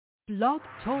Blog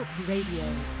Talk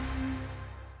Radio.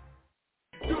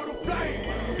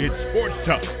 It's Sports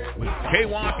Talk with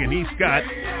K-Walk and E. Scott,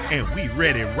 and we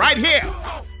read it right here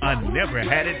on Never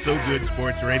Had It So Good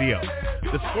Sports Radio.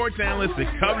 The sports analyst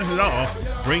that covers it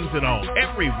all brings it all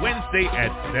every Wednesday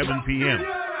at 7 p.m.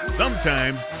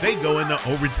 Sometimes they go into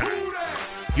overtime.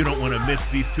 You don't want to miss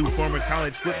these two former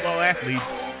college football athletes,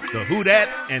 the Who Dat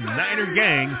and Niner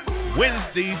Gang,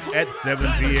 Wednesdays at 7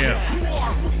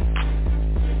 p.m.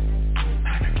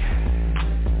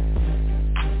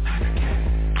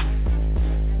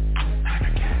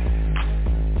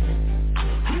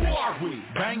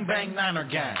 Bang, bang, Niner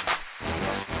Gang.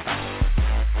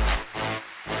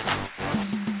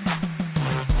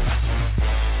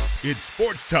 It's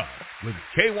Sports Talk with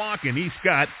K-Walk and E.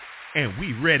 Scott, and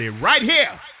we read it right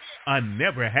here on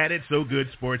Never Had It So Good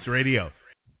Sports Radio.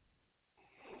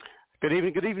 Good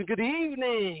evening, good evening, good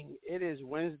evening. It is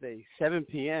Wednesday, 7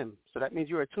 p.m., so that means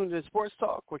you are tuned in to Sports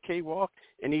Talk with K-Walk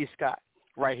and E. Scott.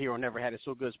 Right here on Never Had It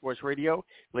So Good Sports Radio.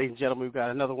 Ladies and gentlemen, we've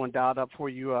got another one dialed up for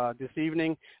you this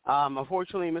evening.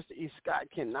 Unfortunately, Mr. E. Scott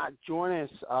cannot join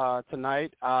us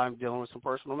tonight. I'm dealing with some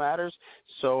personal matters.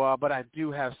 So, but I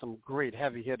do have some great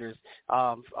heavy hitters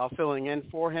filling in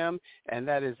for him, and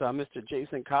that is Mr.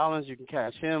 Jason Collins. You can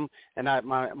catch him and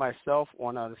myself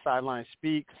on the Sideline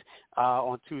Speaks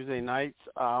on Tuesday nights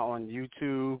on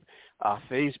YouTube,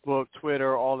 Facebook,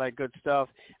 Twitter, all that good stuff.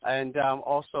 And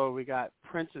also we got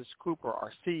Princess Cooper,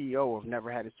 our CEO of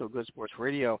Never Had It So Good Sports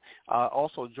Radio,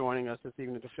 also joining us this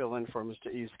evening to fill in for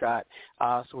Mr. E. Scott.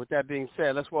 So with that being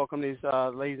said, let's welcome this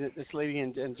lady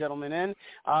and gentleman in.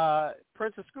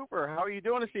 Princess Cooper, how are you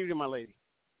doing this evening, my lady?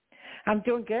 I'm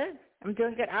doing good.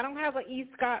 I don't have an E.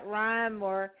 Scott rhyme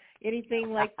or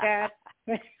anything like that,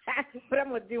 but I'm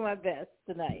going to do my best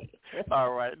tonight.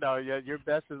 All right. No, yeah, your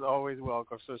best is always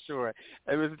welcome, so sure.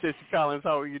 Hey, Mr. Jason Collins,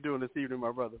 how are you doing this evening,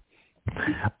 my brother?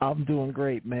 I'm doing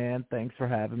great, man. Thanks for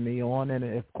having me on, and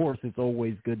of course, it's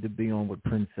always good to be on with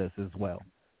Princess as well.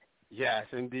 Yes,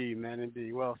 indeed, man,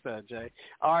 indeed. Well said, Jay.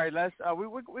 All right, let's.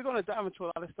 We're going to dive into a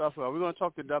lot of stuff. We're going to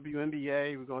talk the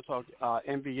WNBA. We're going to talk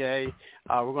NBA.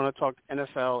 We're going to talk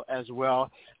NFL as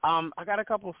well. I got a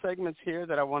couple of segments here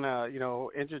that I want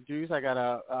to, introduce. I got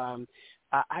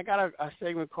a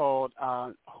segment called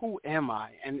 "Who Am I?"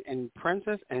 and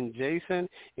Princess and Jason.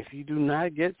 If you do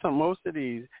not get most of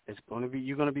these,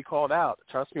 you're going to be called out.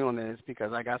 Trust me on this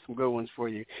because I got some good ones for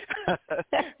you.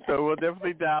 So we'll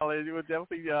definitely dial in. We'll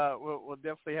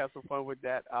definitely have some fun with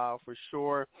that for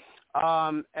sure.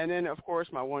 And then of course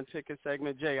my one ticket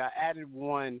segment, Jay. I added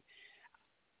one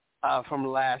from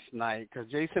last night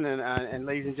because Jason and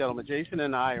ladies and gentlemen, Jason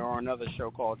and I are on another show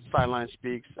called Sideline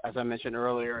Speaks, as I mentioned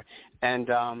earlier, and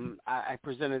I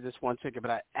presented this one ticket,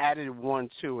 but I added one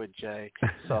to it, Jay.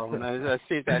 So let's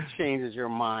see if that changes your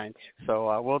mind.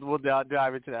 So we'll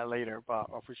dive into that later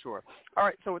for sure. All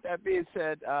right. So with that being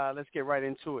said, let's get right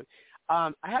into it.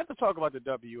 I have to talk about the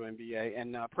WNBA,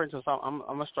 and Princess, I'm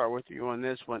gonna start with you on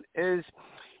this one.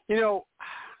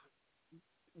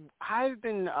 I've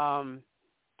been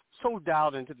so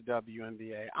dialed into the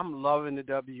WNBA. I'm loving the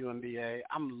WNBA.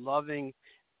 I'm loving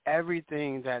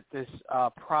everything that this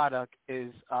product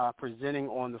is presenting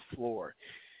on the floor.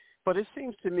 But it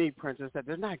seems to me, Princess, that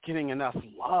they're not getting enough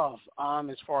love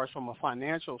as far as from a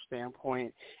financial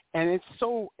standpoint, and it's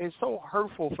so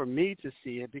hurtful for me to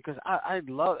see it because I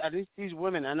love these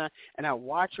women, and I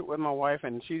watch it with my wife,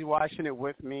 and she's watching it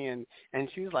with me, and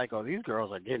she's like, oh, these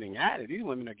girls are getting at it. These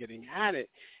women are getting at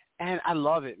it. And I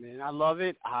love it, man. I love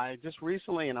it. I just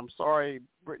recently, and I'm sorry,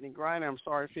 Brittany Griner, I'm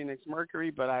sorry, Phoenix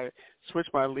Mercury, but I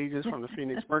switched my allegiance from the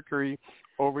Phoenix Mercury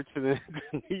over to the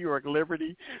New York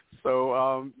Liberty.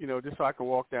 So, just so I can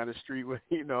walk down the street with,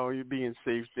 you being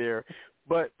safe there.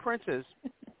 But, Princess,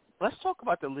 let's talk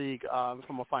about the league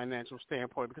from a financial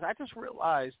standpoint because I just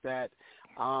realized that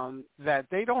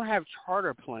they don't have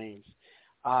charter planes.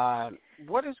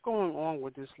 What is going on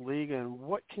with this league, and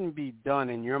what can be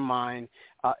done in your mind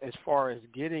as far as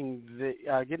getting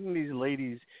these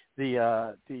ladies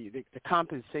the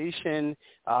compensation,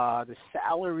 the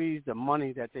salaries, the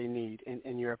money that they need?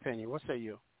 In your opinion, what say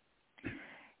you?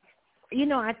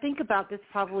 I think about this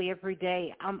probably every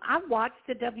day. I watch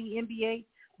the WNBA,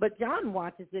 but John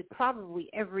watches it probably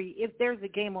if there's a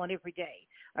game on every day.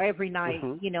 Or every night,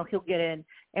 he'll get in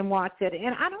and watch it.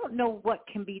 And I don't know what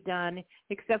can be done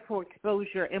except for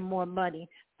exposure and more money.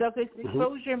 So if it's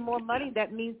exposure and more money,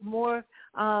 that means more,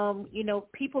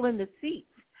 people in the seats.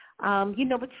 But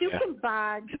you can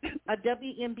buy a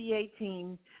WNBA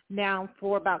team now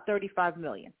for about $35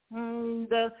 million.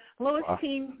 The lowest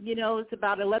team, is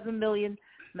about $11 million,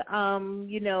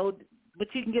 but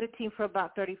you can get a team for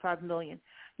about $35 million.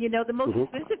 The most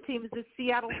expensive team is the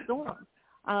Seattle Storm.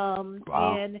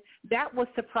 And that was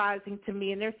surprising to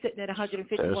me, and they're sitting at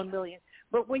 $151 million.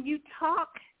 But when you talk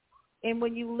and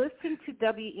when you listen to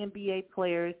WNBA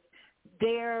players,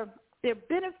 their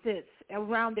benefits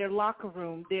around their locker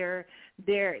room, their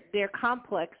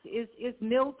complex is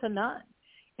nil to none.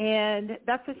 And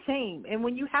that's a shame. And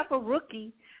when you have a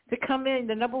rookie to come in,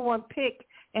 the number one pick,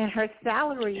 and her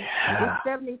salary is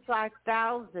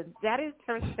 $75,000, that is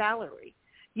her salary.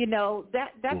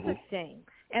 That's a shame.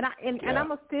 And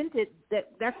I'm offended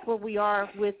that that's where we are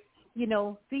with,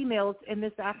 females in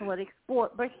this athletic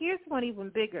sport. But here's one even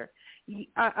bigger.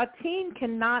 A team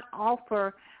cannot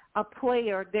offer a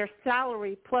player their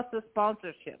salary plus a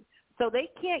sponsorship. So they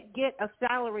can't get a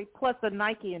salary plus a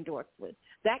Nike endorsement.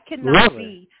 That cannot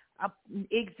be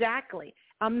exactly.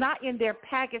 I'm not in their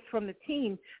package from the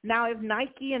team. Now, if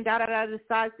Nike and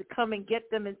decides to come and get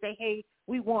them and say, hey,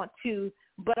 we want to,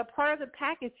 but a part of the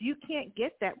package, you can't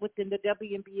get that within the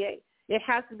WNBA. It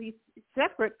has to be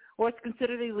separate or it's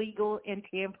considered illegal and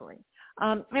tampering.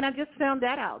 And I just found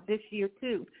that out this year,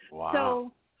 too. Wow.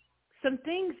 So some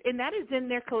things, and that is in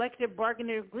their collective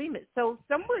bargaining agreement. So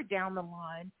somewhere down the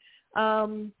line,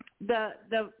 the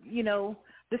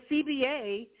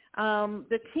CBA,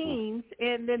 the teams,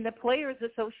 and then the Players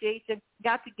Association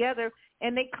got together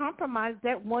and they compromised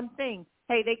that one thing.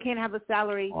 Hey, they can't have a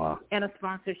salary and a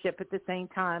sponsorship at the same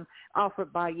time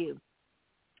offered by you.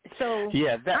 So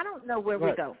I don't know where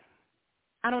we go.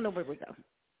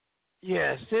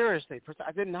 Yeah, seriously.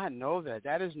 I did not know that.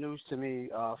 That is news to me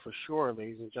for sure,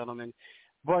 ladies and gentlemen.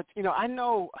 But, I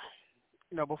know,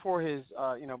 before his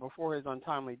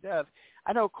untimely death,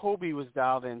 I know Kobe was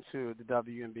dialed into the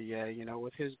WNBA,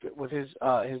 with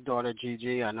his daughter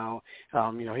Gigi. I know,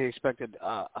 he expected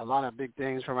a lot of big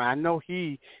things from her. I know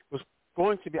he was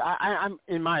going to be, I'm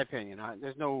in my opinion,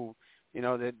 there's no,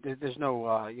 there's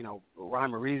no,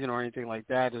 rhyme or reason or anything like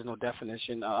that. There's no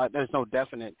definition. There's no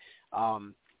definite,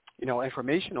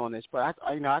 information on this. But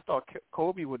I thought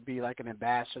Kobe would be like an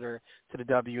ambassador to the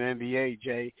WNBA,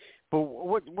 Jay. But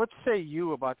what say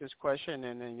you about this question,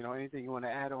 and then anything you want to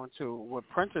add on to what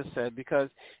Princess said? Because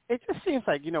it just seems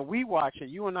like we watch it.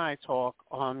 You and I talk,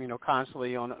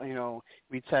 constantly on,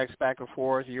 we text back and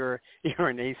forth. You're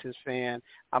an Aces fan.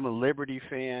 I'm a Liberty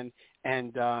fan,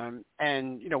 and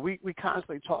we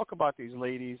constantly talk about these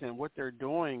ladies and what they're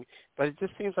doing. But it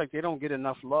just seems like they don't get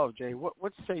enough love, Jay.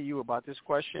 What say you about this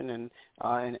question,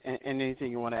 and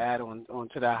anything you want to add on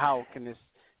to that? How can this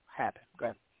happen? Go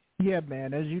ahead. Yeah,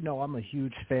 man. As you know, I'm a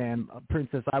huge fan.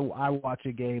 Princess, I watch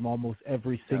a game almost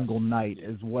every single night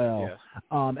as well. Yes.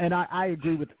 And I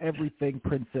agree with everything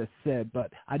Princess said,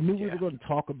 but I knew we were going to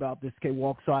talk about this,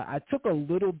 K-Walk, so I took a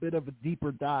little bit of a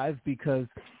deeper dive because,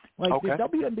 the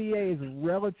WNBA is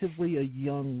relatively a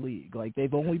young league. Like,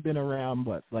 they've only been around,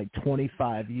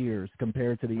 25 years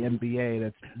compared to the NBA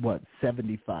that's,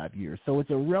 75 years. So it's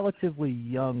a relatively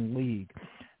young league.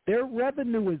 Their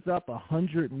revenue is up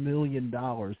 $100 million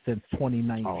since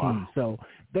 2019. Oh, wow. So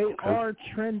they are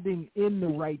trending in the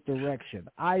right direction.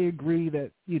 I agree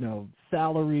that,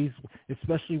 salaries,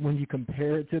 especially when you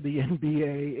compare it to the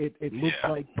NBA, it looks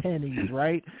like pennies,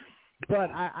 right? But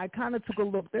I kind of took a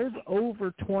look. There's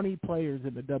over 20 players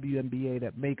in the WNBA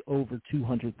that make over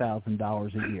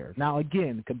 $200,000 a year. Now,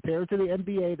 again, compared to the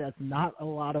NBA, that's not a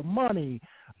lot of money.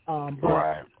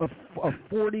 But a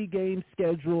 40-game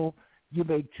schedule, you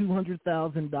make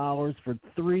 $200,000 for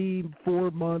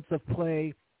 3-4 months of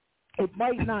play. It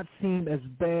might not seem as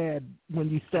bad when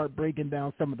you start breaking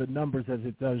down some of the numbers as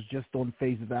it does just on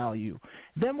face value.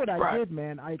 Then what I did,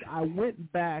 man, I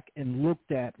went back and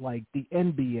looked at, the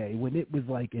NBA when it was,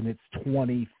 in its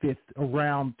 25th,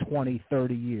 around 20,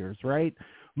 30 years, right?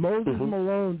 Moses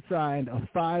Malone signed a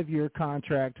 5-year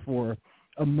contract for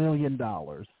 $1 million.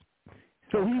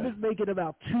 So he was making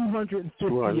about $250,000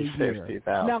 a year.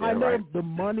 Now, I know the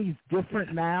money's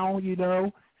different now,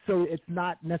 so it's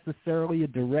not necessarily a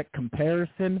direct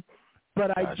comparison.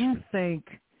 But I do think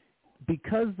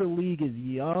because the league is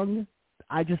young,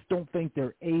 I just don't think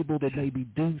they're able to maybe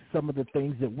do some of the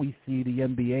things that we see the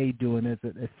NBA doing as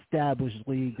an established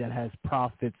league that has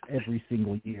profits every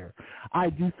single year.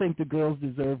 I do think the girls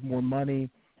deserve more money.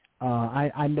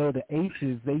 I know the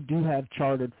Aces, they do have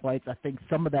chartered flights. I think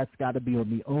some of that's got to be on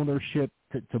the ownership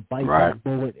to bite that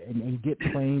bullet and get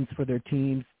planes for their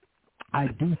teams. I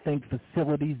do think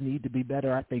facilities need to be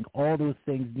better. I think all those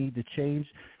things need to change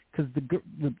because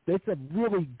it's a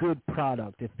really good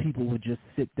product if people would just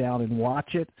sit down and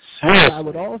watch it. And I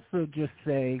would also just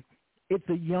say it's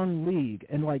a young league,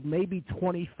 and maybe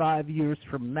 25 years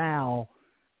from now,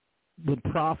 the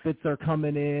profits are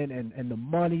coming in and the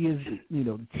money is,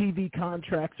 the TV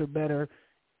contracts are better.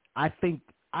 I think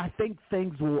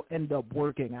things will end up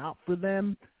working out for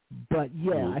them. But,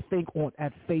 I think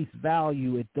at face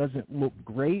value it doesn't look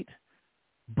great.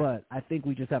 But I think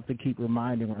we just have to keep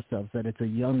reminding ourselves that it's a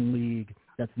young league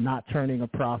that's not turning a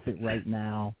profit right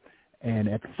now. And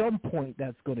at some point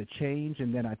that's going to change,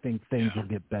 and then I think things will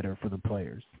get better for the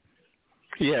players.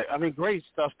 Yeah, I mean, great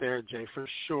stuff there, Jay, for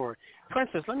sure.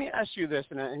 Princess, let me ask you this,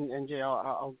 and Jay,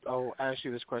 I'll ask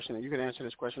you this question, and you can answer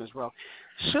this question as well.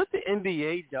 Should the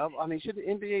NBA should the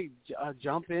NBA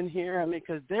jump in here? I mean,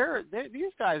 because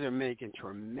these guys are making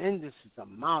tremendous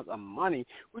amounts of money.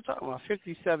 We're talking about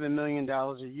 $57 million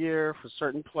a year for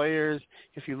certain players.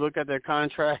 If you look at their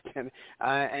contract, and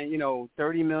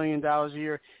 $30 million a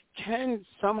year, can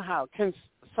the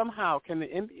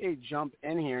NBA jump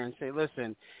in here and say,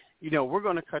 listen, we're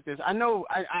going to cut this. I know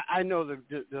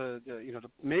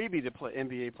maybe the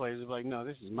NBA players are like, no,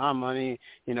 this is my money.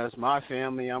 It's my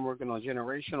family. I'm working on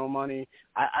generational money.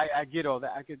 I get all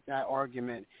that. I get that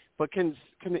argument. But can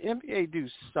the NBA do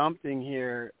something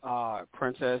here,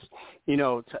 Princess,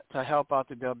 to help out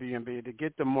the WNBA, to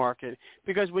get the market?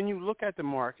 Because when you look at the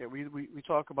market, we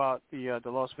talk about the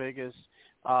Las Vegas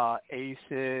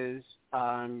Aces,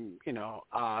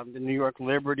 the New York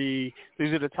Liberty.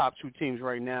 These are the top two teams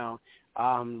right now.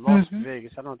 Las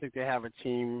Vegas, I don't think they have a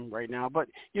team right now. But,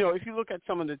 if you look at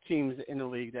some of the teams in the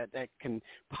league that can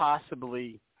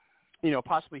possibly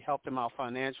help them out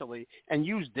financially and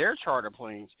use their charter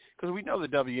planes, because we know the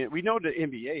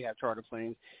NBA have charter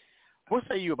planes. What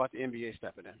say you about the NBA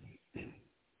stepping in?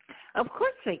 Of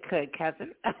course they could,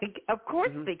 Kevin. Of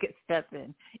course they could step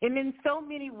in. And in so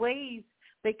many ways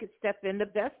they could step in. The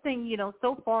best thing,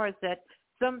 so far is that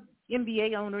some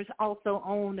NBA owners also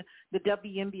own the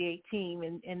WNBA team,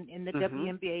 and the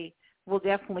WNBA will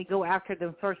definitely go after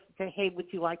them first and say, hey, would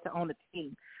you like to own a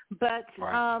team? But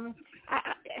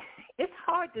it's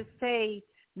hard to say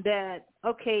that,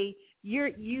 okay,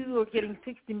 you are getting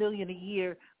 $60 million a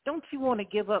year. Don't you want to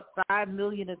give up $5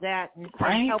 million of that and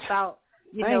help out,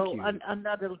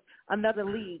 another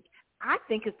league? I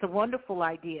think it's a wonderful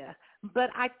idea.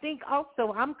 But I think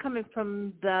also I'm coming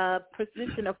from the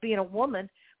position of being a woman.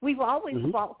 We've always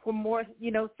fought for more,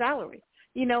 salary.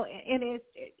 And it's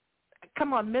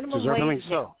come on, minimum wage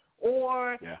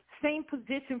or same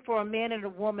position for a man and a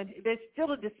woman. There's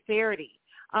still a disparity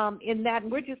in that,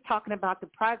 and we're just talking about the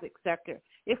private sector.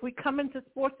 If we come into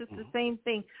sports, it's the same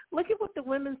thing. Look at what the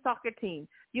women's soccer team,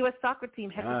 U.S. soccer team,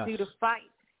 had to do to fight,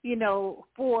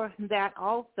 for that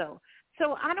also.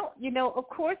 So I don't, of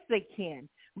course they can.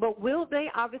 But will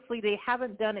they? Obviously, they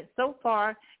haven't done it so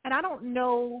far, and I don't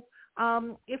know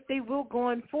if they will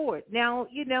going forward. Now,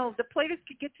 the players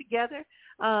could get together.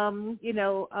 The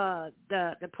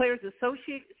Players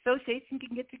Association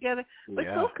can get together, but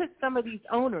so could some of these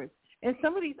owners. And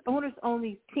some of these owners own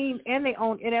these teams, and they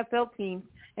own NFL teams,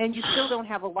 and you still don't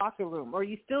have a locker room, or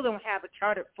you still don't have a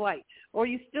chartered flight, or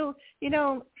you still,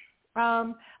 again,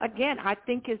 I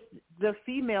think it's the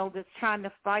female that's trying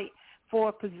to fight for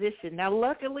a position. Now,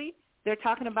 luckily, they're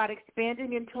talking about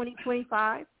expanding in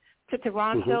 2025 to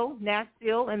Toronto,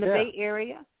 Nashville, and the Bay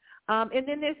Area. And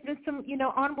then there's been some,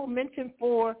 honorable mention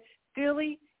for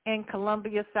Philly and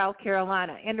Columbia, South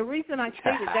Carolina. And the reason I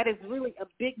say that is really a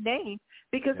big name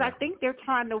because I think they're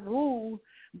trying to woo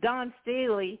Don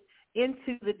Staley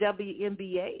into the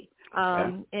WNBA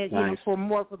and for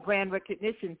more of a brand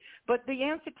recognition. But the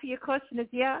answer to your question is,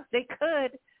 they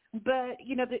could. But,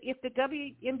 if the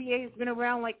WNBA has been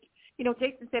around, like,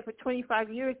 Jason said, for 25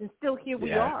 years, and still here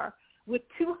we are, with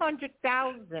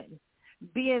 $200,000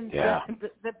 being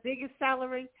the biggest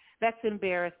salary, that's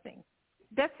embarrassing.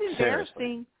 That's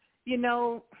embarrassing,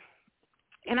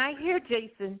 And I hear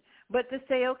Jason, but to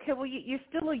say, okay, well, you're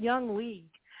still a young league.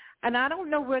 And I don't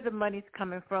know where the money's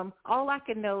coming from. All I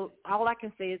can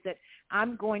say is that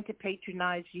I'm going to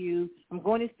patronize you. I'm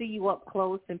going to see you up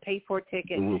close and pay for a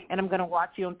ticket, and I'm going to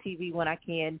watch you on TV when I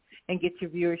can and get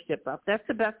your viewership up. That's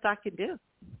the best I can do.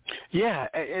 Yeah,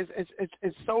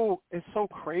 it's so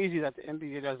crazy that the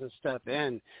NBA doesn't step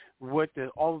in with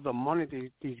all of the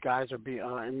money these guys are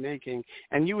making.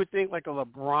 And you would think like a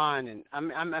LeBron, and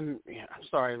I'm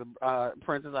sorry,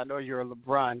 Princess, I know you're a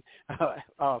LeBron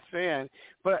fan,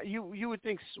 but you would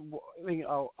think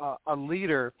a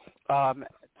leader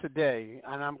today,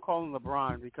 and I'm calling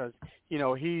LeBron because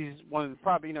he's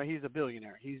he's a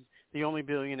billionaire. He's the only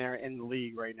billionaire in the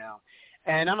league right now.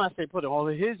 And I'm not saying put all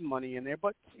of his money in there,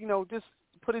 but, just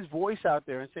put his voice out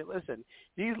there and say, listen,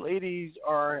 these ladies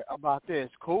are about this.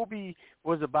 Kobe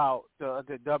was about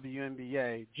the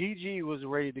WNBA. Gigi was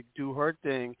ready to do her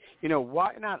thing.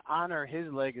 Why not honor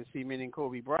his legacy, meaning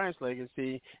Kobe Bryant's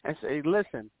legacy, and say,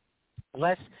 listen,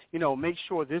 let's, make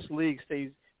sure this league stays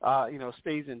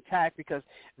stays intact, because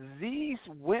these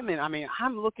women, I mean,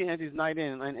 I'm looking at these night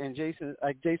in, and Jason,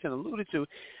 like Jason alluded to,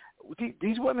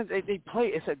 these women, they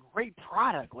play. It's a great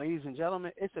product, ladies and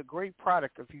gentlemen. It's a great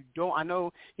product. If you don't, I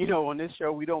know, on this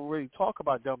show we don't really talk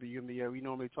about WNBA. We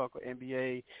normally talk about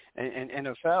NBA and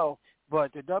NFL,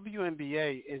 but the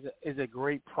WNBA is a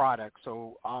great product.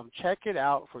 So check it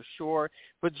out for sure.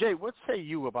 But Jay, what say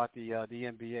you about the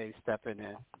NBA stepping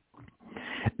in?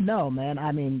 No, man.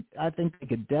 I mean, I think they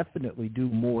could definitely do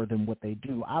more than what they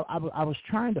do. I was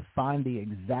trying to find the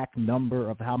exact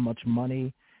number of how much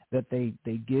money that they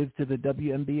give to the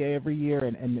WNBA every year,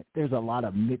 and there's a lot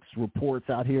of mixed reports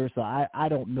out here, so I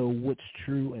don't know what's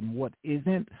true and what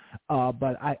isn't,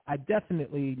 but I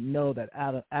definitely know that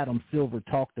Adam Silver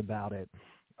talked about it,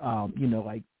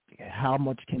 like how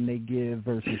much can they give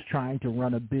versus trying to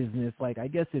run a business. Like, I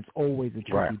guess it's always a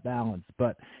tricky balance,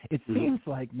 but it seems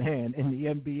like, man, in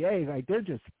the NBA, like, they're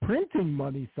just printing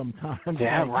money sometimes.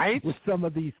 Yeah, right. With some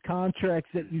of these contracts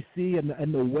that you see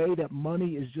and the way that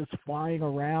money is just flying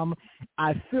around,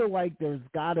 I feel like there's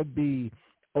got to be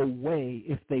a way,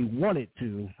 if they wanted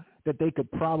to, that they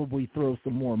could probably throw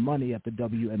some more money at the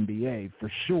WNBA for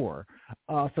sure.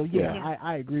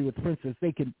 I agree with Princess.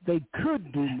 They could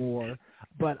do more,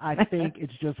 but I think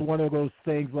it's just one of those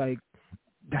things, like,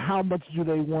 how much do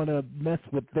they want to mess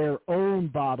with their own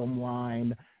bottom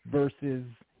line versus,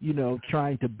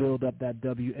 trying to build up that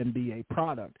WNBA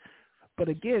product. But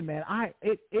again, man,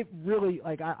 it really,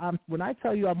 like, I'm when I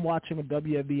tell you I'm watching a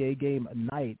WNBA game a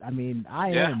night, I mean, I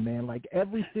am, man. Like,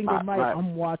 every single night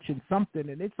I'm watching something,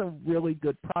 and it's a really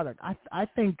good product. I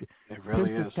think it really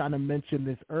Princess is. kind of mentioned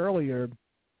this earlier.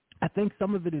 I think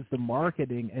some of it is the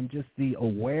marketing and just the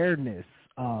awareness.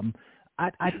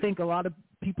 I think a lot of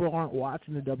people aren't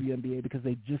watching the WNBA because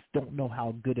they just don't know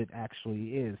how good it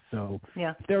actually is. So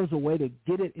if there was a way to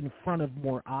get it in front of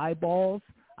more eyeballs,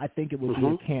 I think it would be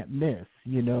a can't miss,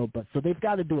 but so they've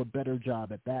got to do a better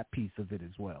job at that piece of it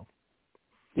as well.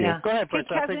 Yeah. Go ahead, Prince.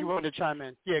 Hey, I think you wanted to chime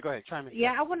in. Yeah, go ahead. Chime in.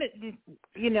 Yeah, I wanted to,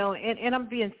 and I'm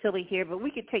being silly here, but we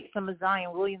could take some of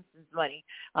Zion Williamson's money.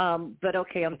 But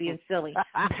okay, I'm being silly.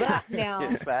 But now,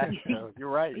 you're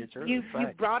right. You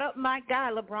brought up my guy,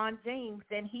 LeBron James,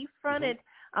 and he fronted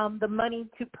the money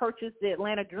to purchase the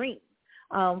Atlanta Dream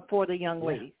for the young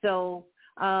lady. So,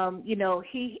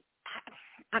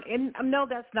 and I know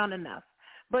that's not enough.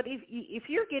 But if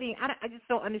you're getting, I just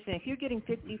don't understand. If you're getting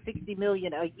 $50-60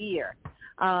 million a year,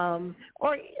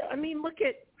 look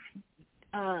at,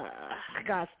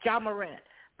 Ja Morant,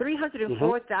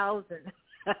 $304,000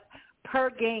 per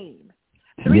game,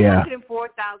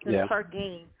 $304,000 per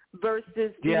game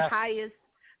versus the highest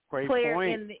player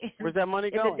in the Where's that money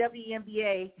going? The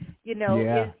WNBA,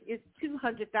 is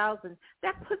 $200,000.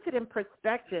 That puts it in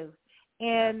perspective,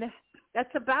 and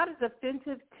that's about as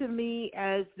offensive to me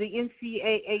as the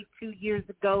NCAA 2 years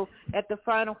ago at the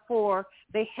Final Four.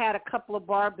 They had a couple of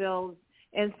barbells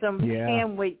and some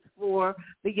hand weights for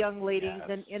the young ladies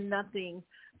and nothing,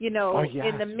 and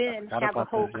the men have a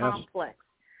whole complex.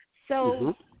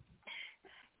 So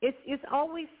it's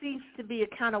always seems to be a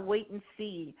kind of wait and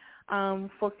see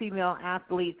for female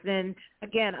athletes. And,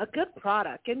 again, a good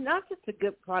product, and not just a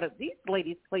good product. These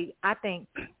ladies play, I think,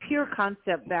 pure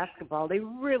concept basketball. They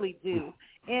really do.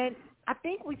 And I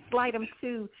think we slight them,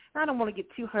 too. I don't want to get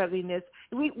too heavy in this.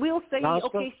 We'll say,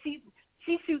 okay, she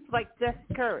shoots like Steph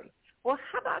Curry. Well,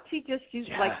 how about she just shoots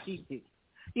like she shoots?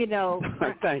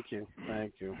 Thank you.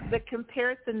 The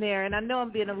comparison there, and I know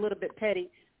I'm being a little bit petty,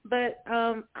 but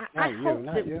I hope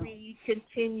that we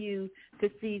continue to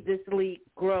see this league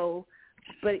grow,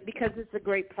 but because it's a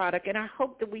great product, and I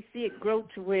hope that we see it grow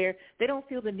to where they don't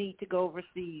feel the need to go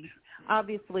overseas.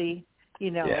 Obviously,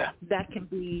 that can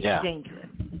be dangerous.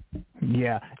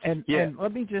 Yeah, and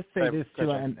let me just say this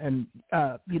too, and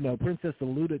Princess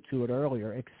alluded to it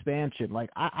earlier, expansion.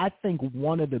 Like, I think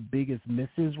one of the biggest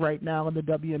misses right now in the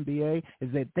WNBA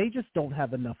is that they just don't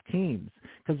have enough teams,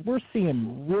 because we're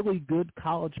seeing really good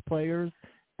college players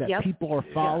that people are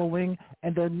following,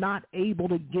 and they're not able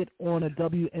to get on a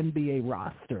WNBA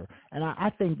roster. And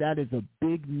I think that is a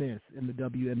big miss in the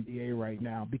WNBA right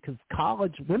now, because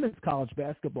women's college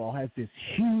basketball has this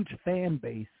huge fan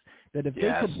base that if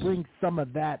they could bring some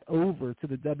of that over to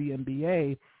the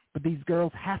WNBA, but these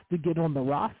girls have to get on the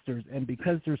rosters, and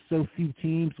because there's so few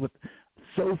teams with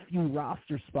so few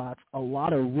roster spots, a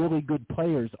lot of really good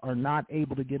players are not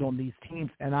able to get on these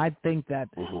teams, and I think that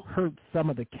hurts some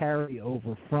of the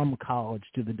carryover from college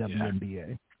to the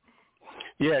WNBA.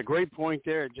 Yeah, great point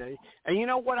there, Jay. And you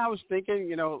know what I was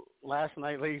thinking, last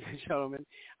night, ladies and gentlemen,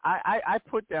 I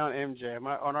put down MJ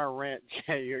on our rant,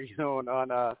 Jay, on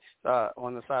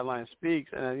the Sideline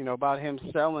Speaks, and about him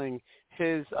selling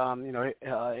his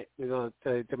the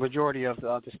majority of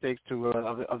the stakes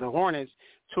of the Hornets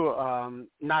to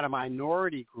not a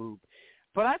minority group.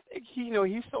 But I think he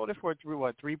sold it for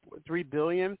 $3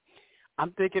 billion.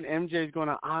 I'm thinking MJ is going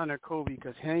to honor Kobe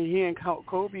because he and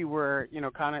Kobe were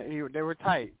they were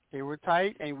tight. They were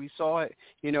tight, and we saw it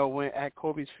when at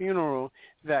Kobe's funeral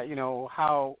that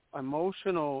how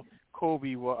emotional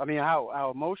Kobe was. I mean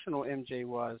how emotional MJ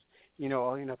was.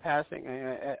 Passing,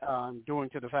 doing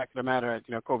to the fact of the matter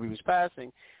that Kobe was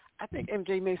passing. I think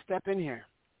MJ may step in here.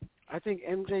 And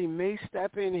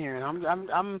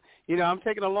I'm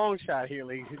taking a long shot here,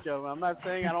 ladies and gentlemen. I'm not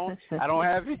saying I don't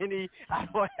have any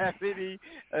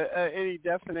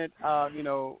definite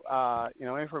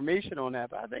information on that,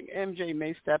 but I think MJ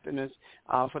may step in this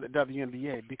for the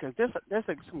WNBA because there's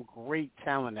some great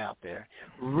talent out there.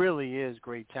 Really is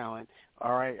great talent.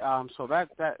 All right, so that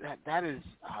is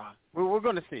we're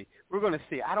going to see.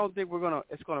 I don't think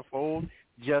it's going to fold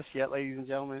just yet, ladies and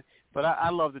gentlemen. But I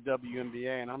love the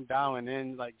WNBA, and I'm dialing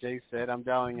in, like Jay said. I'm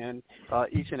dialing in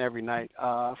each and every night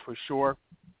for sure.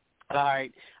 All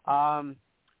right,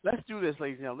 let's do this,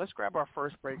 ladies and gentlemen. Let's grab our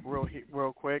first break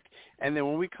real quick, and then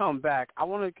when we come back, I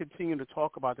want to continue to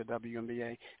talk about the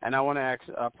WNBA, and I want to ask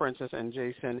Princess and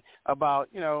Jason about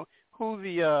who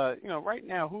the right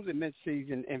now who the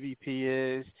mid-season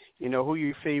MVP is, who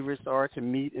your favorites are to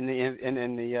meet in the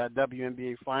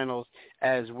WNBA finals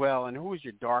as well, and who is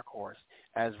your dark horse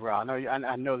as well. I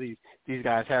know these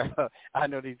guys have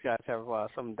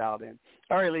something dialed in.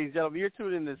 All right, ladies and gentlemen, you're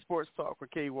tuned in to Sports Talk with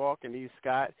K Walk and E.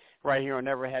 Scott right here on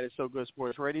Never Had It So Good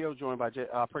Sports Radio, joined by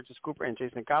Princess Cooper and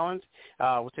Jason Collins.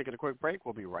 We're taking a quick break.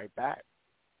 We'll be right back.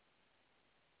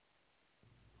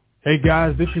 Hey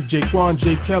guys, this is Jaquan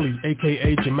J. Kelly,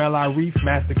 a.k.a. Jamal Arif,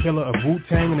 Master Killer of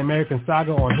Wu-Tang and American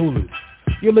Saga on Hulu.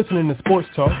 You're listening to Sports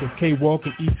Talk with K. Walk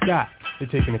and E. Scott. They're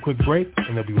taking a quick break,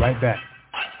 and they'll be right back.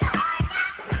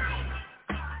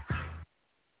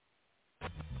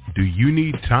 Do you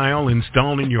need tile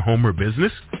installed in your home or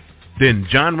business? Then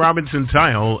John Robinson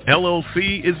Tile,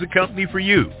 LLC is the company for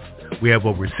you. We have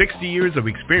over 60 years of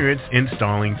experience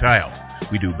installing tile.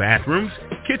 We do bathrooms,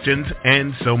 kitchens,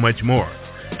 and so much more.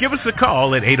 Give us a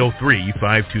call at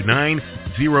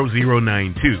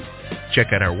 803-529-0092.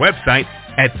 Check out our website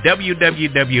at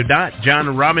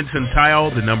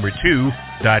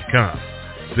www.johnrobinsontile2.com.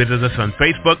 Visit us on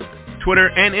Facebook, Twitter,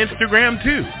 and Instagram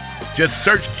too. Just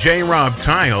search J-Rob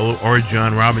Tile or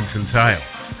John Robinson Tile.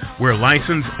 We're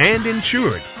licensed and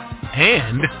insured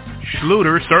and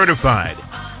Schluter certified.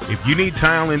 If you need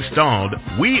tile installed,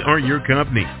 we are your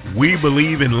company. We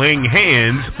believe in laying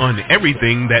hands on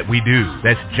everything that we do.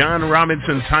 That's John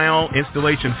Robinson Tile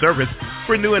Installation Service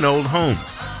for new and old homes.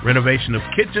 Renovation of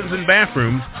kitchens and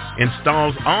bathrooms,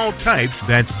 installs all types.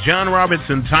 That's John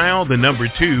Robinson Tile,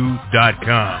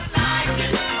 2.com.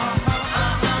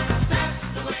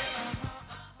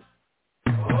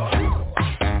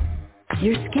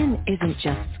 Your skin isn't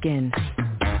just skin.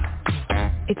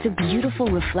 It's a beautiful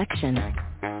reflection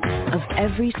of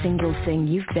every single thing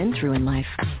you've been through in life.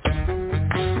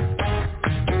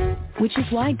 Which is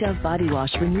why Dove Body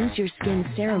Wash removes your skin's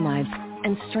ceramides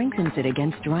and strengthens it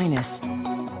against dryness.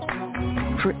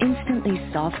 For instantly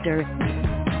softer,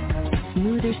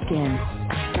 smoother skin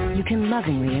you can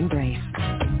lovingly embrace.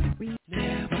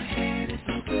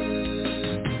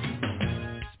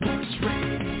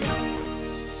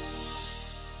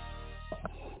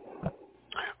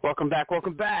 Welcome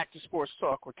back to Sports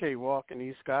Talk with K. Walk and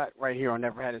E. Scott right here on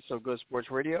Never Had It So Good Sports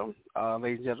Radio.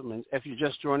 Ladies and gentlemen, if you're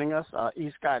just joining us,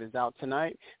 E. Scott is out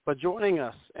tonight, but joining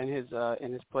us in his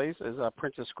place is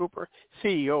Princess Cooper,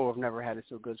 CEO of Never Had It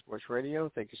So Good Sports Radio.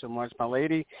 Thank you so much, my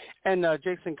lady, and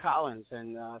Jason Collins.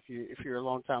 And if you're a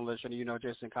long-time listener, you know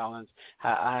Jason Collins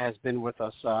has been with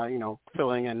us,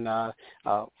 filling in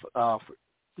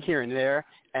here and there,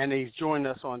 and he's joined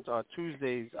us on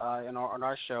Tuesdays on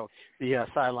our show, the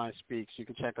Sideline Speaks. You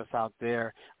can check us out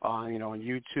there, on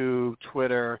YouTube,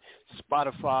 Twitter,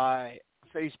 Spotify,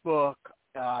 Facebook,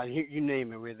 you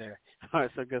name it, we're there. All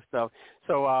right, so good stuff.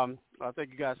 So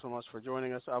thank you guys so much for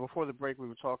joining us. Before the break, we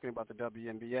were talking about the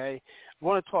WNBA. I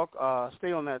want to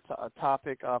stay on that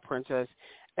topic, Princess.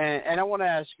 And I want to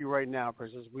ask you right now,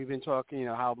 Princess, we've been talking,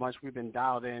 how much we've been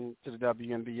dialed in to the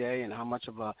WNBA and how much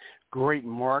of a great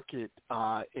market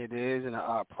it is and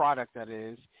a product that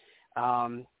is.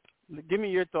 Give me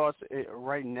your thoughts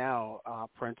right now,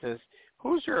 Princess.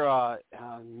 Who's your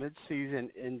mid-season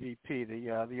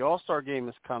MVP? The All-Star game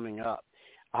is coming up.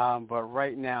 But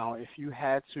right now, if you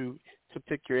had to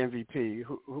pick your MVP,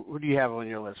 who do you have on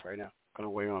your list right now? I'm going to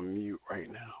wait on mute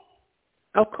right now.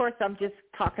 Of course, I'm just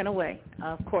talking away.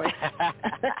 Of course.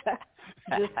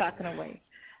 Just talking away.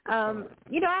 I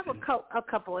have a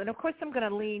couple, and of course I'm going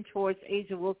to lean towards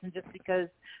Asia Wilson just because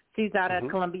she's out of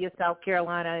Columbia, South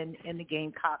Carolina, in the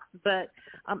Gamecocks. But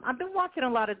I've been watching a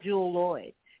lot of Jewel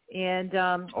Lloyd, and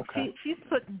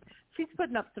she's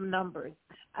putting up some numbers.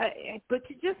 But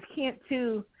you just can't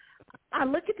too. I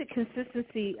look at the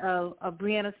consistency of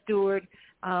Breanna Stewart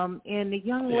and the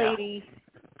young lady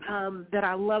that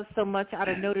I love so much out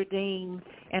of Notre Dame,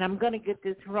 and I'm going to get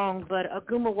this wrong, but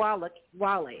Aguma Wale,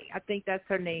 I think that's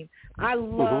her name. I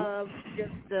love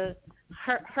just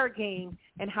her game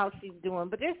and how she's doing.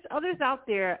 But there's others out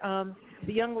there.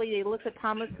 The young lady, Alyssa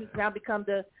Thomas, who's now become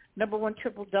the number one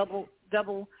triple-double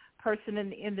person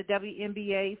in the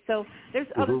WNBA. So there's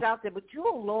others out there, but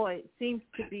Jewel Lloyd seems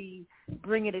to be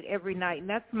bringing it every night, and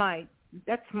that's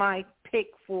my pick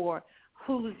for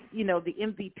who's the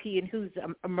MVP and who's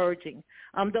emerging.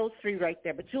 Those three right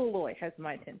there, but Jewel Lloyd has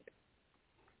my attention.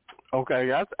 Okay,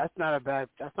 that's not a bad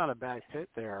pick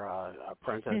there,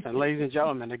 Princess. And ladies and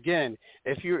gentlemen, again,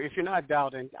 if you're not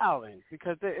dialed in,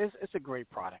 because it's a great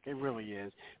product. It really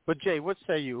is. But Jay, what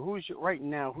say you? Who's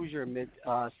your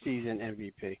mid-season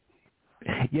MVP?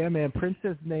 Yeah, man,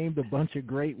 Princess named a bunch of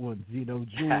great ones. Jewel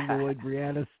Lloyd,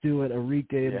 Breanna Stewart,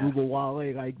 Arike, and Aguma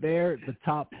Wale. Like, they're the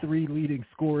top three leading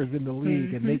scorers in the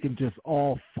league, and they can just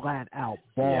all flat out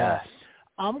ball. Yes.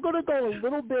 I'm going to go a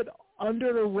little bit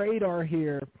under the radar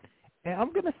here, and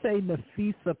I'm going to say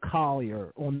Nafisa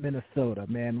Collier on Minnesota,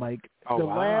 man. Like,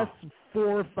 last 4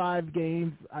 or 5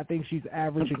 games, I think she's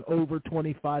averaging over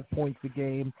 25 points a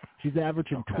game. She's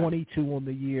averaging 22 on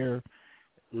the year.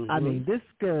 I mean, this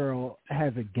girl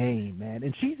has a game, man,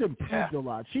 and she's improved a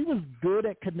lot. She was good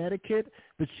at Connecticut,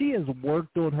 but she has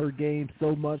worked on her game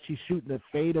so much. She's shooting a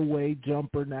fadeaway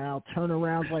jumper now,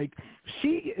 turnarounds. Like,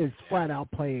 she is flat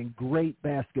out playing great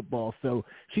basketball. So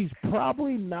she's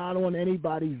probably not on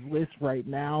anybody's list right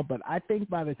now, but I think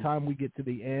by the time we get to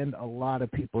the end, a lot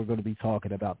of people are going to be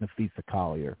talking about Nafisa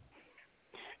Collier.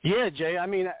 Yeah, Jay. I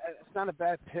mean, it's not a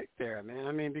bad pick there, man.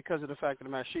 I mean, because of the fact of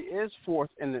the matter, she is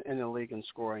fourth in the league in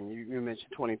scoring. You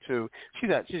mentioned 22.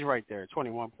 She's right there,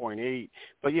 21.8.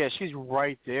 But yeah, she's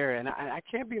right there, and I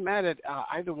can't be mad at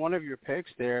either one of your picks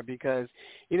there because,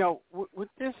 with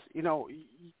this, if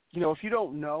you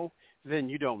don't know, then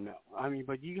you don't know. I mean,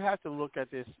 but you have to look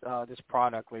at this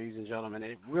product, ladies and gentlemen.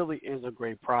 It really is a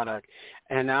great product.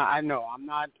 And I know I'm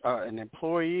not an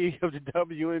employee of the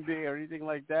WNBA or anything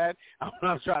like that. I'm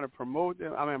not trying to promote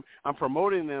them. I mean, I'm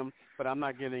promoting them, but I'm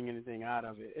not getting anything out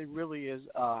of it. It really is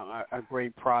a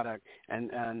great product.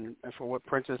 And for what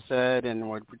Princess said and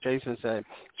what Jason said,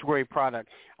 it's a great product.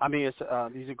 I mean,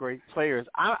 these are great players.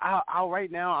 I'll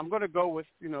right now, I'm going to go with,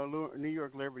 New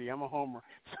York Liberty. I'm a homer,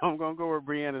 so I'm going to go with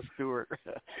Breanna Stewart.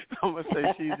 I'm gonna say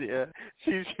she's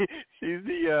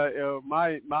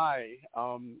my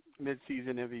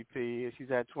mid-season MVP. She's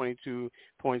at 22.6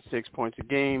 points a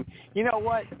game. You know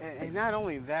what? And not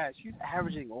only that, she's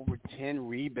averaging over 10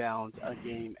 rebounds a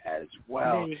game as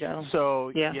well. There you go.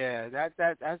 So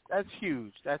that's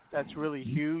huge. That's really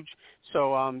huge.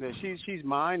 So she's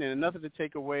mine, and nothing to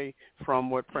take away from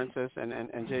what Princess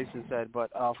and Jason said, but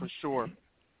for sure.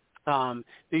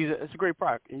 It's a great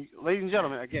product. And ladies and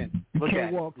gentlemen, again, look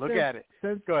at it.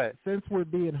 Go ahead. Since we're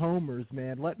being homers,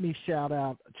 man, let me shout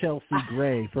out Chelsea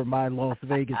Gray for my Las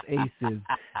Vegas Aces.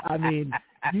 I mean,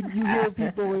 you hear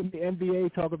people in the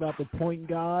NBA talk about the point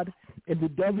guard. In the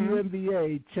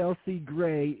WNBA, Chelsea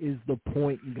Gray is the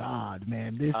point guard,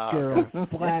 man. This girl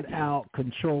flat out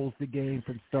controls the game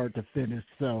from start to finish.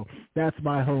 So that's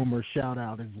my homer shout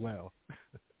out as well.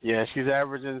 Yeah, she's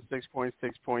averaging 6.6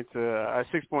 points,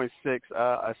 6.6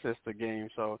 assists a game.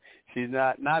 So she's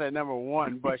not at number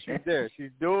one, but she's there. She's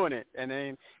doing it, and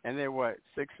they're what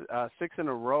six in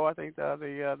a row. I think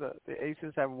the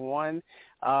Aces have won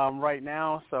right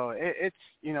now. So it's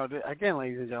again,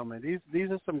 ladies and gentlemen, these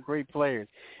are some great players.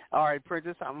 All right,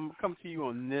 Princess, I'm gonna come to you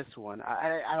on this one.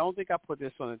 I don't think I put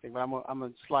this on the thing, but I'm gonna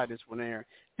slide this one in there.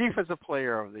 Defensive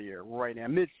Player of the Year right now,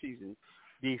 mid-season.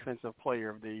 Defensive Player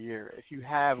of the Year. If you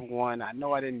have one, I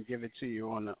know I didn't give it to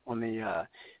you on the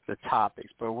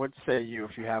topics, but what say you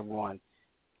if you have one?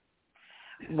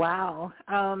 Wow,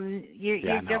 you're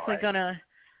definitely gonna.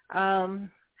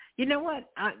 You know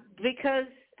what? Because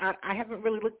I haven't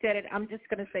really looked at it, I'm just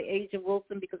gonna say Asia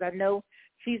Wilson because I know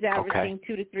she's averaging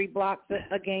 2 to 3 blocks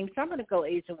a game, so I'm gonna go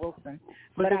Asia Wilson.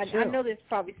 But I know there's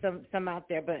probably some out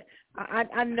there, but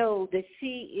I know that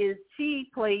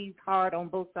she plays hard on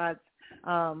both sides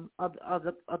of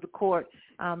the court.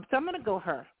 So I'm going to go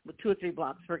her with 2 or 3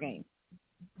 blocks per game.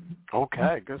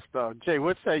 Okay, good stuff. Jay,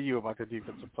 what say you about the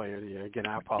defensive player of the year? Again,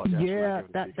 I apologize. Yeah,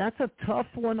 that's a tough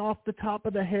one off the top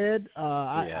of the head.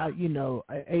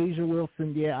 Asia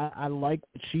Wilson. Yeah, I like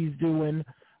what she's doing.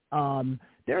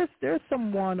 There's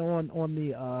someone on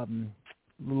the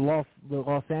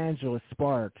Los Angeles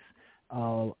Sparks.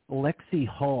 Lexi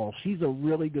Hall. She's a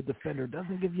really good defender.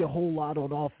 Doesn't give you a whole lot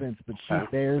on offense, but she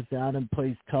bears down and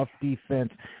plays tough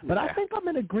defense. But I think I'm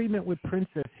in agreement with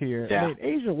Princess here. Yeah. I mean,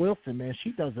 Asia Wilson, man,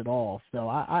 she does it all. So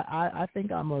I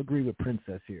think I'm going to agree with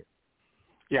Princess here.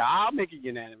 Yeah, I'll make it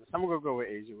unanimous. I'm gonna go with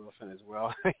Asia Wilson as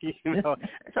well.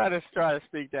 Try to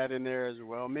speak that in there as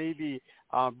well. Maybe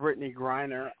Brittany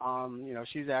Griner.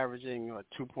 She's averaging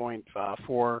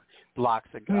 2.4 blocks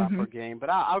per game, but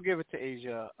I'll give it to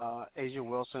Asia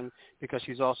Wilson because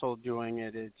she's also doing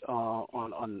it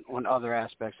on other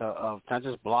aspects of not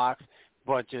just blocks,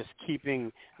 but just keeping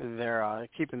their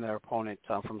opponent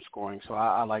from scoring. So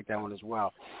I like that one as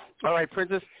well. All right,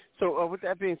 Princess. So with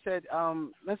that being said,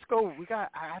 let's go. I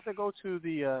have to go to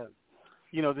the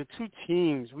two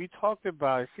teams we talked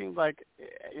about. It seems like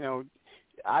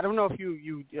I don't know if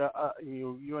you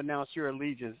announced your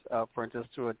allegiance, Princess,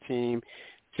 to a team.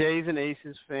 Jay's an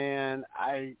Aces fan.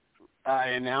 I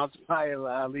announced my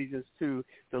allegiance to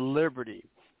the Liberty.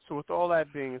 So with all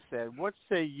that being said, what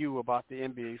say you about the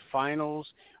NBA Finals?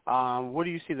 What do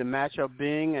you see the matchup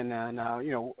being? And then,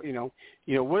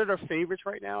 what are their favorites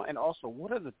right now? And also,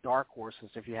 what are the dark horses,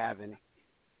 if you have any?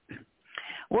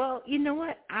 Well, you know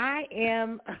what? I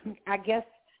am, I guess,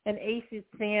 an Aces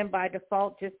fan by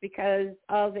default just because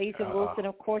of Asia Wilson.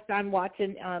 Of course, I'm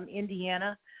watching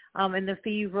Indiana and the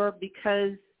Fever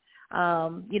because,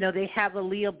 they have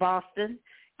Aaliyah Boston.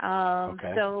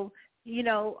 So,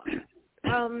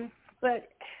 but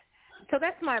so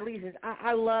that's my allegiance.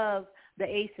 I love the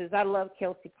Aces. I love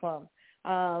Kelsey Plum.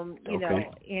 And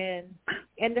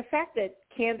the fact that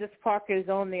Candace Parker is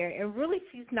on there, and really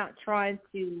she's not trying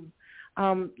to,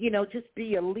 just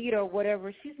be a leader or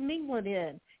whatever. She's mingling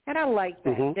in, and I like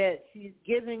that, that she's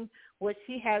giving what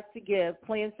she has to give,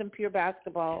 playing some pure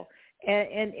basketball,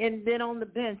 and then on the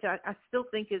bench, I still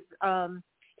think it's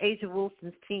Asia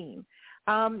Wilson's team.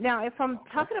 Now, if I'm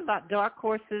talking about dark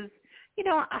horses,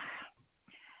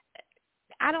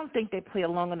 I don't think they play a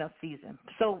long enough season.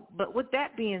 So, but with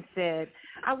that being said,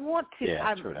 I want to.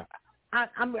 Yeah,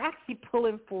 I'm actually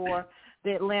pulling for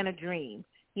the Atlanta Dream.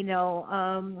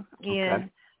 And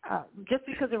just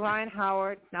because of Ryan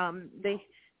Howard, they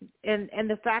and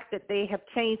the fact that they have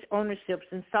changed ownerships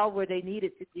and saw where they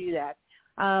needed to do that.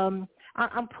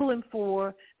 I'm pulling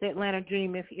for the Atlanta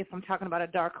Dream if I'm talking about a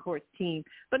dark horse team.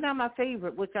 But now my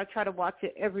favorite, which I try to watch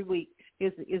it every week,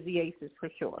 is the Aces for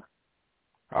sure.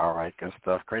 All right, good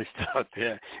stuff. Great stuff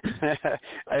there.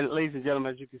 Ladies and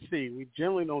gentlemen, as you can see, we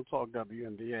generally don't talk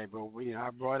WNBA, but I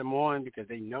brought them on because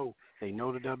they know the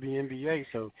WNBA,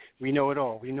 so we know it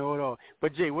all.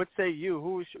 But Jay, what say you?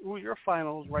 Who's your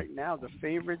finals right now, the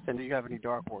favorites, and do you have any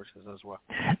dark horses as well?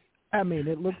 I mean,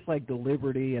 it looks like the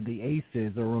Liberty and the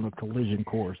Aces are on a collision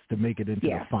course to make it into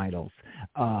the finals.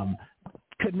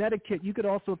 Connecticut, you could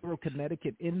also throw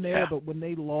Connecticut in there, but when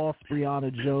they lost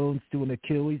Brianna Jones to an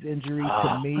Achilles injury,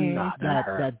 to me,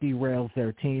 that derails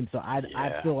their team. So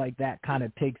I feel like that kind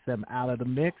of takes them out of the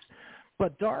mix.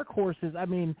 But dark horses, I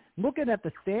mean, looking at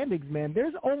the standings, man,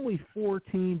 there's only 4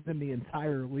 teams in the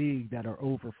entire league that are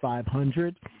over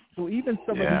 500. So even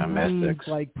some of these teams,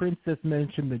 like Princess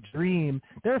mentioned, the Dream,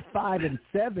 they're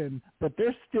 5-7, but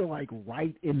they're still like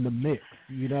right in the mix,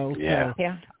 So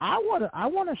I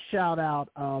want to shout out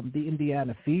the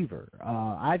Indiana Fever.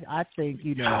 I think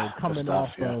coming off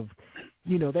of.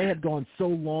 They had gone so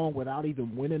long without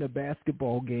even winning a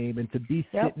basketball game, and to be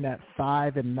sitting at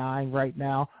 5-9 right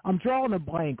now, I'm drawing a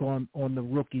blank on the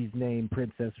rookie's name,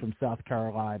 Princess from South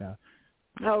Carolina.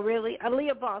 Oh, really?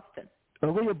 Aaliyah Boston.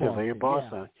 Aaliyah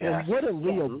Boston. Yeah. And what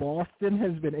Aaliyah Boston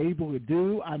has been able to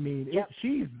do, I mean,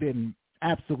 she's been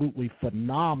absolutely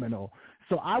phenomenal.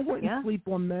 So I wouldn't sleep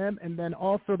on them. And then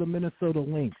also the Minnesota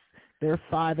Lynx. They're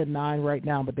 5-9 right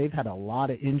now, but they've had a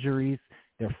lot of injuries.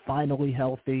 They're finally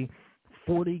healthy.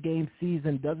 40-game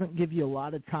season doesn't give you a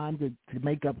lot of time to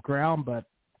make up ground, but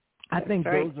I think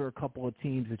those are a couple of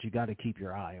teams that you got to keep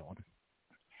your eye on.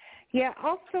 Yeah,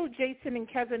 also Jason and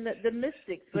Kevin, the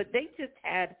Mystics, but they just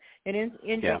had an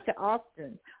injury to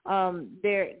Austin,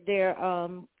 their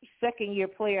second-year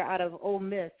player out of Ole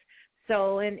Miss.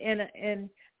 So, and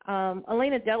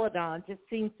Elena Deladon just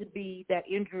seems to be that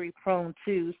injury-prone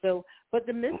too. So, but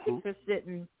the Mystics are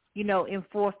sitting, in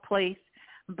 4th place.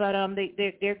 But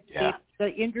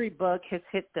the injury bug has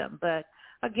hit them. But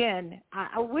again,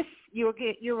 I wish you're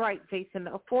right, Jason.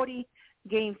 A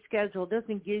 40-game schedule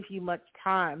doesn't give you much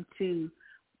time to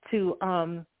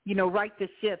right the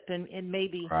ship and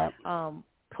maybe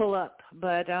pull up.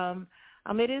 But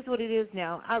it is what it is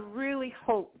now. I really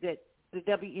hope that the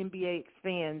WNBA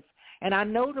expands. And I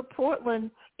know the Portland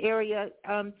area,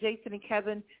 Jason and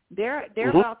Kevin, they're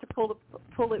about to pull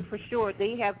it for sure.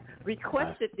 They have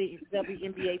requested the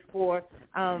WNBA for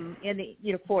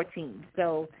 14.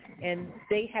 So, and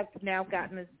they have now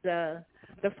gotten the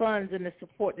funds and the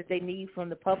support that they need from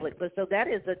the public. But so that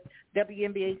is a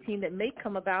WNBA team that may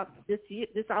come about this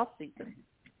off season.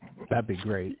 That'd be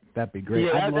great.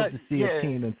 Yeah, I'd love to see a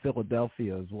team in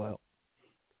Philadelphia as well.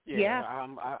 Yeah.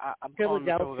 I'm calling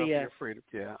the Philadelphia Freedom.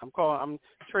 Yeah, I'm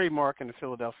trademarking the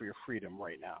Philadelphia Freedom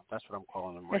right now. That's what I'm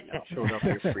calling them right now,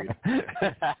 Philadelphia Freedom.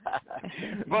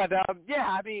 But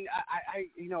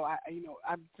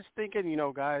I'm just thinking,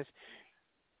 guys,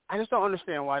 I just don't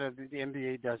understand why the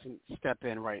NBA doesn't step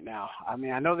in right now. I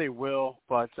mean, I know they will,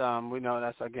 but we know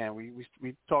that's, again, we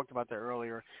talked about that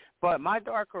earlier. But my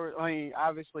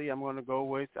obviously I'm going to go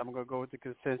with the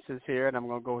consensus here, and I'm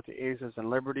going to go with the Aces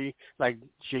and Liberty. Like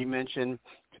Jay mentioned,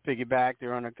 to piggyback,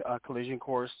 they're on a collision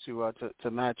course to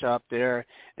match up there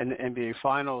in the NBA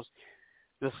Finals.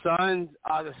 The Suns,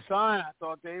 I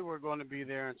thought they were going to be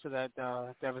there until that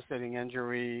devastating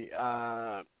injury.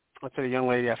 What's the young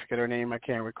lady? I forget her name. I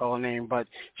can't recall her name, but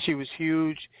she was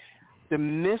huge. The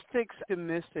Mystics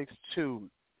too.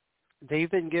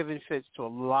 They've been giving fits to a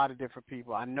lot of different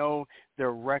people. I know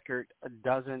their record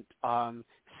doesn't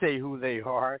say who they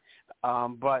are,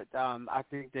 but I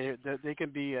think they can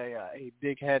be a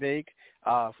big headache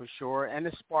for sure. And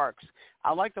the Sparks,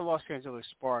 I like the Los Angeles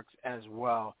Sparks as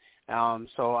well.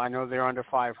 So I know they're under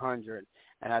 500.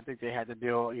 And I think they had to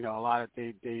deal,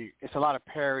 it's a lot of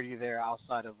parity there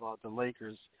outside of the Las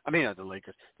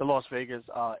Vegas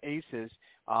Aces,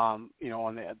 on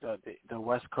the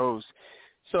West Coast.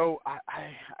 So I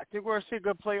think we're going to see a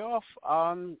good playoff.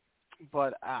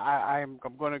 But I'm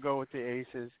going to go with the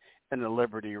Aces and the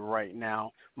Liberty right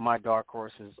now. My dark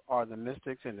horses are the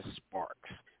Mystics and the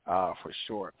Sparks for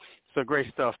sure. So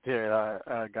great stuff there,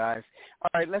 guys. All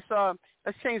right, let's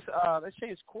change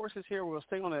courses here. We'll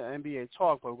stay on the NBA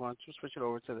talk, but we're going to switch it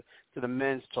over to the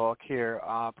men's talk here,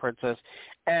 Princess.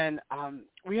 And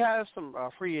we have some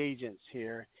free agents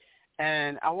here,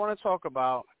 and I want to talk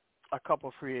about a couple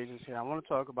of free agents here. I want to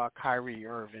talk about Kyrie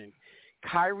Irving.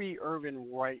 Kyrie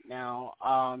Irving right now,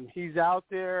 he's out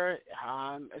there.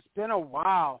 It's been a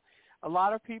while. A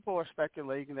lot of people are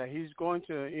speculating that he's going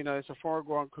to, it's a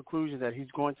foregone conclusion that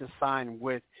he's going to sign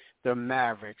with the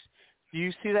Mavericks. Do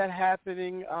you see that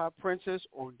happening, Princess,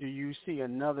 or do you see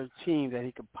another team that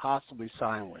he could possibly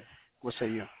sign with? What say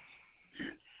you?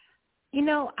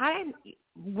 I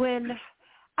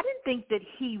didn't think that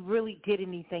he really did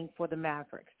anything for the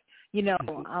Mavericks,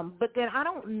 but then I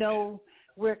don't know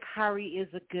where Kyrie is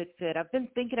a good fit. I've been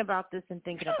thinking about this and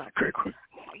thinking about this.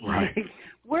 Right.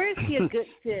 Where is he a good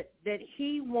fit that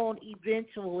he won't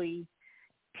eventually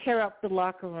tear up the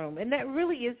locker room? And that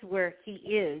really is where he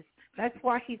is. That's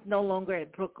why he's no longer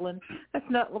at Brooklyn. That's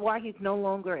not why he's no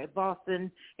longer at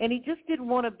Boston. And he just didn't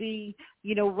want to be,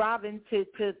 Robin to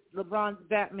LeBron's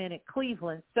Batman at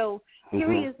Cleveland. So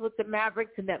here he is with the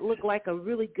Mavericks, and that looked like a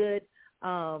really good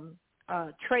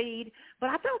trade. But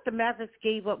I thought the Mavericks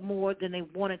gave up more than they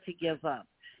wanted to give up.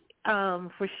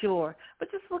 For sure.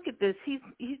 But just look at this. He's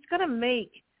going to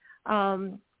make,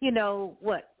 40-some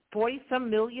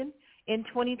million in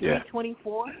 23-24,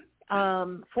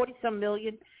 40-some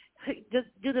million.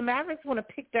 Do the Mavericks want to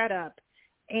pick that up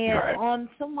and on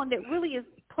someone that really has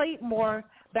played more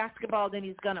basketball than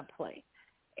he's going to play?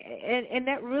 And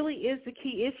that really is the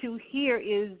key issue here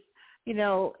is,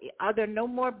 are there no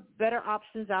more better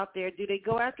options out there? Do they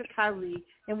go after Kyrie?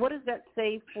 And what does that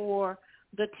say for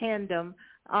the tandem?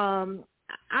 I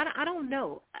don't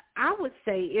know. I would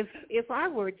say if I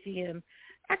were a GM,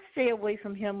 I'd stay away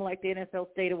from him like the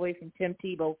NFL stayed away from Tim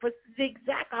Tebow for the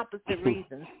exact opposite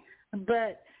reasons.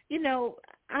 But,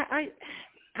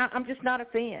 I'm just not a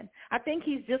fan. I think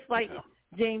he's just like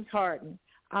James Harden,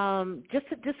 just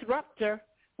a disruptor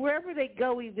wherever they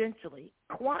go eventually.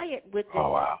 Quiet with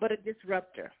it, but a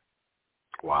disruptor.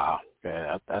 Wow.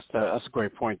 Yeah, that's a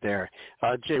great point there.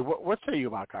 Jay, what say you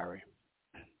about Kyrie?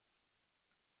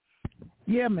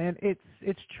 Yeah, man,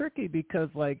 it's tricky because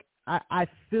I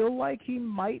feel like he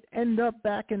might end up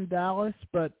back in Dallas,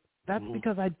 but that's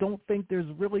because I don't think there's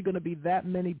really going to be that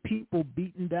many people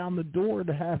beating down the door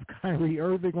to have Kyrie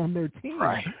Irving on their team.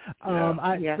 Right.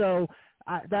 So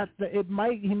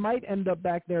he might end up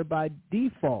back there by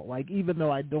default. Like, even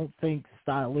though I don't think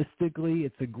stylistically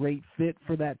it's a great fit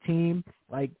for that team,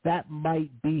 like that might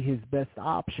be his best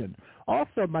option.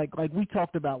 Also, Mike, like we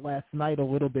talked about last night a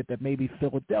little bit, that maybe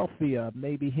Philadelphia,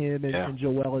 maybe him and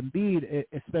Joel Embiid,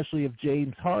 especially if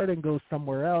James Harden goes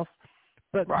somewhere else.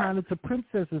 But kind of to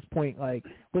Princess's point, like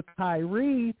with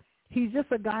Kyrie, he's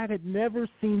just a guy that never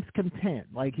seems content.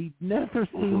 Like, he never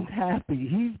seems happy.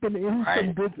 He's been in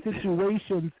some good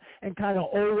situations and kind of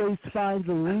always finds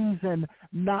a reason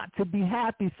not to be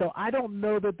happy. So I don't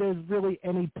know that there's really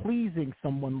any pleasing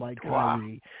someone like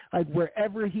Kyrie. Like,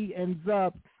 wherever he ends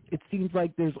up, it seems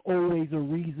like there's always a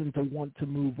reason to want to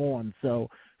move on. So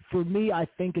for me, I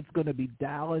think it's going to be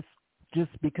Dallas,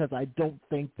 just because I don't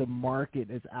think the market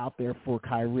is out there for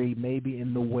Kyrie, maybe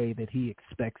in the way that he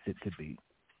expects it to be.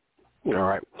 All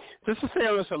right. Just to say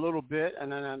on this a little bit,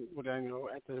 and then at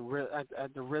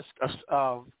the risk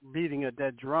of beating a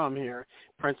dead drum here,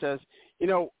 Princess,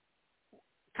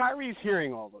 Kyrie's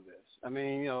hearing all of this. I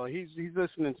mean, he's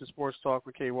listening to Sports Talk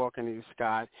with Kay Walk and Eve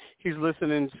Scott. He's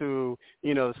listening to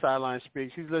the Sideline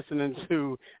Speaks. He's listening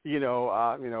to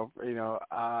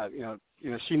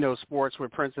She Knows Sports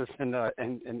with Princess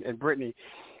and Brittany.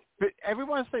 But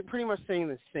everyone's pretty much saying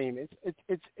the same.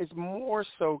 It's more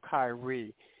so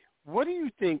Kyrie. What do you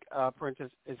think,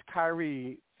 Princess, is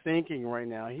Kyrie thinking right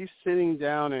now? He's sitting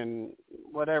down in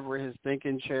whatever his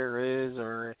thinking chair is,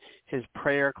 or his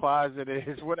prayer closet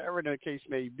is, whatever the case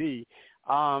may be.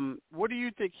 What do you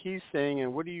think he's saying,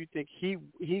 and what do you think he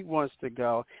wants to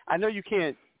go? I know you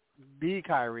can't be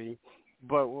Kyrie,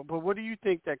 but what do you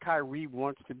think that Kyrie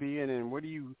wants to be in, and what do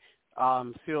you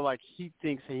feel like he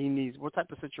thinks he needs? What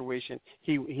type of situation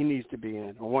he needs to be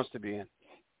in or wants to be in?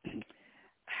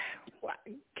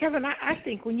 Kevin, I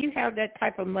think when you have that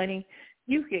type of money,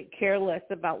 you could care less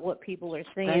about what people are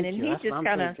saying, and he just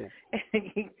kind of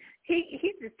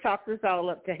he just talks us all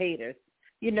up to haters,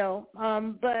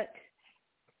 But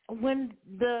when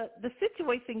the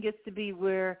situation gets to be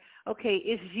where, okay,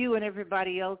 it's you and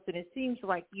everybody else, and it seems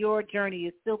like your journey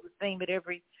is still the same at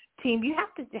every team, you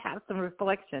have to have some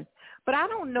reflection. But I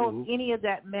don't know if any of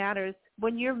that matters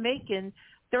when you're making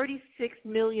 $36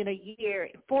 million a year,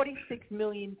 $46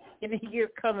 million in a year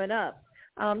coming up.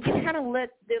 You kind of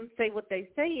let them say what they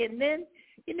say, and then,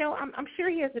 I'm sure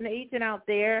he has an agent out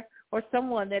there or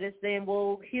someone that is saying,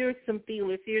 well, here's some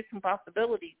feelers, here's some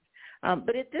possibilities.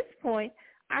 But at this point,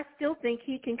 I still think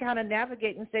he can kind of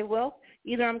navigate and say, well,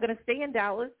 either I'm going to stay in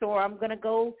Dallas or I'm going to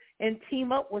go and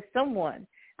team up with someone.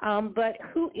 But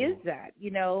who is that,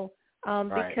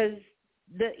 because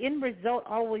the end result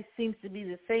always seems to be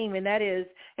the same, and that is,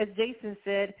 as Jason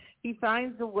said, he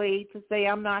finds a way to say,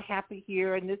 I'm not happy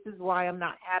here, and this is why I'm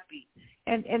not happy.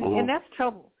 And that's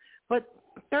trouble. But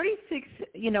 36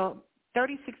 to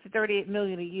 38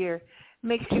 million a year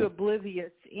makes you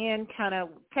oblivious and kind of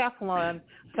Teflon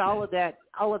to all of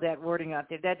that wording out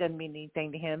there. That doesn't mean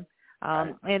anything to him.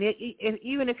 And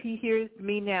even if he hears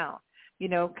me now,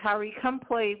 Kyrie, come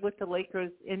play with the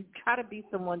Lakers and try to be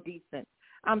someone decent.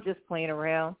 I'm just playing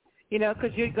around,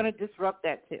 because you're going to disrupt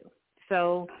that too.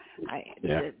 So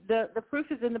the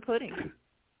proof is in the pudding.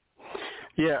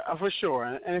 Yeah, for sure.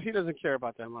 And if he doesn't care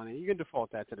about that money, you can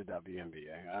default that to the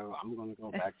WNBA. I'm going to go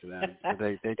back to them.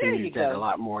 They can use that a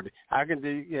lot more. They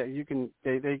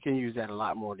can use that a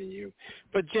lot more than you.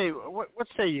 But Jay, what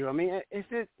say you? I mean, is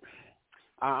it?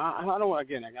 I don't want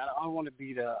to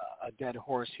beat a dead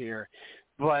horse here,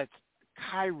 but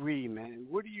Kyrie, man,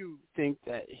 where do you think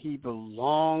that he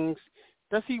belongs?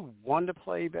 Does he want to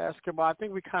play basketball? I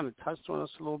think we kind of touched on this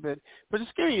a little bit, but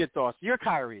just give me your thoughts. You're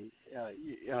Kyrie,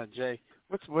 Jay.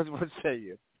 What say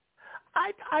you?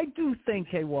 I do think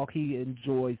K-Walk, he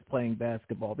enjoys playing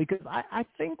basketball, because I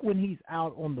think when he's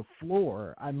out on the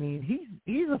floor, I mean,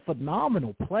 he's a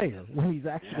phenomenal player when he's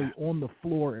actually on the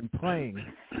floor and playing.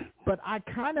 But I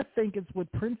kind of think it's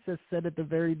what Princess said at the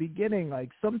very beginning. Like,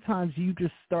 sometimes you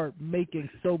just start making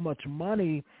so much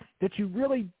money that you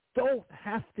really don't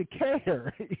have to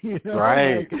care,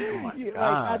 Right.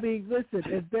 I mean, listen,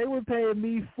 if they were paying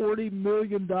me $40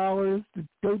 million to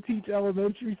go teach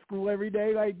elementary school every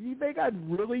day, like, you think I'd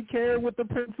really care what the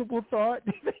principal thought?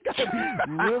 You think I'd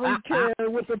really care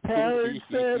what the parents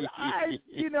said?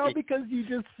 Because you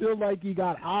just feel like you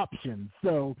got options.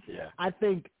 So I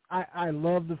think I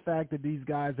love the fact that these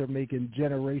guys are making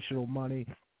generational money.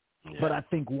 Yeah. But I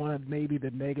think one of maybe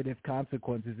the negative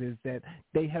consequences is that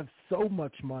they have so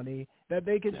much money that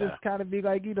they can just kind of be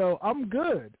like, I'm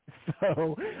good.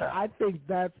 So I think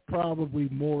that's probably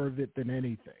more of it than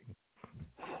anything.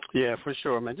 Yeah, for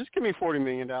sure, man. Just give me $40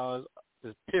 million,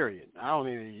 period. I don't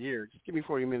need a year. Just give me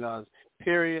 $40 million,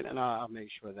 period, and I'll make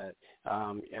sure that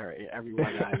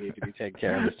everyone that I need to be taken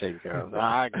care of is taken care of.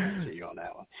 I agree with you on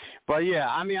that one. But, yeah,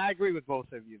 I mean, I agree with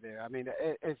both of you there. I mean,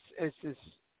 it's just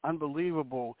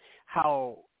unbelievable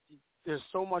how there's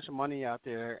so much money out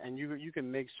there, and you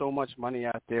can make so much money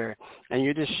out there, and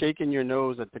you're just shaking your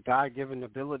nose at the God-given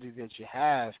ability that you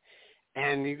have.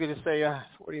 And you're going to say,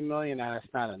 $40 million, that's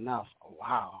not enough.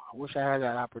 Wow, I wish I had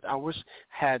that opportunity. I wish I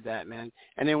had that, man.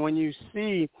 And then when you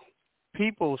see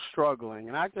people struggling,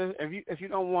 and if you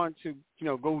don't want to,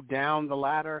 go down the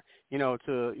ladder, to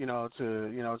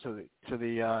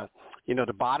the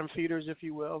bottom feeders, if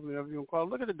you will, whatever you want to call it,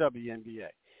 look at the WNBA.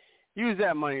 Use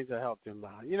that money to help them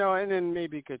out, and then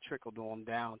maybe it could trickle them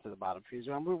down to the bottom fees.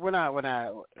 I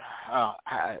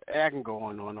can go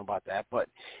on and on about that, but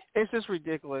it's just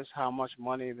ridiculous how much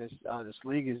money this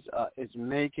league is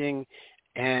making,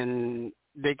 and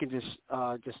they can just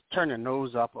turn their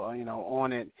nose up,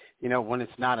 on it, when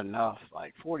it's not enough.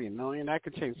 Like $40 million, that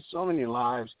could change so many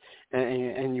lives,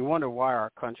 and you wonder why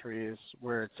our country is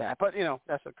where it's at. But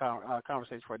that's a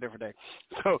conversation for a different day.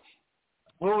 So.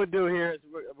 What we'll do here is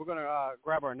we're going to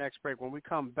grab our next break. When we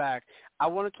come back, I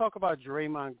want to talk about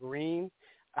Draymond Green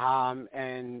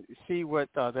and see what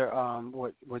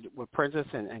Princess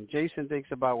and Jason thinks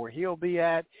about where he'll be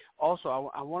at. Also,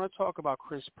 I want to talk about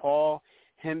Chris Paul,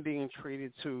 him being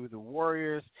traded to the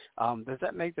Warriors. Does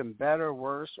that make them better,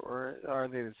 worse, or are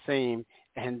they the same?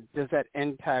 And does that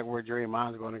impact where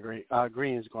Draymond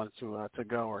Green is going to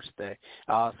go or stay?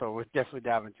 So we'll definitely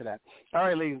dive into that. All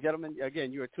right, ladies and gentlemen,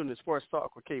 again, you are tuned to Sports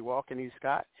Talk with K. Walk and E.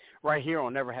 Scott right here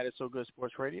on Never Had It So Good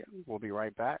Sports Radio. We'll be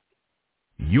right back.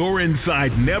 You're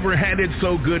inside Never Had It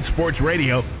So Good Sports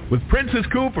Radio with Princess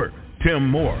Cooper, Tim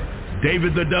Moore,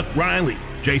 David the Duck Riley,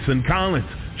 Jason Collins,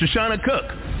 Shoshana Cook,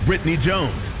 Brittany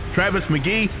Jones, Travis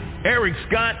McGee, Eric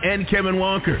Scott, and Kevin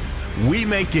Walker. We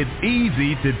make it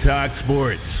easy to talk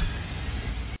sports.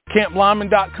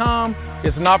 CampLyman.com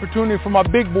is an opportunity for my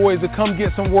big boys to come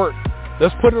get some work.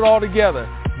 Let's put it all together.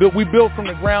 We built from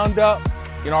the ground up.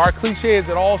 Our cliche is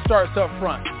it all starts up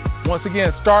front. Once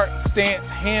again, start, stance,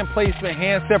 hand placement,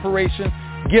 hand separation,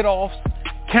 get-offs,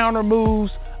 counter moves,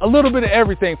 a little bit of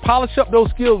everything. Polish up those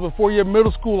skills before your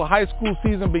middle school or high school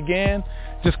season began.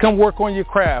 Just come work on your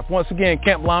craft. Once again,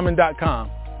 CampLyman.com.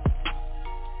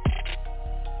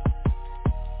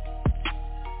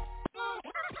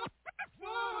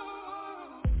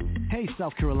 Hey,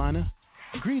 South Carolina.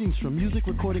 Greetings from music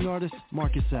recording artist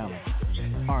Marcus Allen.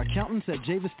 Our accountants at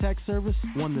Javis Tax Service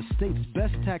won the state's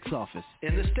best tax office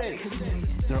in the state.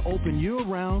 They're open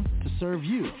year-round to serve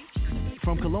you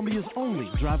from Columbia's only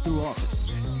drive-through office.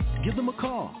 Give them a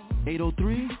call,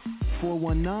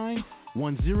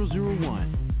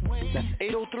 803-419-1001. That's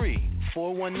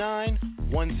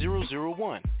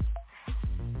 803-419-1001.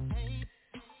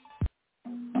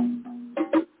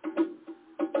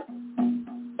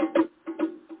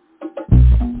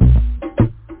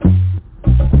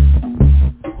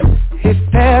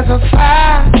 There's a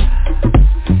fire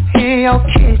in your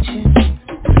kitchen,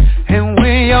 and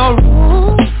when your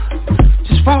roof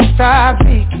just won't stop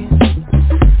leaking,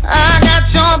 I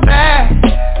got your back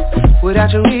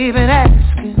without you even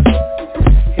asking.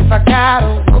 If I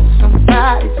gotta whoop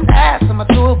somebody's ass, I'ma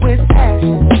do it with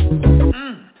passion.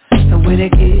 And when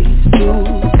it gets too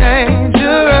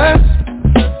dangerous,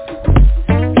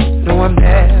 no, I'm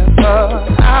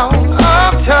never out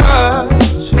of touch.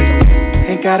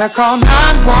 Ain't gotta call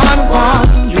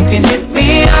 911, you can hit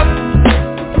me up.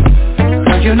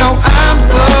 Cause you know I'm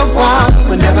the one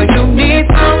whenever you need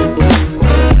some.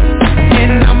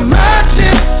 In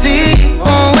emergency,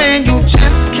 or when you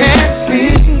just can't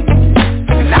sleep,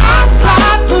 and I'll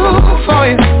fly through for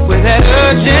you with that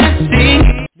urgency.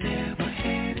 Never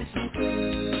had it so good.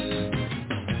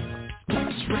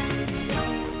 Sports Radio.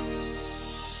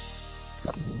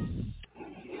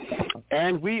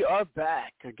 And we are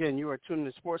back. Again, you are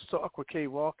tuned to Sports Talk with K.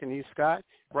 Walk and E. Scott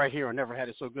right here on Never Had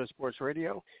It So Good Sports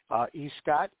Radio. E.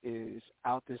 Scott is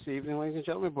out this evening, ladies and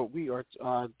gentlemen, but we are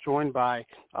joined by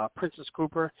Princess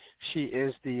Cooper. She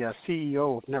is the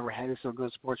CEO of Never Had It So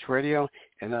Good Sports Radio,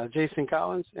 and Jason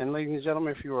Collins. And ladies and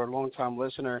gentlemen, if you are a long-time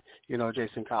listener, you know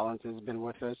Jason Collins has been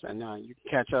with us, and you can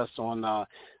catch us on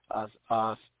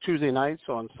Tuesday nights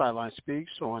on Sideline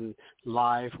Speaks, on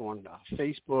live on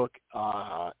Facebook,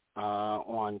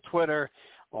 on Twitter,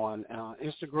 on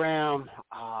Instagram,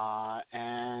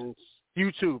 and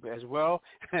YouTube as well.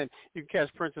 And you can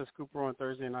catch Princess Cooper on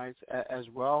Thursday nights as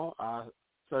well.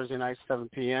 Thursday nights, 7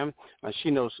 p.m.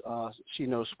 She knows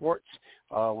sports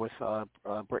with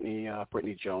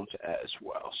Brittany Jones as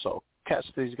well. So catch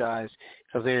these guys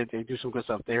because they do some good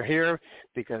stuff. They're here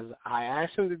because I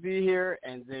asked them to be here,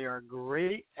 and they are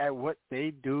great at what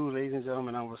they do, ladies and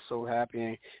gentlemen. I was so happy.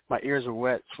 And my ears are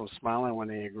wet from smiling when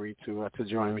they agreed to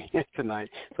join me tonight.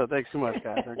 So thanks so much,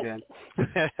 guys, again.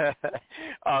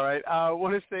 All right. I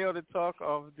want to stay on the talk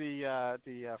of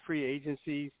the free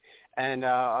agencies. And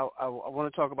I want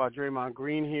to talk about Draymond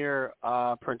Green here.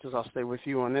 Prentice, I'll stay with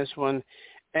you on this one.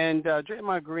 And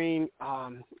Draymond Green,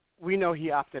 we know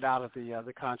he opted out of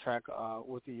the contract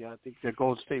with the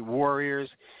Golden State Warriors.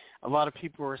 A lot of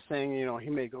people are saying, he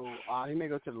may go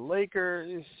to the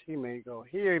Lakers, he may go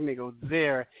here, he may go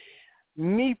there.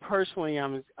 Me personally,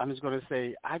 I'm just going to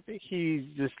say I think he's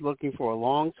just looking for a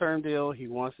long-term deal. He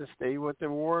wants to stay with the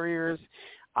Warriors.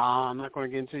 I'm not going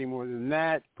to get into any more than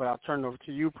that, but I'll turn it over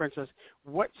to you, Princess.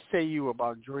 What say you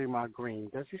about Draymond Green?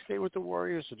 Does he stay with the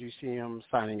Warriors, or do you see him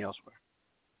signing elsewhere?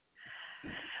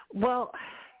 Well,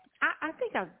 I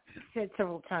think I've said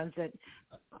several times that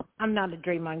I'm not a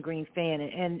Draymond Green fan,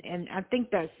 and I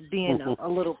think that's being a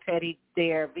little petty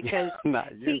there because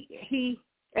not you. he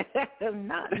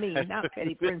not me, not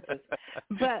petty Princess,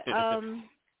 but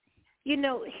he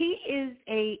is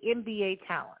a NBA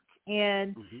talent,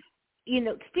 and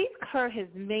Steve Kerr has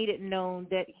made it known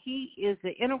that he is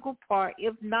the integral part,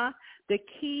 if not the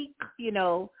key,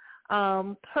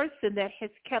 person that has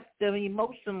kept them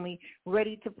emotionally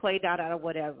ready to play out of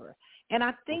whatever. And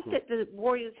I think that the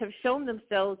Warriors have shown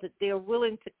themselves that they're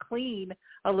willing to clean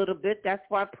a little bit. That's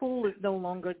why Poole is no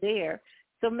longer there.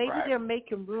 So maybe they're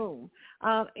making room.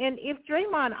 And if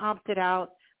Draymond opted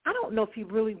out, I don't know if he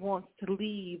really wants to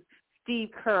leave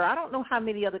Steve Kerr. I don't know how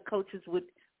many other coaches would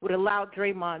allow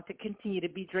Draymond to continue to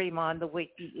be Draymond the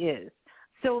way he is.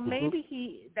 So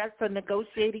maybe that's a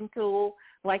negotiating tool,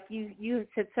 like you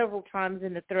said several times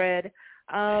in the thread.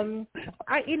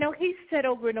 He's said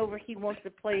over and over he wants to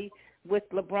play with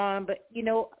LeBron, but,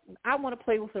 I want to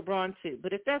play with LeBron too.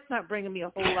 But if that's not bringing me a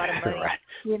whole lot of money,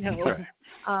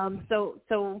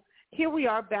 so here we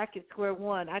are back at square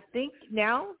one. I think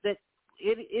now that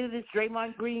it is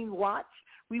Draymond Green watch,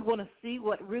 we want to see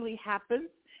what really happens.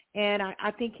 And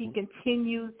I think he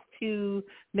continues to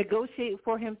negotiate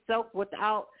for himself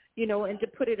without, and to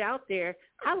put it out there.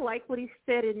 I like what he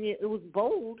said, and it was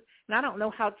bold, and I don't know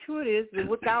how true it is, but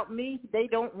without me, they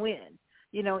don't win,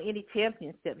 any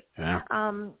championships. Yeah.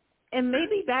 And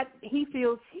maybe that he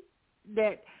feels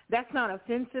that's not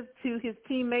offensive to his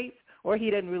teammates, or he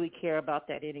doesn't really care about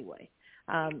that anyway.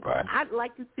 I'd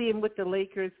like to see him with the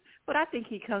Lakers, but I think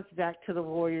he comes back to the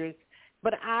Warriors.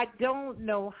 But I don't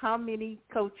know how many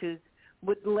coaches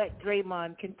would let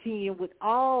Draymond continue with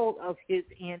all of his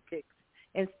antics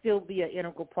and still be an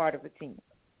integral part of a team.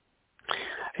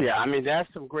 Yeah, I mean, that's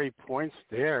some great points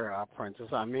there, Princess.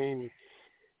 I mean,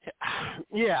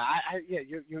 you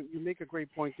make a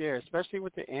great point there, especially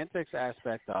with the antics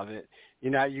aspect of it.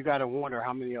 You got to wonder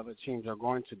how many other teams are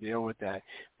going to deal with that.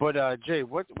 But, Jay,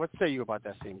 what say you about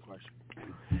that same question?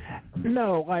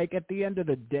 No, at the end of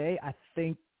the day, I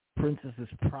think Princess is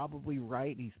probably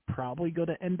right. He's probably going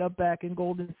to end up back in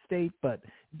Golden State, but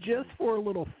just for a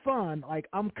little fun,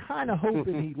 I'm kind of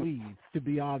hoping he leaves, to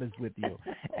be honest with you.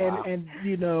 And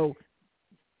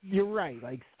you're right.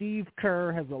 Steve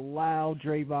Kerr has allowed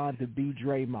Draymond to be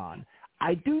Draymond.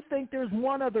 I do think there's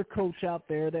one other coach out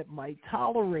there that might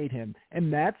tolerate him,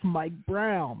 and that's Mike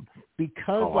Brown.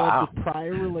 Because of the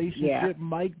prior relationship,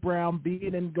 Mike Brown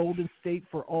being in Golden State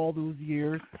for all those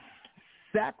years,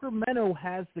 Sacramento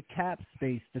has the cap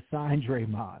space to sign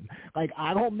Draymond.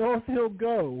 I don't know if he'll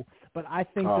go, but I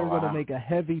think they're going to make a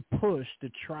heavy push to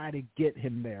try to get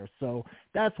him there. So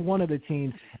that's one of the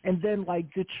teams. And then,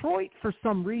 Detroit, for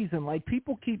some reason,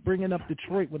 people keep bringing up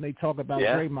Detroit when they talk about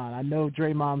Draymond. I know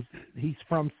he's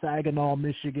from Saginaw,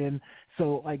 Michigan,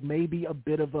 so, maybe a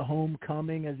bit of a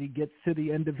homecoming as he gets to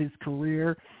the end of his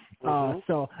career.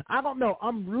 So I don't know.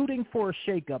 I'm rooting for a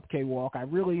shakeup, K-Walk. I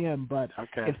really am. But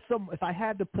if I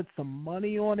had to put some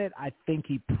money on it, I think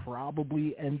he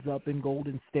probably ends up in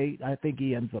Golden State. I think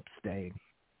he ends up staying.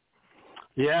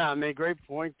 Yeah, I mean, great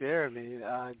point there. I mean,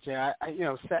 Jay,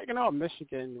 Saginaw,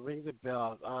 Michigan rings a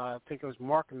bell. I think it was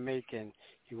Mark Macon.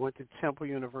 He went to Temple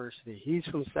University. He's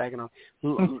from Saginaw.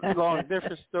 Long,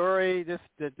 different story, just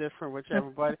different, whichever.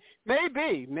 But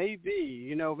maybe,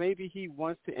 maybe he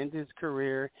wants to end his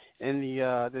career in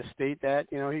the state that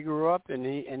he grew up in,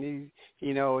 and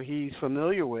he's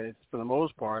familiar with for the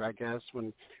most part, I guess,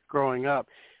 when growing up.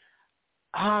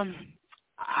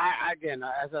 Again,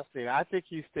 as I said, I think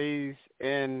he stays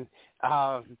in.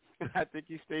 I think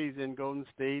he stays in Golden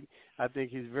State. I think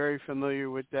he's very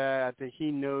familiar with that. I think he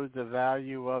knows the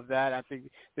value of that. I think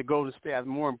the Golden State,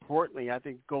 more importantly, I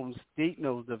think Golden State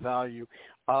knows the value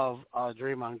of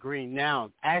Draymond Green.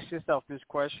 Now, ask yourself this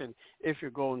question: if you're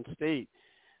Golden State,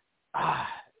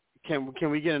 can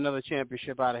we get another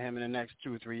championship out of him in the next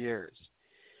 2 or 3 years?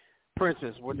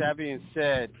 Princess, with that being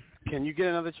said, can you get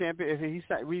another champion if he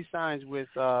re-signs with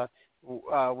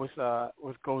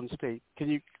Golden State?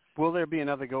 Will there be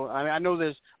another goal? I mean, I know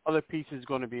there's other pieces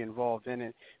going to be involved in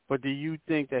it, but do you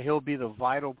think that he'll be the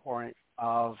vital point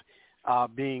of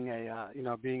being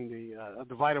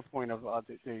the vital point of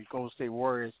the Golden State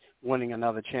Warriors winning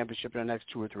another championship in the next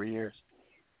 2 or 3 years?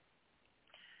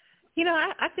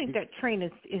 I think that train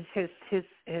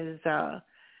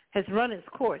has run its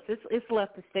course. It's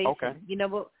left the station. Okay.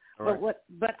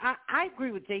 But I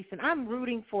agree with Jason. I'm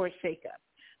rooting for a shakeup.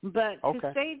 But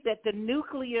to say that the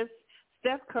nucleus,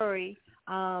 Steph Curry,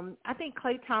 I think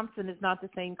Klay Thompson is not the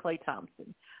same Klay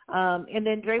Thompson. And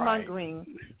then Draymond Green,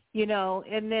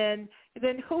 and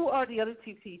then who are the other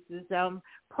two pieces?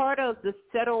 Part of the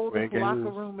settled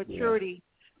locker room maturity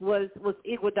was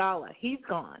Iguodala. He's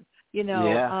gone. And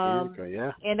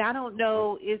I don't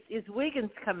know, is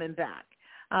Wiggins coming back?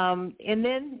 And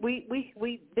then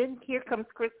then here comes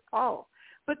Chris Paul.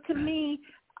 But to me,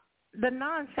 the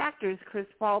non-factor is Chris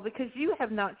Paul, because you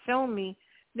have not shown me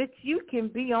that you can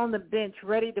be on the bench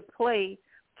ready to play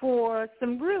for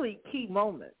some really key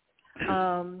moments.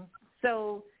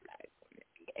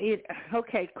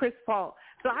 Chris Paul.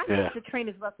 So I think the train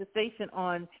has left the station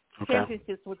on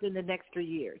championships within the next 3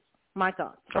 years. My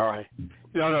thoughts. All right.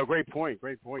 No, great point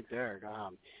there.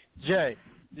 Jay,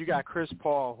 you got Chris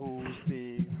Paul, who's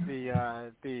the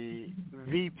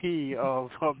VP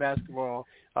of basketball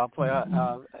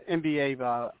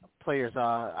NBA players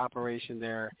operation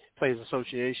there, Players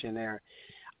Association there.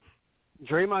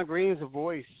 Draymond Green's a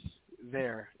voice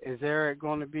there. Is there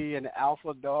going to be an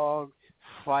alpha dog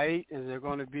fight? Is there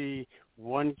going to be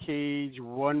one cage,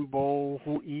 one bowl,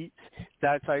 who eats,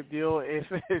 that type deal if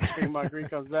Draymond Green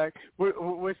comes back?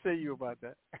 What say you about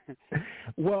that?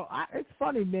 Well, it's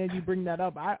funny, man, you bring that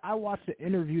up. I watched an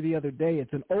interview the other day.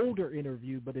 It's an older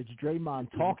interview, but it's Draymond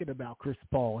talking about Chris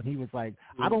Paul, and he was like,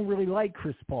 I don't really like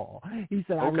Chris Paul. He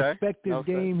said, I respect his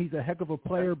game. He's a heck of a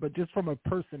player, but just from a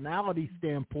personality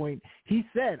standpoint, he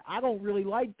said, I don't really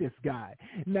like this guy.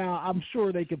 Now, I'm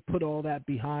sure they could put all that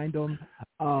behind him,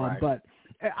 but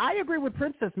I agree with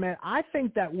Princess, man. I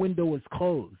think that window is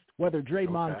closed, whether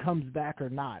Draymond comes back or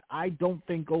not. I don't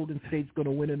think Golden State's going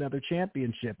to win another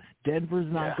championship.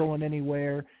 Denver's not going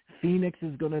anywhere. Phoenix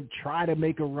is going to try to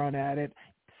make a run at it.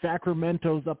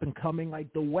 Sacramento's up and coming.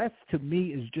 Like, the West, to me,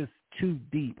 is just too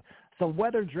deep. So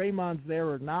whether Draymond's there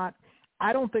or not,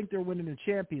 I don't think they're winning a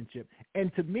championship.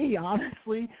 And to me,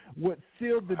 honestly, what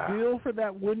sealed the deal for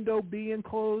that window being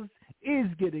closed is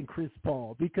getting Chris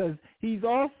Paul, because he's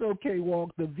also,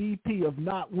 K-Walk, the VP of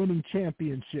not winning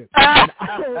championships. And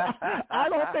I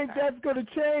don't think that's going to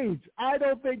change. I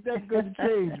don't think that's going to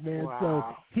change, man. So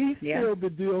he sealed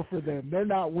the deal for them. They're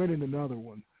not winning another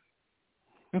one.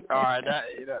 All right,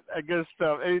 that good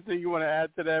stuff. Anything you want to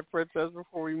add to that, Princess,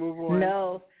 before we move on?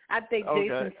 No. I think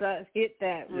Jason hit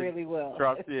that really well.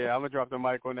 I'm going to drop the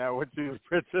mic on that one too,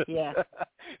 Princess. Yeah.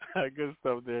 Good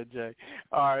stuff there, Jay.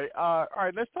 All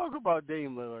right, let's talk about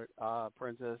Dame Lillard,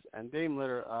 Princess. And Dame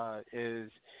Lillard is,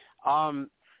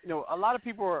 a lot of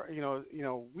people are,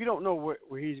 we don't know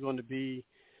where he's going to be.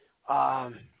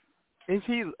 Is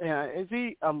he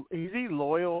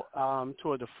loyal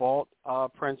to a default,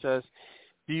 Princess?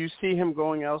 Do you see him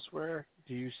going elsewhere?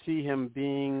 Do you see him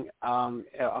being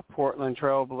a Portland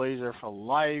Trailblazer for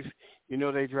life?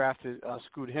 They drafted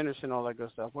Scoot Henderson, all that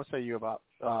good stuff. What say you about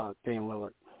Dame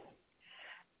Lillard?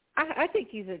 I think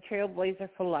he's a Trailblazer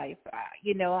for life.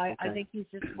 I think he's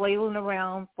just flailing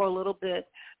around for a little bit,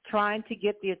 trying to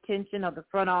get the attention of the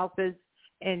front office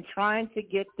and trying to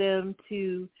get them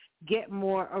to get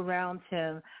more around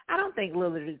him. I don't think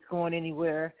Lillard is going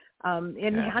anywhere.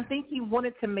 I think he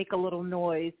wanted to make a little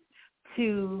noise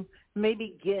to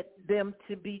maybe get them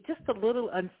to be just a little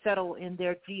unsettled in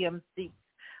their GM seats.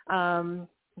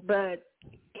 But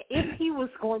if he was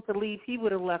going to leave, he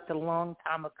would have left a long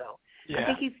time ago. Yeah. I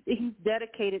think he's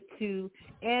dedicated to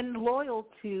and loyal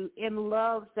to and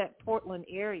loves that Portland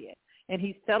area. And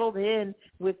he's settled in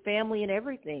with family and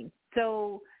everything.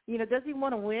 So, does he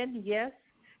want to win? Yes.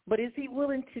 But is he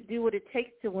willing to do what it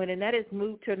takes to win? And that is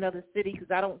move to another city, because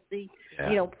I don't see,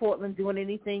 Portland doing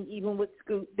anything, even with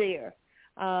Scoot there.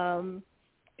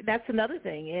 That's another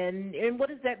thing. And what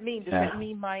does that mean? Does that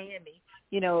mean Miami?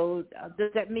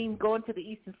 Does that mean going to the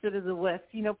East instead of the West?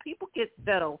 People get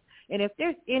settled. And if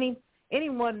there's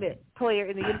anyone player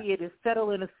in the NBA to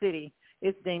settle in a city,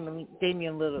 it's Damian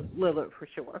Lillard for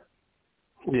sure.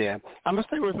 Yeah, I'm gonna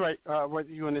stay with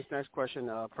you on this next question,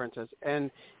 Princess.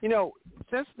 And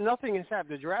since nothing has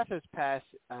happened, the draft has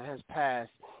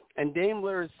passed, and Dame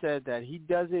Lillard said that he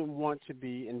doesn't want to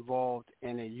be involved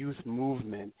in a youth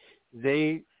movement.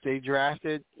 They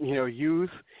drafted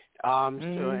youth,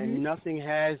 and nothing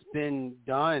has been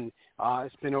done.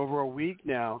 It's been over a week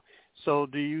now. So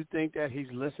do you think that he's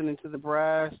listening to the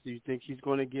brass? Do you think he's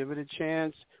going to give it a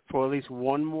chance for at least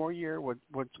one more year? What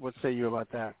say you about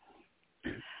that?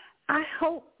 I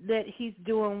hope that he's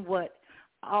doing what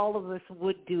all of us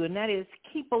would do, and that is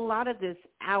keep a lot of this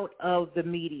out of the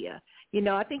media.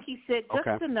 I think he said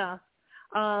just enough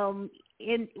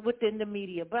within the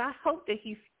media, but I hope that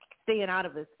he's staying out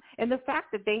of it. And the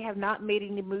fact that they have not made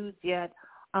any moves yet,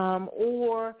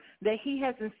 or that he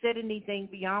hasn't said anything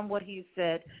beyond what he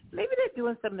said, maybe they're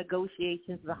doing some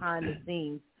negotiations behind the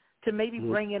scenes to maybe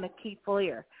bring in a key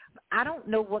player. I don't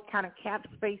know what kind of cap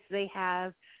space they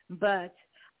have, but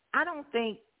I don't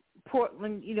think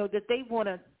Portland, that they want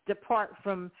to depart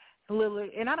from Lillard,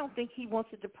 and I don't think he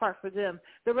wants to depart for them.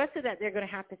 The rest of that they're going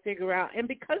to have to figure out. And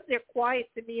because they're quiet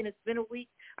to me and it's been a week,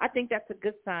 I think that's a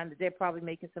good sign that they're probably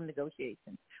making some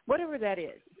negotiations, whatever that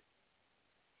is.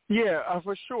 Yeah,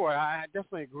 for sure. I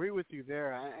definitely agree with you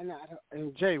there.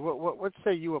 And Jay, what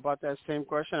say you about that same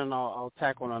question? And I'll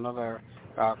tackle on another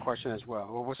question as well.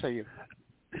 What say you?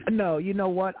 No, you know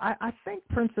what? I think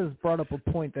Princess brought up a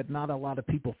point that not a lot of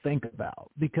people think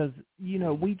about because,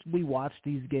 we watch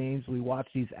these games, we watch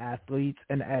these athletes,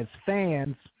 and as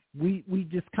fans, we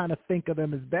just kind of think of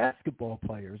them as basketball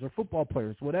players or football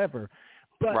players, whatever.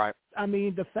 But, right. I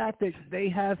mean, the fact that they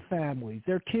have families,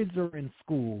 their kids are in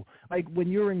school, like when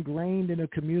you're ingrained in a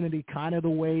community kind of the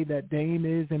way that Dame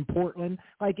is in Portland,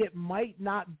 like it might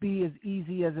not be as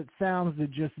easy as it sounds to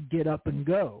just get up and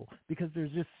go because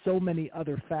there's just so many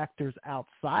other factors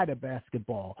outside of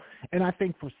basketball. And I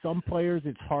think for some players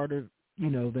it's harder,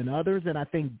 than others. And I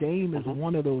think Dame is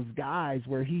one of those guys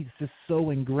where he's just so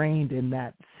ingrained in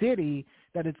that city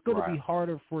that it's going to be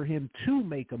harder for him to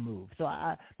make a move.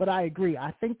 But I agree.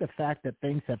 I think the fact that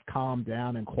things have calmed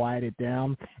down and quieted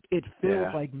down, it feels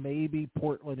like maybe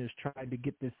Portland is trying to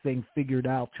get this thing figured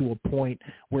out to a point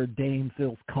where Dame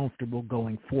feels comfortable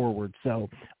going forward.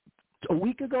 So a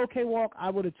week ago, K-Walk,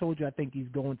 I would have told you I think he's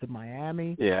going to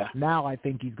Miami. Yeah. Now I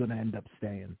think he's going to end up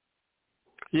staying.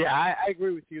 Yeah, I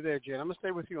agree with you there, Jen. I'm going to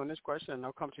stay with you on this question, and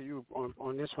I'll come to you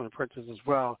on this one, Princess, as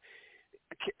well.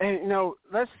 And,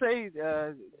 let's say,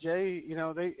 Jay,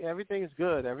 everything is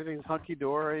good. Everything's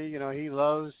hunky-dory. He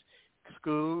loves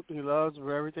Scoot. He loves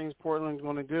where everything's Portland's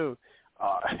going to do.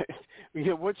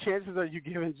 What chances are you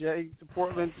giving Jay to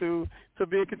Portland to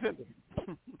be a contender?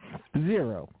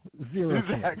 Zero.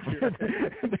 Exactly.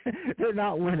 They're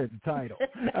not winning the title.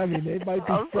 I mean, they might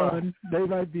be fun. They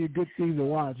might be a good team to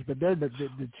watch, but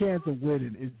the chance of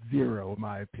winning is zero, in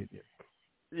my opinion.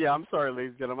 Yeah, I'm sorry, ladies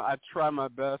and gentlemen. I try my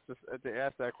best to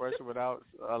ask that question without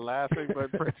laughing,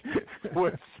 but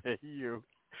what say you?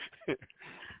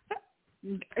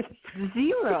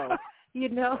 Zero.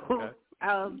 Okay.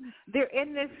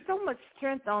 There's so much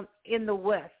strength in the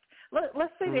West.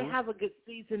 Let's say they have a good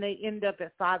season, they end up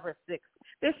at 5 or 6.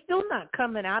 They're still not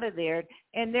coming out of there,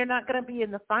 and they're not going to be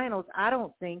in the finals, I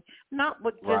don't think. Not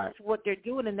with just what they're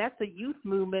doing, and that's a youth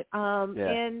movement.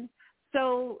 And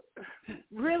so,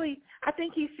 really, I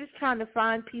think he's just trying to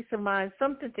find peace of mind,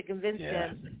 something to convince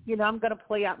him, I'm going to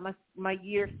play out my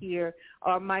year here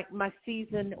or my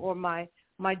season or my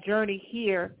journey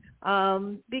here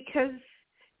because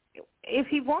if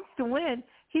he wants to win,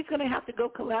 he's going to have to go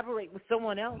collaborate with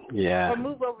someone else or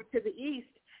move over to the East,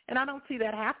 and I don't see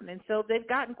that happening. So they've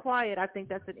gotten quiet. I think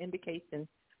that's an indication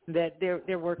that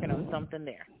they're working on something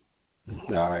there.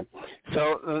 All right.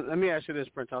 So let me ask you this,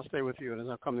 Prince. I'll stay with you, and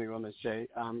I'll come to you on this, Jay.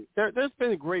 There's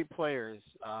been great players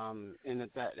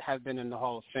that have been in the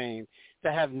Hall of Fame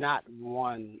that have not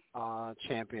won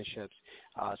championships.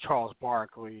 Charles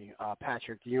Barkley,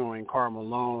 Patrick Ewing, Karl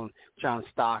Malone, John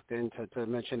Stockton, to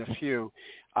mention a few.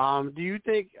 Do you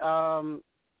think,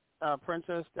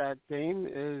 Princess, that Dame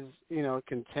is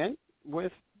content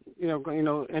with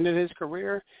ending his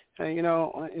career,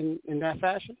 in that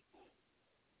fashion?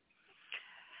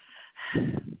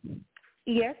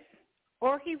 Yes,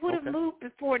 or he would have moved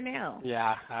before now.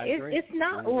 Yeah, I agree. It's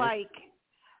not like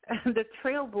the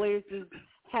Trailblazers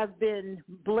have been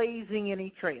blazing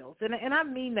any trails, and I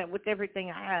mean that with everything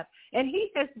I have. And he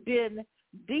has been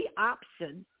the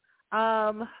option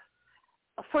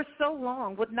for so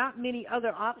long with not many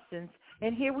other options.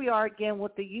 And here we are again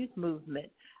with the youth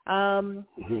movement.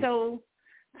 So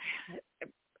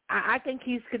I think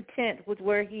he's content with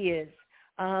where he is.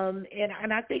 And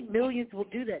I think millions will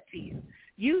do that to you.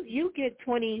 You get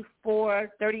 24,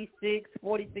 36,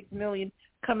 46 million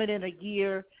coming in a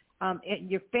year, and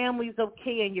your family's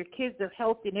okay and your kids are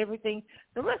healthy and everything.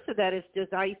 The rest of that is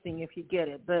just icing if you get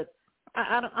it. But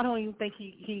I don't even think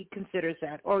he considers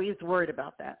that or is worried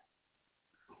about that.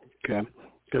 Okay,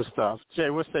 good stuff.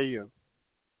 Jay, what say you?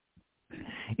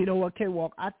 You know what,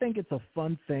 K-Walk, I think it's a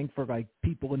fun thing for, like,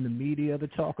 people in the media to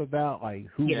talk about, like,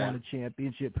 who won a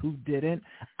championship, who didn't.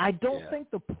 I don't think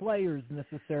the players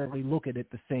necessarily look at it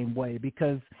the same way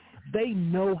because they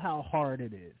know how hard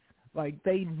it is. Like,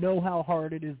 they know how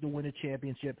hard it is to win a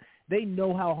championship. They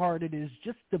know how hard it is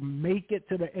just to make it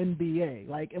to the NBA.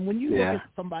 Like, and when you look at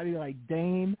somebody like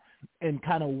Dame and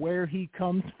kind of where he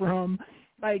comes from,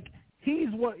 like, he's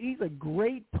a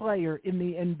great player in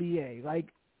the NBA.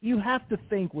 Like, you have to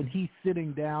think when he's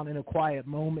sitting down in a quiet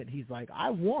moment, he's like, I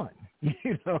won.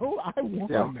 You know, I won.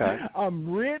 Yeah, okay.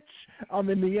 I'm rich. I'm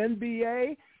in the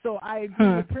NBA. So I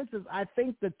agree with Princess. I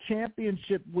think the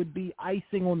championship would be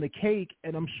icing on the cake,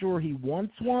 and I'm sure he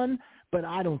wants one, but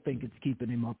I don't think it's keeping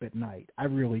him up at night. I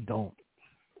really don't.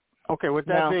 Okay, with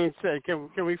that being said,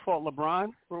 can we fault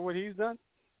LeBron for what he's done,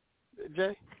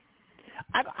 Jay?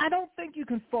 I don't think you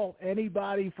can fault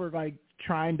anybody for, like,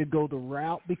 trying to go the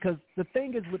route because the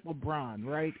thing is with LeBron,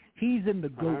 right, he's in the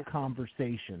GOAT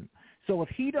conversation. So if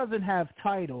he doesn't have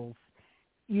titles,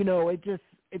 you know, it's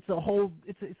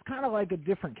kind of like a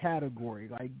different category.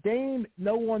 Like Dame,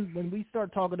 when we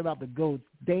start talking about the GOATs,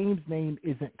 Dame's name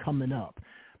isn't coming up.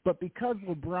 But because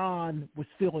LeBron was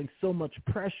feeling so much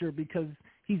pressure because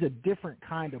he's a different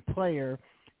kind of player,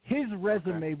 his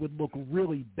resume would look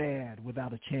really bad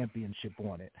without a championship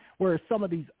on it. Whereas some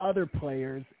of these other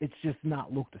players, it's just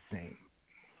not look the same.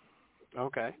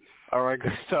 Okay. All right,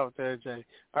 good stuff there, Jay.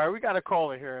 All right, we got a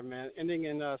caller here, man, ending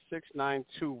in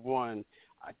 6921.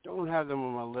 I don't have them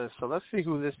on my list, so let's see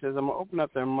who this is. I'm going to open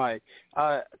up their mic.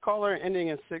 Caller ending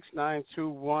in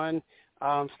 6921,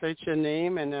 state your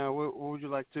name, and what would you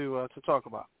like to talk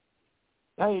about?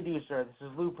 How you do, sir? This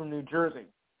is Lou from New Jersey.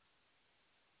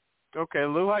 Okay,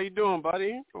 Lou, how you doing,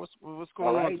 buddy? What's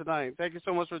going on tonight? Thank you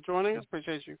so much for joining us.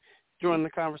 Appreciate you joining the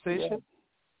conversation.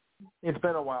 Yeah. It's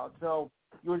been a while. So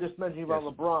you were just mentioning about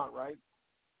LeBron, right?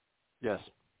 Yes.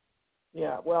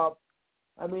 Yeah. Well,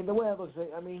 I mean, the way I look at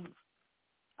it, I mean,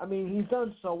 he's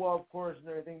done so well, of course, and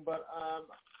everything. But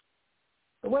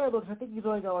the way I look, I think he's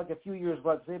only got like a few years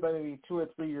left, say by maybe 2 or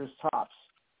 3 years tops,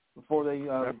 before they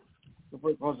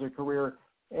close their career.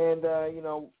 And you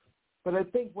know. But I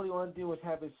think what he wanted to do was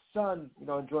have his son, you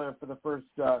know, enjoy him for the first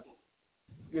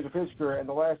years of his career and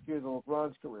the last years of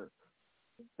LeBron's career.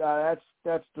 That's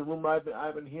the rumor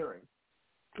I've been hearing.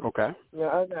 Okay.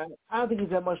 Yeah, I don't think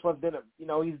he's had much left in him. You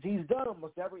know, he's done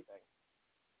almost everything.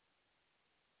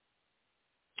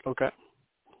 Okay.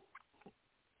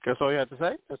 That's all you have to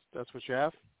say? That's what you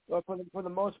have? Well, for the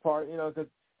most part, you know, because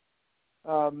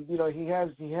you know he has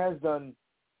done.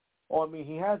 Well, I mean,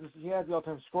 he has the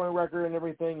all-time scoring record and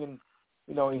everything, and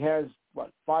you know he has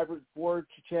 4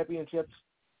 championships.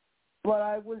 But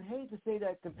I would hate to say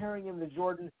that comparing him to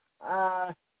Jordan.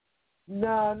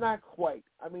 No, not quite.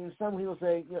 I mean, some people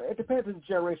say, you know, it depends on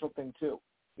the generational thing too.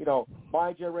 You know,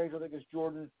 my generation I think is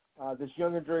Jordan. This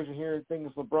younger generation here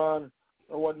thinks LeBron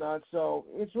or whatnot. So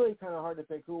it's really kind of hard to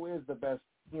pick who is the best.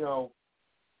 You know,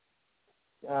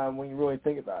 when you really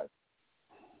think about it.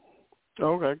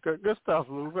 Okay, good stuff,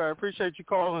 Lou. I appreciate you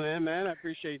calling in, man. I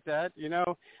appreciate that. You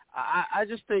know, I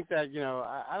just think that, you know,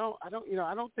 I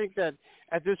don't think that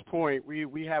at this point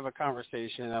we have a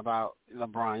conversation about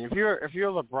LeBron. If you're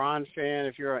a LeBron fan,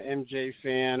 if you're an MJ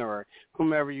fan, or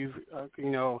whomever you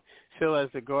know feel as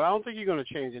the GOAT, I don't think you're going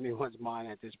to change anyone's mind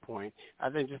at this point. I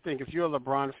think if you're a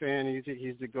LeBron fan and you think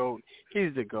he's the GOAT,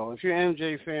 he's the GOAT. If you're an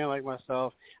MJ fan like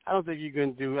myself, I don't think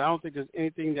there's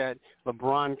anything that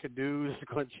LeBron could do that's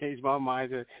going to change my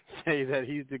mind to say that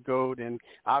he's the GOAT. And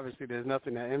obviously, there's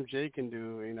nothing that MJ can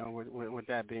do. You know, with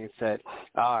that being said.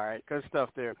 All right, good stuff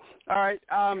there. All right.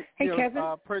 Hey,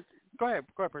 Kevin. Go ahead,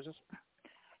 Princess.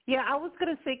 Yeah, I was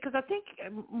going to say, because I think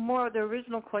more of the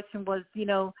original question was, you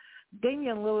know,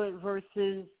 Damian Lillard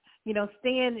versus, you know,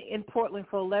 staying in Portland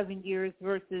for 11 years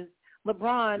versus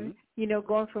LeBron, you know,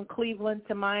 going from Cleveland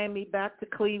to Miami, back to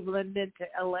Cleveland, then to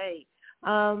L.A.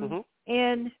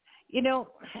 And, you know,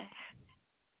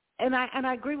 and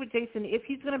I agree with Jason. If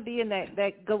he's going to be in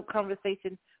that GOAT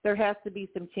conversation, there has to be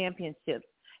some championships.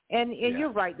 And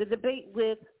you're right. The debate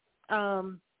with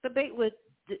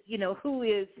who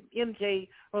is MJ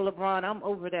or LeBron, I'm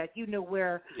over that. You know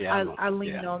where I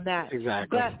lean on that.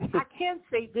 Exactly. But I can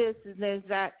say this, is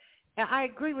that and I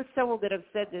agree with several that have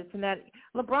said this, and that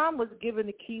LeBron was given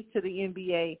the keys to the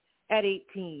NBA at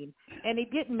 18, and he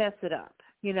didn't mess it up.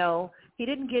 He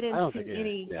didn't get into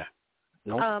any. Yeah.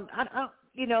 Nope.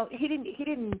 He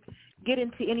didn't get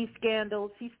into any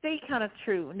scandals. He stayed kind of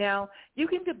true. Now, you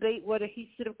can debate whether he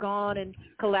should have gone and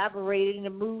collaborated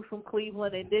and moved from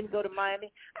Cleveland and didn't go to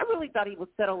Miami. I really thought he would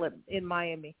settle in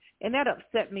Miami, and that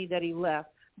upset me that he left.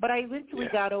 But I eventually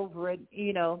got over it,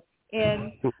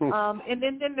 And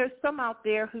then there's some out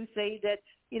there who say that,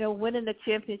 winning the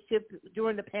championship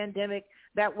during the pandemic,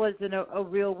 that wasn't a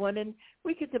real one, and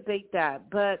we could debate that.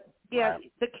 But,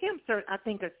 the camps I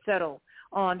think are settled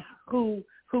on who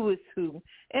is who,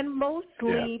 and most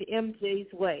lead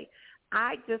MJ's way.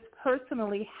 I just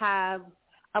personally have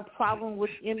a problem with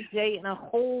MJ and a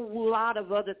whole lot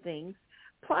of other things.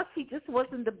 Plus, he just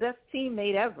wasn't the best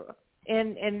teammate ever,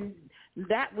 and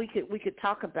that we could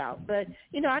talk about. But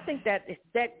I think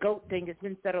that GOAT thing has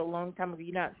been settled a long time ago.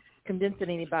 You're not convincing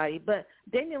anybody. But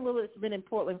Damian Lillard's been in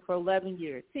Portland for 11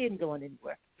 years. He isn't going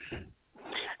anywhere.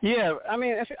 Yeah, I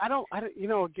mean, I don't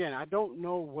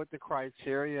know what the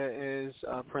criteria is,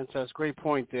 Princess. Great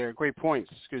point there. Great points,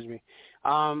 excuse me.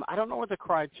 I don't know what the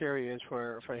criteria is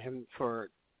for him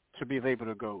to be labeled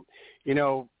a GOAT.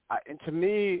 And to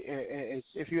me, it's,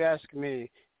 if you ask me,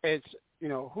 it's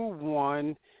who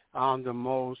won the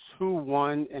most, who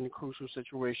won in crucial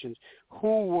situations,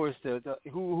 who was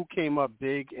who came up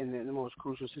big in the most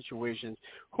crucial situations,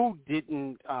 who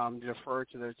didn't defer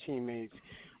to their teammates.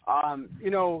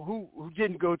 Who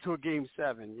didn't go to a Game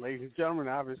 7, ladies and gentlemen.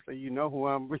 Obviously, who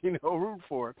I'm root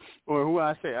for, or who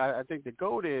I say I think the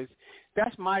GOAT is.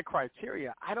 That's my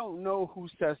criteria. I don't know who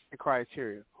sets the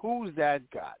criteria. Who's that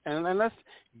God? And unless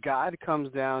God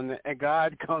comes down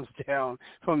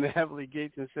from the heavenly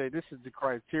gates and say, this is the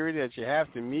criteria that you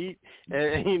have to meet.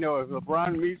 And if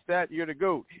LeBron meets that, you're the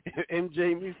GOAT. If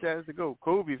MJ meets that, it's the GOAT.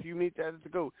 Kobe, if you meet that, it's the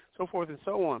GOAT. So forth and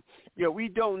so on. We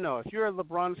don't know. If you're a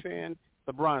LeBron fan,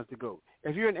 LeBron's the GOAT.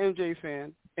 If you're an MJ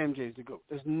fan, MJ's the GOAT.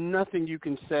 There's nothing you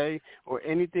can say or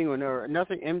anything or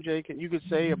nothing you could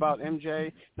say about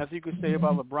MJ, nothing you could say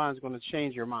about LeBron's going to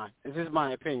change your mind. This is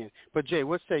my opinion. But, Jay,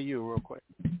 what say you real quick?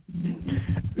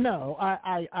 No,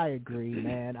 I agree,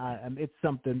 man. It's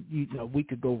something, we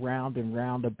could go round and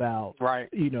round about, right?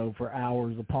 For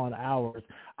hours upon hours.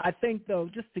 I think, though,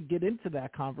 just to get into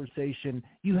that conversation,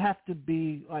 you have to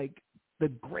be, the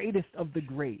greatest of the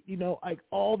great.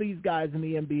 All these guys in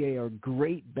the NBA are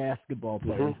great basketball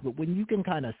players, but when you can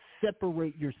kind of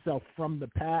separate yourself from the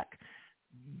pack,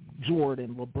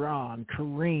 Jordan, LeBron,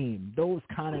 Kareem, those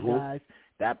kind of guys,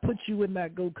 that puts you in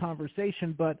that GOAT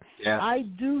conversation. But I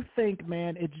do think,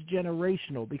 man, it's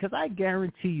generational, because I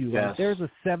guarantee you, there's a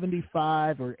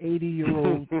 75 or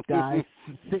 80-year-old guy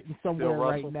sitting somewhere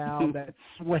right now that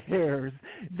swears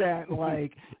that,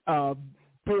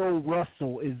 Bill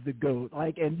Russell is the GOAT,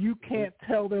 and you can't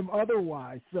tell them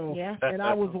otherwise. So, and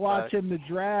I was watching the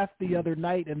draft the other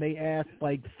night, and they asked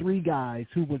 3 guys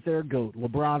who was their GOAT,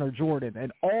 LeBron or Jordan,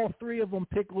 and all 3 of them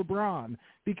picked LeBron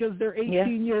because they're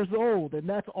 18 years old, and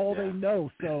that's all they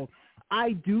know. So,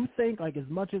 I do think, as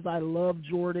much as I love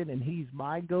Jordan and he's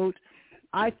my GOAT,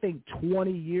 I think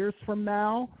 20 years from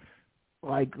now,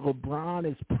 LeBron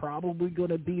is probably going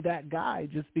to be that guy,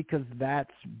 just because that's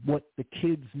what the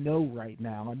kids know right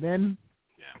now. And then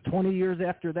 20 years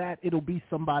after that, it'll be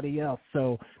somebody else.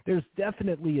 So there's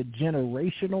definitely a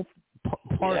generational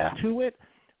part to it.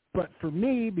 But for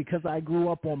me, because I grew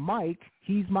up on Mike,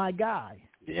 he's my guy.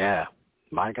 Yeah.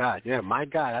 My God. Yeah, my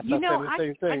God. I thought the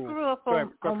same thing. I grew up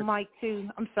on Mike, too.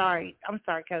 I'm sorry,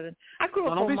 cousin. I grew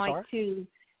up on Mike, too.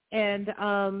 And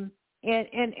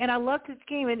I loved his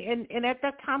game, and at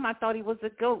that time I thought he was a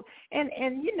GOAT. And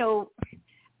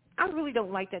I really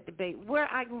don't like that debate. Where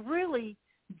I really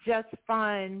just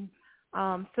find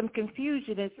some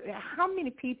confusion is how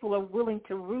many people are willing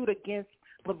to root against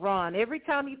LeBron every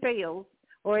time he fails,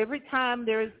 or every time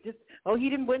there's just, he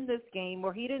didn't win this game,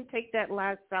 or he didn't take that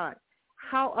last shot.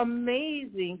 How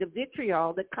amazing the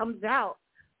vitriol that comes out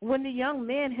when the young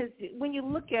man when you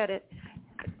look at it,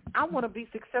 I want to be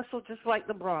successful just like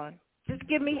LeBron. Just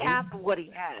give me half of what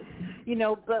he has,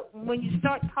 But when you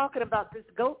start talking about this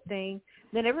GOAT thing,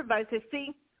 then everybody says,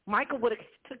 see, Michael would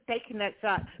have taken that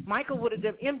shot. Michael would have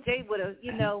done, MJ would have,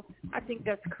 I think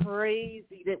that's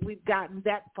crazy that we've gotten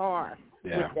that far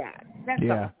with that. That's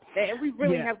all. We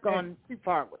really have gone too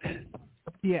far with it.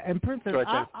 Yeah, and Princess,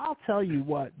 I'll tell you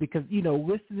what, because,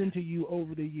 listening to you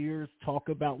over the years talk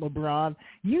about LeBron,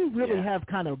 you really have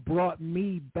kind of brought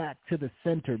me back to the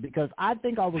center, because I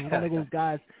think I was one of those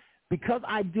guys, because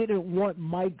I didn't want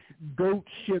Mike's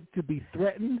goatship to be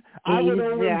threatened, I would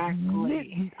nitpick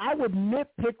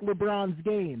LeBron's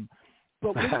game.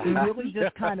 But when you really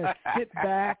just kind of sit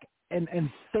back and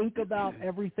think about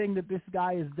everything that this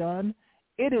guy has done,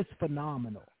 it is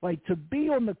phenomenal. Like, to be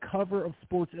on the cover of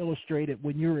Sports Illustrated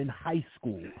when you're in high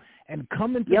school and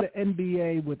come into the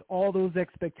NBA with all those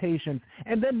expectations,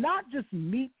 and then not just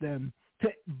meet them, to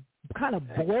kind of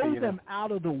blow them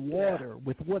out of the water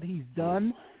with what he's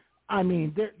done. I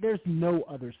mean, there's no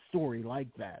other story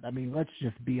like that. I mean, let's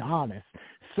just be honest.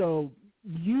 So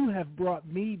you have brought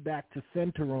me back to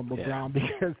center on LeBron,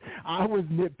 because I was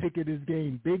nitpicking his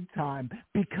game big time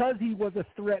because he was a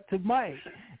threat to Mike.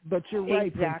 But you're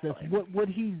right, Princess. What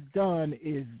he's done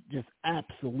is just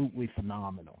absolutely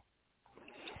phenomenal.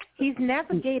 He's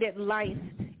navigated life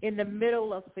in the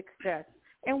middle of success.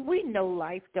 And we know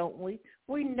life, don't we?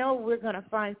 We know we're going to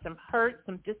find some hurt,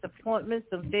 some disappointments,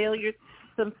 some failures,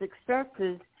 some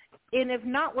successes. And if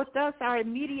not with us, our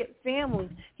immediate family,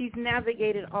 he's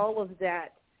navigated all of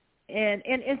that. And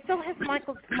so has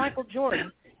Michael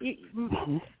Jordan.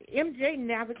 MJ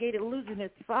navigated losing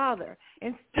his father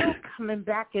and still coming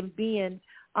back and being,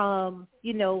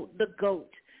 the GOAT.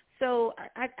 So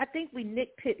I think we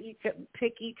nitpick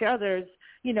each other's,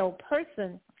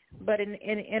 person. But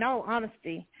in all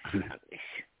honesty,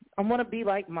 I want to be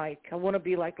like Mike. I want to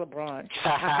be like LeBron.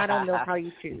 I don't know how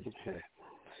you choose.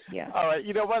 Yeah. All right.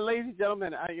 You know what, ladies and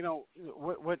gentlemen,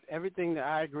 what everything that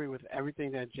I agree with everything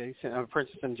that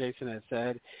Princess and Jason has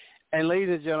said. And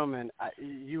ladies and gentlemen,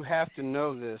 you have to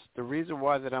know this. The reason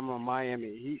why that I'm a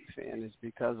Miami Heat fan is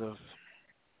because of,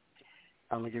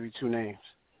 I'm going to give you two names,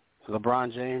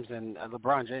 LeBron James and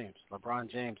LeBron James.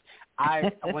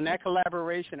 When that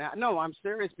collaboration, no, I'm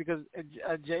serious, because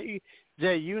Jay,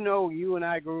 you and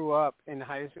I grew up in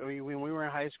high school. When we were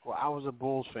in high school, I was a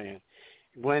Bulls fan.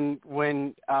 When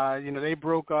they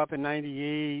broke up in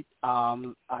 '98,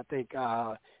 I think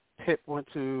Pip went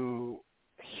to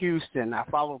Houston. I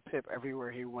followed Pip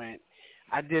everywhere he went.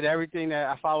 I did everything that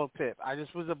I followed Pip. I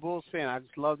just was a Bulls fan. I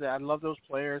just loved it. I love those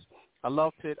players. I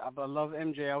love Pitt. I love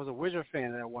MJ. I was a Wizard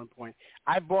fan at one point.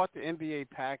 I bought the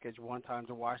NBA package one time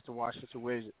to watch the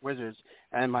Washington Wizards,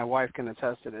 and my wife can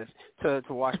attest to this, to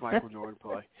watch Michael Jordan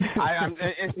play.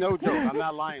 It's no joke. I'm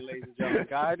not lying, ladies and gentlemen.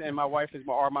 God and my wife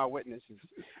are my witnesses.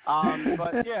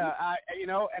 But yeah,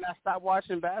 and I stopped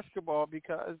watching basketball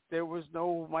because there was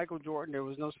no Michael Jordan. There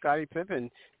was no Scottie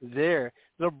Pippen there.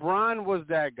 LeBron was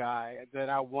that guy that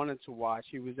I wanted to watch.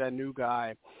 He was that new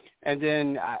guy. And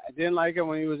then I didn't like him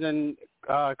when he was in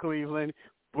Cleveland,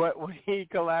 but when he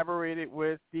collaborated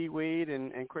with D. Wade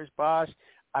and Chris Bosh,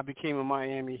 I became a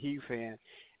Miami Heat fan.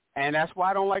 And that's why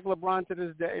I don't like LeBron to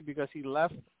this day, because he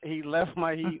left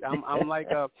my Heat. I'm like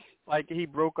he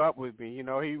broke up with me.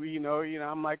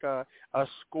 I'm like a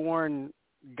scorned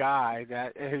guy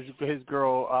that his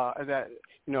girl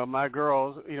my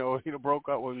girls broke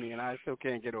up with me, and I still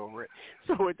can't get over it.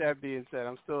 So with that being said,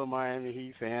 I'm still a Miami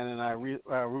Heat fan, and I root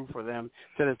for them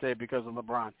to this day because of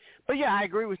LeBron. But yeah, I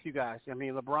agree with you guys. I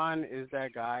mean, LeBron is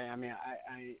that guy. I mean,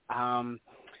 I'm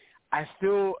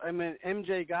an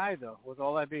MJ guy, though. With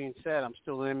all that being said, I'm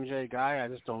still an MJ guy. I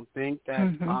just don't think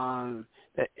that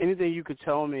that anything you could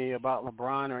tell me about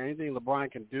LeBron or anything LeBron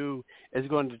can do is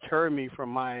going to deter me from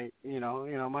my,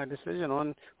 my decision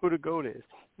on who the GOAT is.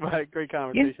 But great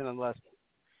conversation, nonetheless.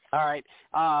 All right,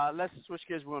 let's switch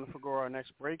gears. We want to forgo our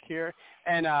next break here,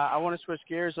 and I want to switch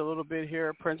gears a little bit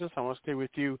here, Princess. I want to stay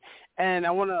with you, and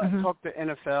I want to talk to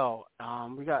NFL.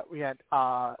 We had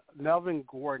Melvin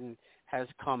Gordon has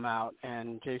come out,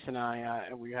 and Jason and I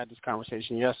we had this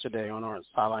conversation yesterday on our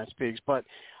Sideline Speaks. But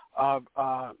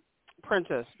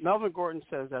Princess, Melvin Gordon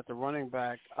says that the running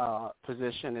back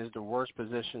position is the worst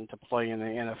position to play in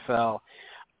the NFL.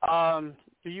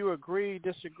 Do you agree,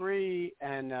 disagree,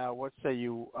 and what say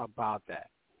you about that?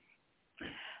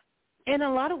 In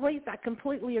a lot of ways, I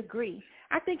completely agree.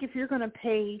 I think if you're going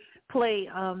to play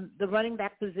the running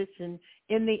back position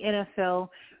in the NFL,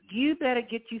 you better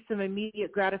get you some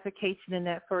immediate gratification in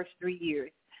that first 3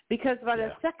 years. Because by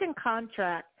the second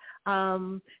contract,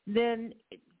 then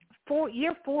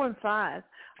year 4 and 5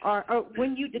 are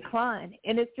when you decline.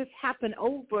 And it's just happened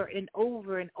over and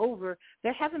over and over.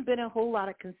 There haven't been a whole lot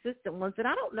of consistent ones. And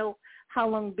I don't know how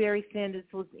long Barry Sanders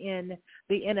was in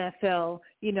the NFL,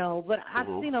 but I've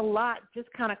seen a lot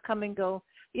just kind of come and go.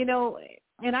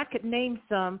 and I could name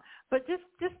some, but just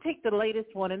take the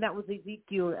latest one, and that was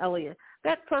Ezekiel Elliott.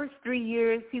 That first 3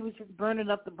 years, he was just burning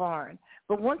up the barn.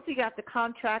 But once he got the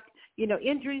contract,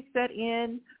 injuries set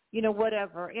in,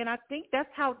 whatever. And I think that's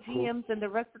how GMs and the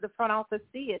rest of the front office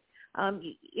see it.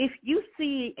 If you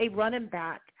see a running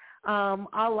back, a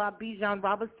la Bijan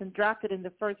Robinson drafted in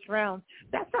the first round,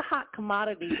 that's a hot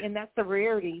commodity, and that's a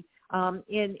rarity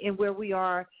in where we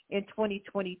are in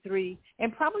 2023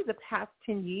 and probably the past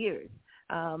 10 years.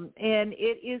 And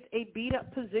it is a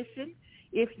beat-up position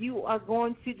if you are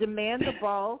going to demand the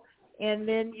ball, and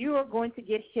then you are going to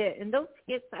get hit. And those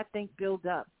hits, I think, build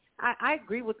up. I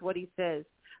agree with what he says.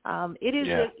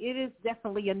 It is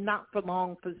definitely a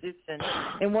not-for-long position,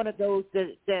 and one of those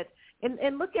that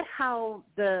and look at how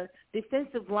the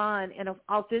defensive line and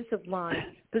offensive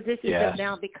line positions have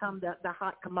now become the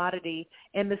hot commodity,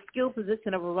 and the skill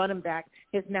position of a running back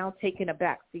has now taken a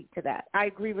back seat to that. I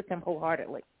agree with him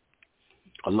wholeheartedly.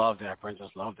 I love that, Princess.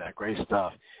 Love that. Great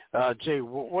stuff. Jay,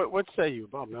 what say you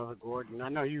about Melvin Gordon? I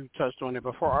know you touched on it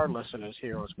before our listeners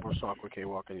here on Sports Talk with K.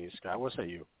 Walker and E. Scott. What say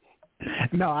you?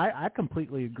 No, I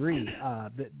completely agree.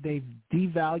 That they've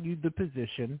devalued the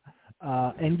position,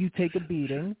 and you take a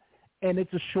beating, and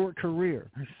it's a short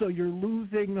career. So you're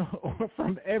losing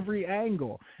from every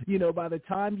angle. By the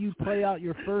time you play out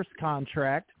your first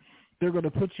contract, they're going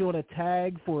to put you on a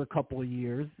tag for a couple of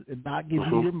years and not give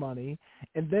you your money.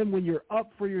 And then when you're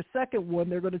up for your second one,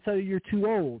 they're going to tell you you're too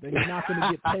old and you're not going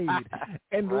to get paid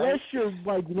unless you're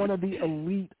like one of the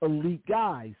elite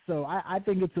guys. So I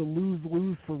think it's a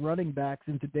lose-lose for running backs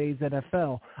in today's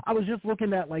NFL. I was just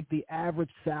looking at like the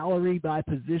average salary by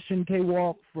position,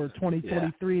 K-Walk, for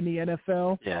 2023 in the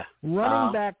NFL. Yeah.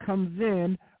 Running back comes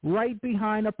in right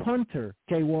behind a punter,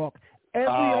 K-Walk. Every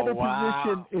other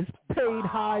position is paid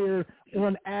higher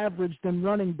on average than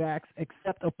running backs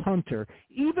except a punter.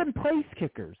 Even place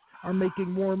kickers are making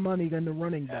more money than the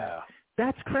running back.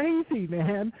 That's crazy,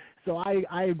 man. So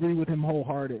I agree with him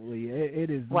wholeheartedly. It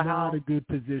is not a good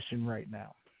position right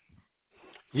now.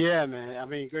 Yeah, man. I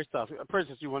mean, great stuff.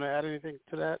 Princess, you want to add anything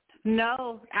to that?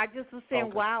 No, I just was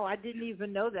saying, wow, I didn't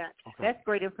even know that. Okay. That's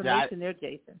great information there,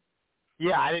 Jason.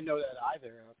 Yeah, I didn't know that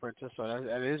either, Princess. So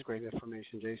that is great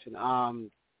information, Jason.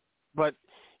 But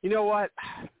you know what,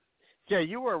 Jay,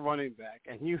 you were a running back,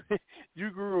 and you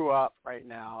grew up right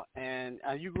now, and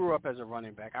you grew up as a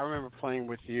running back. I remember playing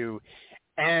with you,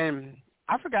 and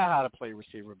I forgot how to play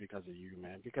receiver because of you,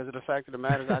 man. Because of the fact of the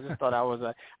matter is, I just thought I was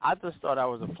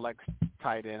a flex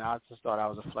tight end. I just thought I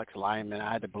was a flex lineman.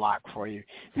 I had to block for you.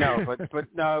 No,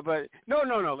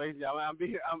 no, ladies. I'm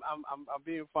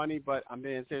being funny, but I'm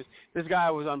being serious. This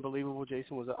guy was unbelievable.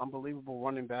 Jason was an unbelievable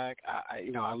running back.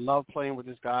 I love playing with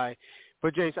this guy.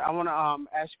 But Jason, I want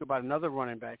to ask you about another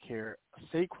running back here,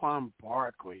 Saquon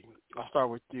Barkley. I'll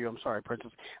start with you. I'm sorry,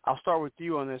 Princess. I'll start with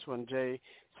you on this one, Jay.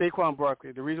 Saquon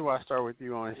Barkley. The reason why I start with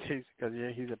you on it is because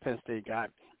he's a Penn State guy.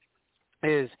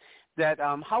 Is that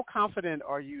how confident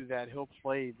are you that he'll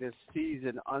play this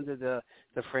season under the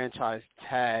franchise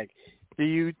tag? Do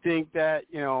you think that,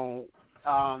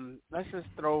 let's just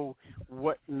throw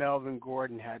what Melvin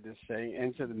Gordon had to say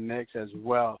into the mix as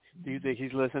well. Do you think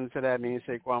he's listening to that, meaning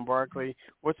Saquon Barkley?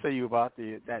 What say you about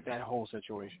that whole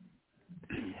situation?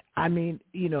 I mean,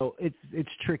 it's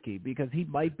tricky because he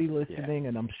might be listening,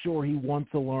 and I'm sure he wants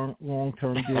a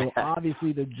long-term deal.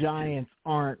 Obviously, the Giants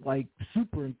aren't, like,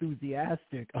 super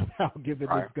enthusiastic about giving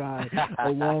this guy a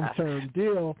long-term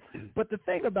deal. But the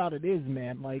thing about it is,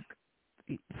 man, like,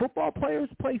 football players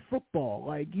play football.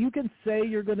 Like, you can say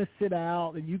you're going to sit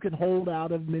out and you can hold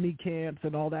out of mini camps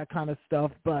and all that kind of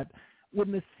stuff, but when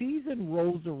the season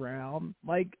rolls around,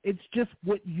 like, it's just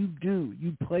what you do.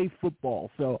 You play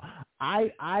football. So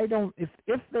I don't –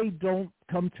 if they don't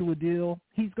come to a deal,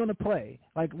 he's going to play.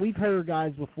 Like, we've heard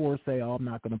guys before say, I'm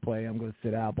not going to play. I'm going to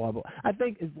sit out, blah, blah. I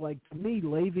think it's like, to me,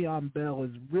 Le'Veon Bell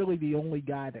is really the only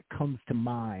guy that comes to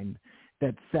mind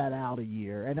that sat out a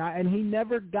year, and he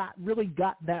never got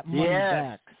that money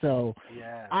back. So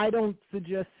I don't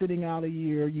suggest sitting out a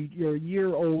year. You're a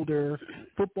year older.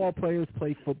 Football players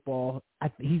play football.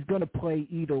 He's going to play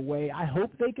either way. I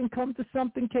hope they can come to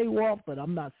something, K-Walk, but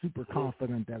I'm not super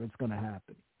confident that it's going to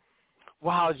happen.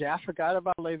 Wow, Jay, I forgot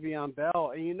about Le'Veon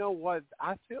Bell. And you know what?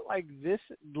 I feel like this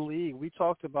league, we're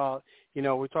talking about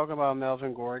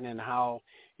Melvin Gordon and how,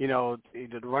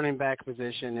 the running back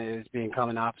position is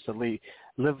becoming obsolete.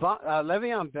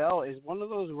 Le'Veon Bell is one of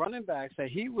those running backs that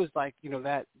he was like,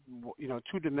 that,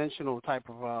 two-dimensional type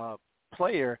of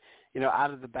player, out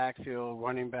of the backfield,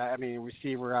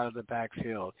 receiver out of the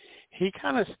backfield. He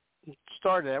kind of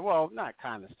started it. Well, not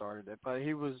kind of started it, but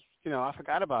he was, I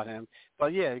forgot about him.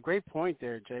 But, yeah, great point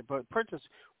there, Jay. But, Princess,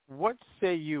 what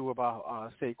say you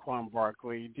about Saquon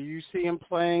Barkley? Do you see him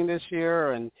playing this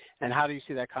year, and how do you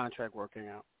see that contract working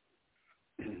out?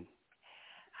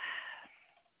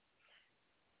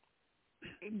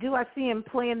 Do I see him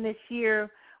playing this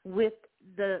year with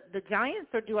the Giants,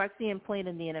 or do I see him playing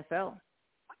in the NFL?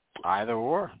 Either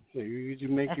or. You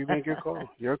make your call.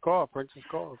 Your call, Princess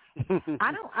call.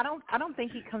 I don't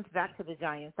think he comes back to the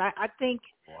Giants. I think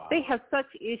they have such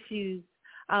issues,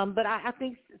 but I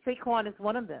think Saquon is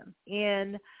one of them.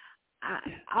 And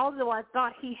although I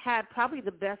thought he had probably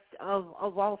the best of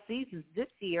all seasons this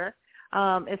year,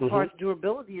 as far as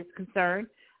durability is concerned.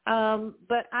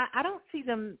 But I don't see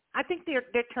them. I think they're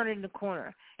turning the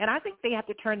corner, and I think they have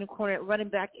to turn the corner at running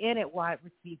back and at wide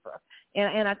receiver,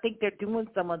 and I think they're doing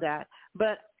some of that.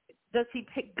 But does he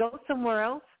go somewhere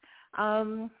else? I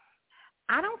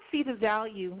don't see the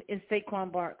value in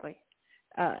Saquon Barkley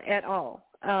at all.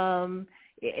 And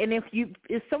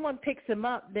if someone picks him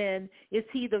up, then is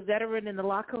he the veteran in the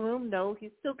locker room? No, he's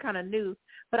still kind of new,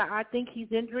 but I think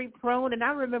he's injury prone. And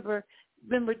I remember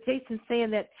Jason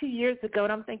saying that 2 years ago,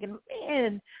 and I'm thinking,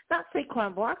 man, not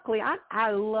Saquon Barkley.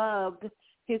 I loved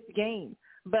his game,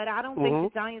 but I don't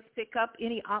think the Giants pick up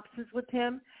any options with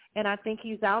him, and I think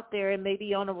he's out there and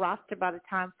maybe on a roster by the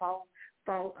time fall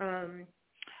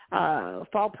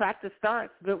practice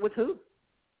starts. But with who?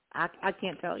 I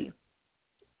can't tell you.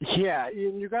 Yeah,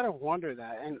 you got to wonder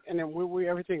that, and then we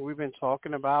everything we've been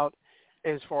talking about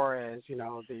as far as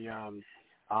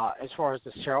as far as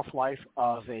the shelf life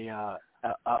of a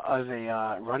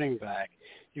running back,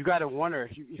 you got to wonder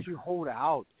if you hold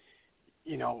out,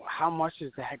 how much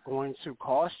is that going to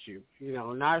cost you?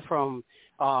 Not from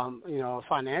a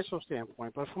financial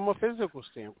standpoint, but from a physical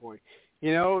standpoint.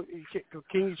 Can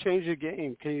you change your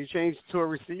game? Can you change to a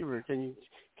receiver? Can you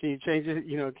change it?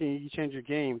 Can you change your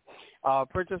game?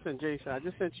 Princess and Jason, I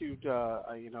just sent you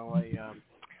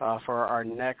for our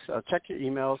next, check your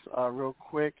emails real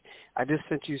quick. I just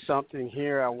sent you something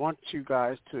here. I want you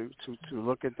guys to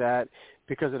look at that,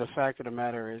 because of the fact of the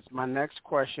matter is my next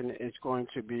question is going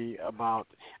to be about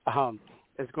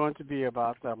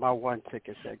my one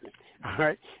ticket segment. All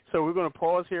right, so we're going to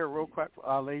pause here real quick,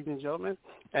 ladies and gentlemen,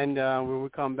 and when we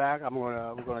come back,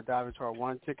 we're going to dive into our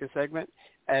one ticket segment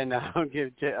and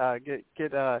get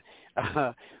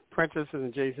Princess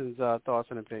and Jason's thoughts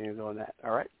and opinions on that.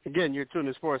 All right. Again, you're tuned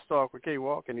to Sports Talk with K.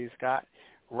 Walk and E. Scott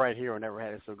right here on Never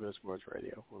Had It So Good Sports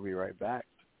Radio. We'll be right back.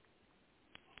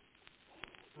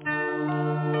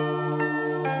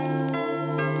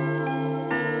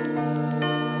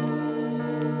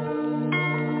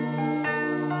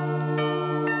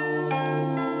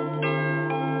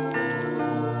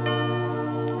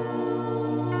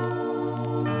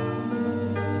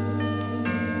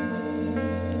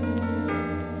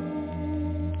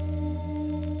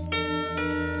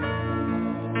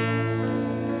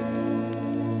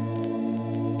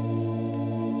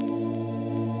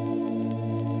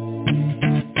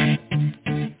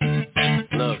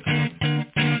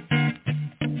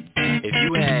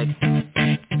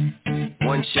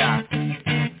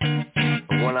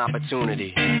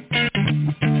 Opportunity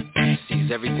to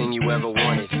seize everything you ever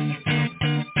wanted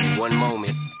in one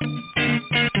moment.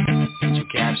 Did you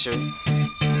capture it?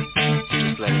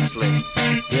 Just let it slip.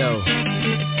 Yo.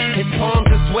 His palms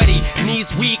are sweaty, knees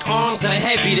weak, arms are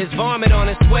heavy. There's vomit on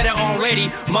his sweater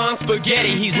already. Mom's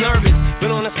spaghetti, he's nervous,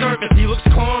 but on the surface he looks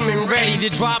calm and ready to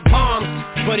drop bombs.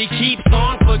 But he keeps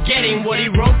on forgetting what he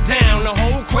wrote down. The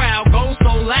whole crowd goes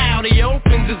so loud, he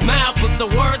opens his mouth, but the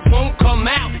words won't come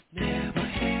out.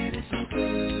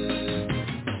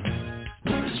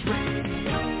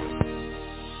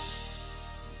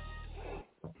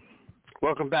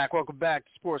 Welcome back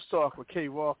to Sports Talk with K.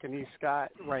 Walk and E.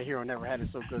 Scott right here on Never Had It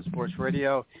So Good Sports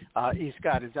Radio. E.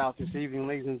 Scott is out this evening,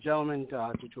 ladies and gentlemen,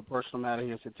 due to a personal matter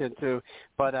he has to attend to.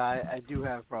 But I do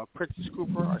have Princess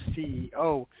Cooper, our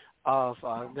CEO of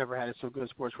Never Had It So Good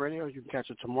Sports Radio. You can catch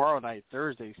her tomorrow night,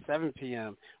 Thursday, 7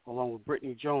 p.m., along with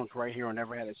Brittany Jones right here on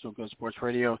Never Had It So Good Sports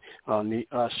Radio.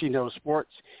 She Knows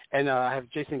Sports. And I have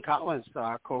Jason Collins,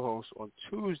 our co-host, on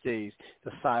Tuesdays,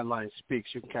 The Sideline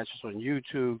Speaks. You can catch us on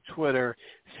YouTube, Twitter,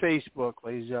 Facebook.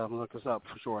 Ladies and gentlemen, look us up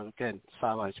for sure. Again,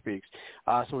 Sideline Speaks.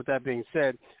 So with that being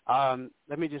said,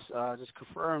 let me just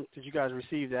confirm, did you guys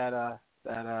receive that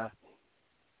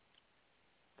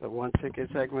the one ticket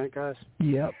segment, guys?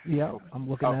 Yep. I'm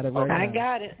looking at it right now. I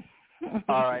got it.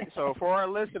 All right. So for our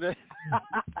listeners,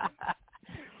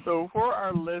 I'm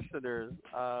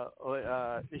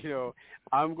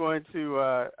going to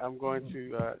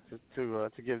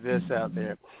give this out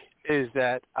there, is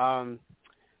that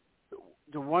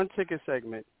the one ticket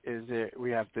segment is that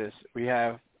we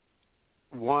have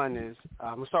one is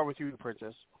I'm gonna start with you,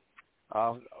 Princess.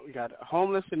 We got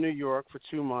homeless in New York for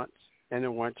 2 months in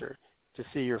the winter to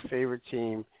see your favorite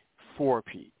team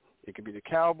four-peat. It could be the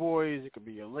Cowboys. It could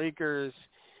be your Lakers.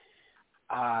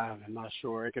 I'm not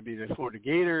sure. It could be the Florida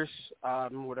Gators.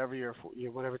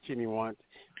 Whatever team you want.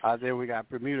 Then we got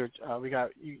Bermuda. We got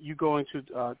you going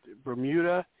to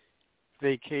Bermuda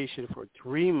vacation for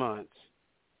 3 months,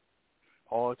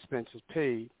 all expenses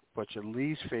paid, but your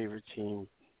least favorite team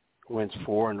wins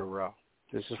 4 in a row.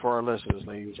 This is for our listeners,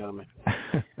 ladies and gentlemen.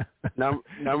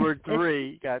 Number 3,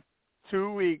 you got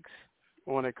 2 weeks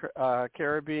on a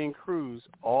Caribbean cruise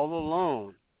all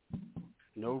alone.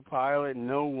 No pilot,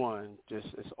 no one. Just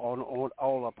it's on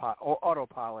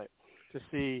autopilot to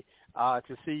see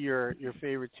your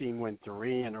favorite team win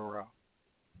 3 in a row.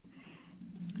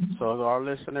 So our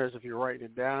listeners, if you're writing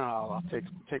it down, I'll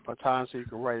take my time so you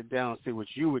can write it down and see what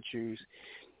you would choose.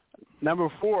 Number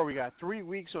 4, we got 3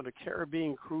 weeks on the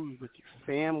Caribbean cruise with your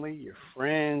family, your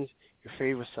friends, your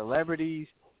favorite celebrities,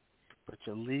 but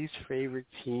your least favorite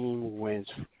team wins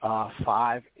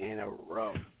 5 in a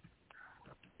row.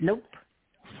 Nope.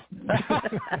 5.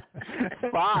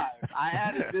 I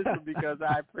added this one because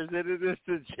I presented this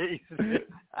to Jason.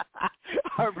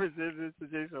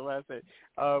 Last night,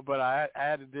 but I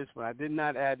added this one. I did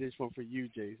not add this one for you,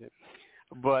 Jason.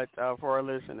 But for our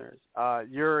listeners,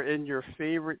 you're in your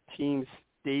favorite team's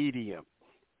stadium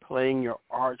playing your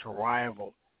arch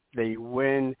rival. They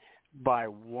win by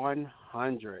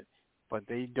 100, but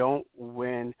they don't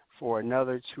win for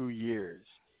another 2 years.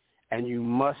 And you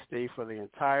must stay for the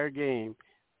entire game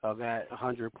of that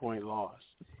 100-point loss.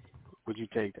 Would you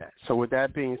take that? So with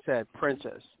that being said,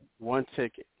 Princess, 1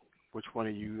 ticket. Which one are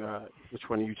you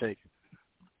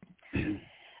taking?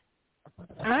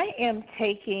 I am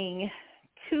taking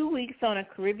 2 weeks on a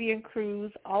Caribbean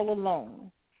cruise all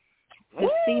alone to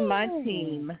see my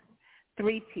team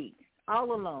three-peat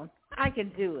all alone. I can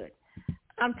do it.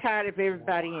 I'm tired of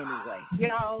everybody anyway. You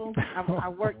know, I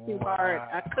work too hard.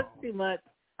 I cook too much.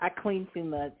 I clean too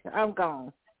much. I'm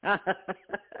gone.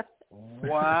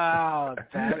 Wow,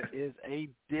 that is a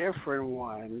different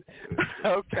one.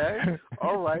 Okay.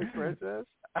 All right, Princess.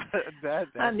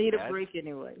 I need a break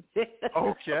anyway.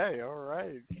 Okay, all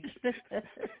right.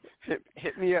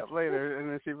 Hit me up later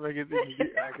and then see if I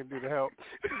can do the help.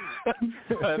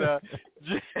 But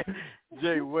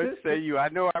Jay, what say you? I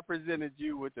know I presented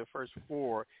you with the first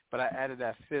 4, but I added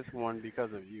that 5th one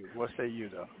because of you. What say you,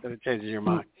 though? That it changes your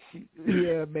mind.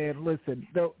 Yeah, man, listen,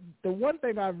 the one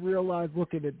thing I've realized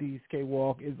looking at these,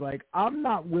 K-Walk, is, like, I'm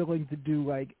not willing to do,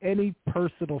 like, any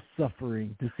personal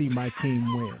suffering to see my team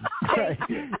win. Like,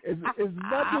 as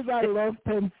much as I love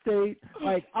Penn State,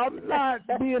 like, I'm not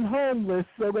being homeless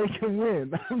so they can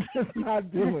win. I'm just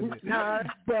not doing it.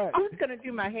 But who's going to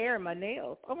do my hair and my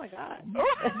nails? Oh, my God.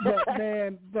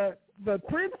 But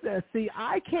Princess, see,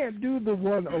 I can't do the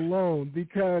one alone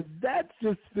because that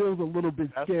just feels a little bit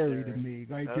scary to me.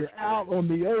 Like, you're out on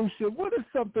the ocean. What if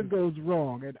something goes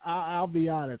wrong? And I'll be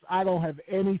honest, I don't have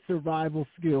any survival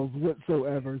skills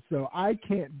whatsoever, so I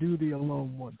can't do the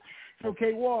alone one. So,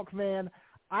 K-Walk, man,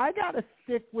 I got to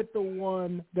stick with the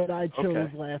one that I chose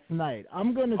last night.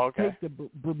 I'm going to take the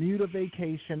Bermuda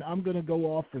vacation. I'm going to go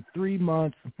off for 3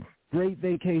 months, great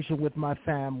vacation with my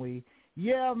family.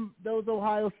 Yeah, those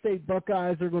Ohio State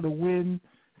Buckeyes are going to win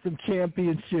some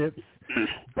championships,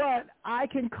 but I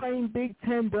can claim Big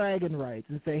Ten bragging rights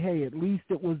and say, hey, at least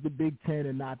it was the Big Ten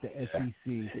and not the SEC.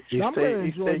 So I'm going to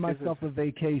enjoy myself a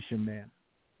vacation, man.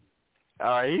 All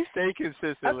right, he stay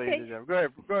consistent, ladies and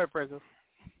gentlemen. Go ahead, Princess.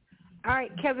 All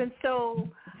right, Kevin, so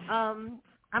I'm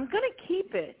going to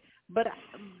keep it. But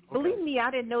believe me, I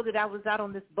didn't know that I was out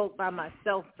on this boat by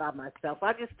myself.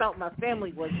 I just thought my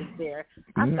family wasn't there.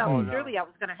 I thought surely I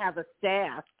was going to have a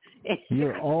staff.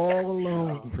 You're all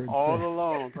alone, Princess. All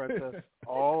alone, Princess.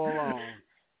 All alone.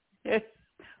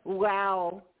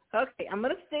 Wow. Okay, I'm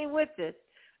going to stay with it.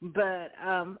 But,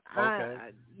 I'm going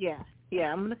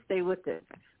to stay with it.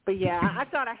 But, yeah, I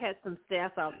thought I had some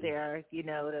staff out there, you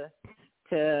know,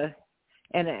 to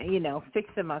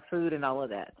fixing my food and all of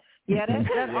that. Yeah,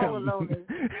 that all alone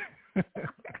is.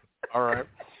 All right.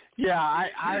 Yeah,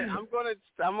 I'm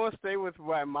gonna stay with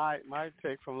my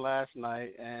pick from last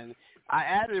night, and I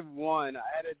added one. I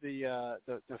added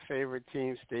the favorite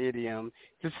team stadium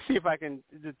to see if I can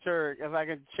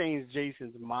change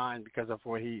Jason's mind because of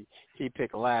what he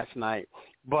picked last night.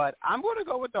 But I'm going to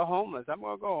go with the homeless. I'm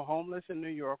going to go homeless in New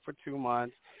York for 2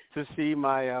 months to see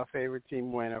my favorite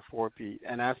team win a four-peat,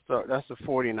 and that's the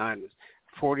 49ers.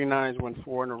 49ers won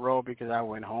 4 in a row because I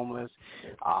went homeless.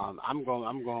 I'm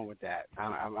going with that.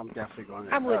 I'm definitely going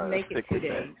to I wouldn't make it 2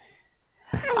 days.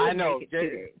 I know.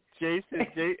 Jay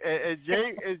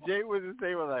was the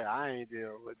same. Was like, I ain't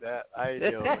dealing with that.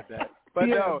 But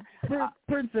yeah, no,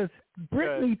 Princess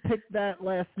Brittany picked that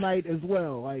last night as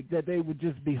well. Like that they would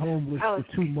just be homeless for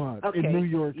 2 months in New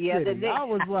York City. I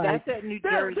was like, that's at New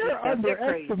Jersey. They're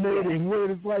underestimating what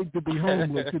it's like to be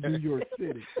homeless in New York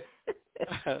City.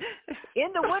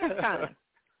 In the wintertime.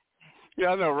 Yeah,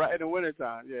 I know, right? In the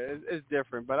wintertime. Yeah, it's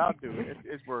different, but I'll do it.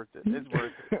 It's worth it. It's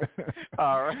worth it.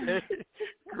 All right.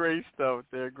 Great stuff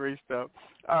there. Great stuff.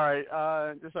 All right.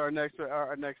 This is our next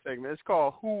segment. It's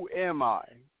called Who Am I?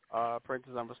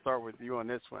 Princess, I'm going to start with you on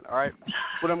this one. All right.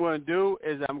 What I'm going to do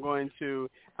is I'm going to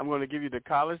give you the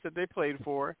college that they played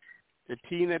for, the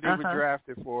team that they were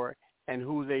drafted for, and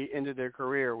who they ended their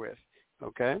career with.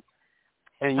 Okay?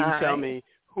 And you tell me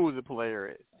who the player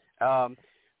is.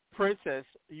 Princess,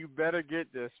 you better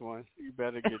get this one. You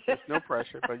better get this. No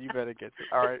pressure, but you better get this.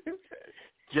 All right,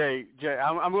 Jay,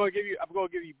 I'm going to give you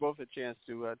both a chance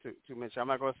to mention. I'm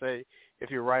not going to say if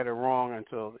you're right or wrong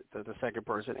until the second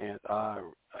person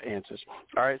answers.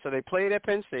 All right. So they played at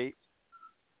Penn State.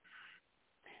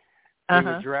 They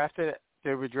were drafted.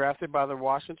 They were drafted by the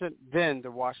Washington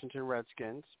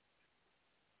Redskins,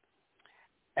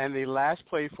 and they last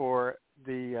played for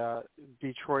the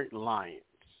Detroit Lions.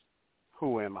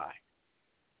 Who am I?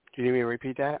 Can you hear me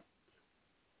repeat that?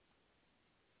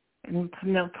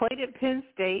 No, played at Penn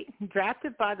State,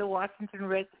 drafted by the Washington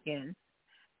Redskins,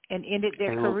 and ended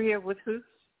their career with who?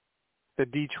 The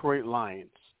Detroit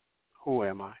Lions. Who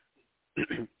am I?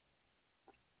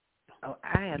 Oh,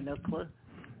 I have no clue.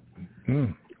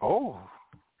 Oh,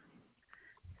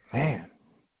 man.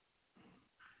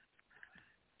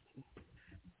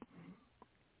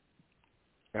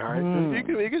 All right,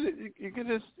 you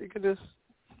could just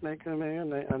make a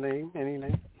name, any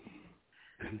name.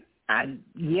 I'm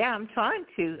trying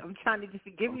to just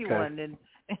give you one. And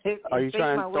are you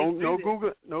trying?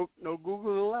 No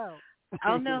Google allowed.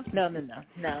 Oh no.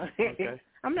 Okay.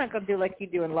 I'm not gonna do like you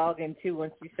do and log in too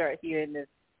once you start hearing the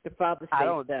Father say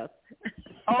stuff.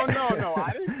 Oh no,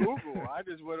 I didn't Google. I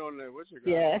just went on there. What's your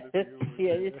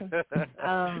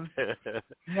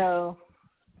No.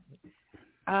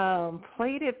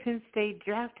 Played at Penn State,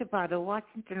 drafted by the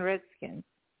Washington Redskins.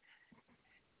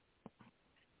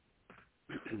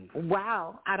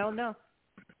 Wow, I don't know.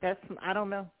 I don't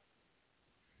know.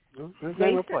 Just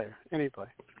name a player, any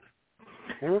player.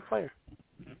 Name a player.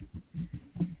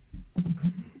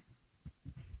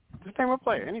 Just name a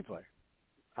player, any player.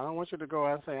 I don't want you to go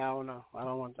out and say I don't know. I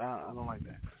don't like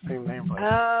that. Same name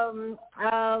player.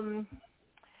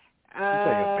 You say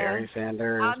a Barry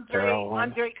Sanders,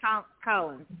 Andre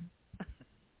Collins.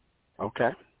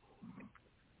 Okay.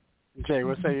 Jay,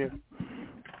 what say you?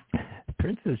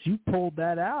 Princess, you pulled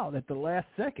that out at the last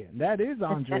second. That is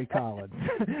Andre Collins.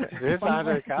 It is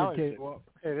Andre Collins.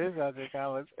 It is Andre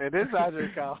Collins.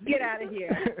 Get out of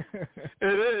here.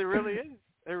 It really is.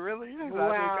 It really is.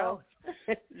 Wow.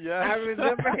 Yes. I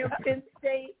remember him Penn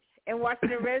State and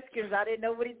Washington Redskins. I didn't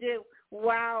know what he did.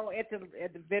 Wow, at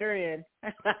the bitter end.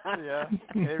 Yeah,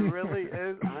 it really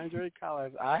is Andre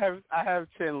Collins. I have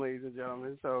 10, ladies and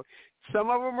gentlemen. So some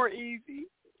of them are easy.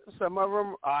 Some of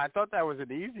them, I thought that was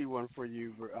an easy one for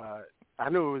you. I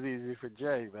knew it was easy for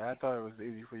Jay, but I thought it was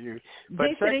easy for you. But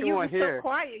Jason, second you one were here. so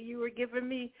quiet. You were giving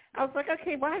me. I was like,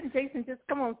 okay, why didn't Jason just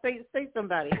come on, say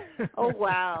somebody? Oh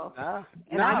wow.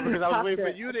 Because I was waiting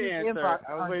for you to answer.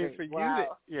 I was waiting for you to.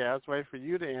 Yeah, I was waiting for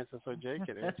you to answer so Jay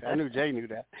could answer. I knew Jay knew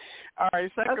that. All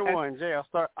right, second one, Jay. I'll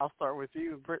start with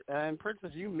you. And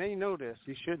Princess, you may know this.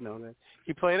 You should know this.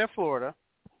 He played at Florida.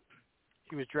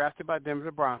 He was drafted by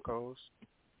Denver Broncos,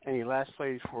 and he last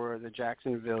played for the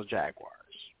Jacksonville Jaguars.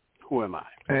 Who am I?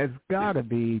 It's got to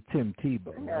be Tim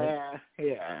Tebow, right?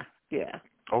 Yeah.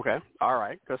 Okay. All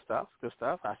right. Good stuff.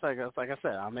 Like I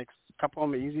said, I'll make a couple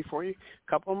of them easy for you. A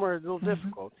couple of them are a little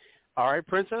difficult. All right,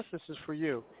 Princess, this is for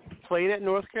you. Played at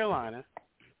North Carolina.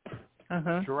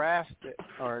 Drafted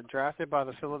by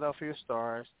the Philadelphia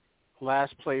Stars.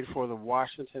 Last played for the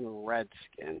Washington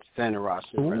Redskins. Then the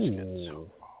Washington Redskins.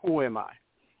 Who am I?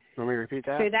 Let me repeat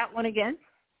that. Say that one again.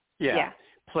 Yeah.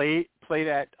 Played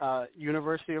at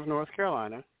University of North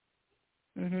Carolina.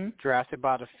 Drafted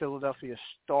by the Philadelphia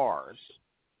Stars,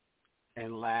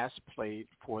 and last played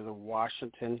for the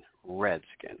Washington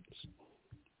Redskins.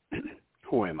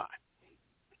 Who am I?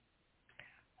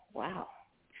 Wow.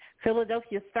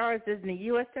 Philadelphia Stars is in the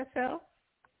USFL?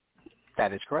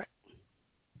 That is correct.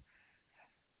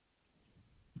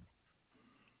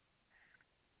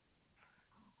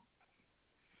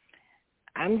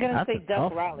 I'm going to say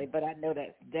Duck Riley, but I know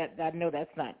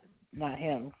that's not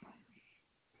him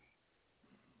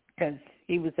because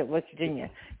he was at West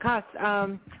Virginia. Gosh,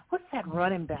 what's that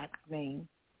running back's name?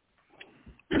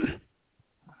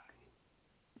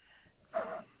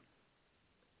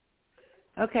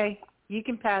 Okay, you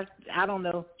can pass. I don't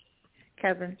know,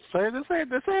 Kevin. Say a name.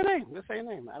 Just say a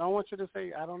name. I don't want you to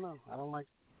say I don't know. I don't like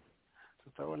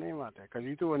to throw a name out there because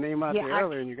you threw a name out there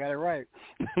earlier and you got it right.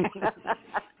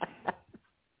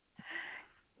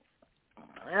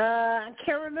 I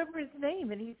can't remember his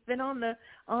name, and he's been on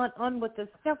with us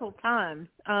several times.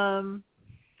 I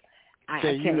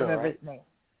can't remember his name.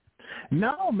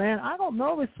 No, man, I don't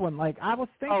know this one. Like, I was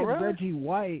thinking really? Reggie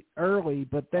White early,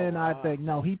 but then I think,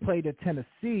 no, he played at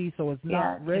Tennessee, so it's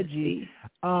not Reggie.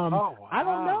 I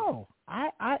don't know.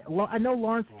 I know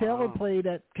Lawrence Taylor played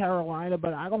at Carolina,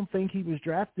 but I don't think he was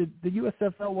drafted. The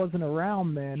USFL wasn't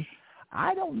around then.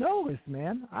 I don't know this,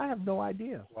 man. I have no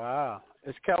idea. Wow.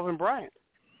 It's Kelvin Bryant.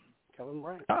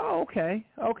 Oh, okay.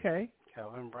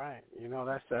 Kelvin Bryant. You know,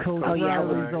 that's Coach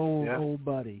Riley's old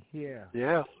buddy. Yeah.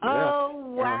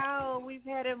 Oh, wow. We've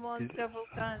had him on several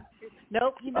times.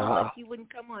 Nope. You know what? He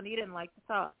wouldn't come on. He didn't like to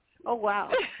talk. Oh, wow.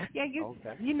 Yeah, you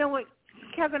know what,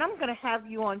 Kevin, I'm going to have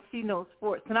you on C-No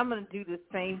Sports, and I'm going to do the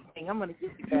same thing. I'm going to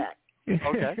get you back.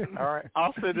 Okay. All right.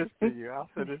 I'll send this to you,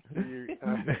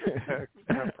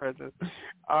 Princess.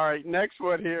 All right. Next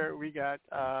one here we got.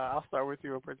 I'll start with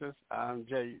you, Princess.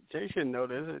 Jay should know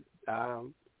this. I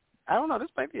don't know.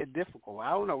 This might be a difficult one.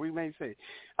 I don't know. We may see.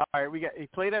 All right. He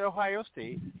played at Ohio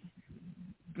State.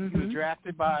 Mm-hmm. He was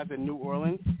drafted by the New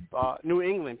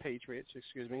England Patriots,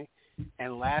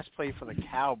 and last played for the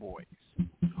Cowboys.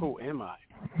 Who am I?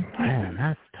 Man,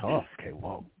 that's tough. Okay,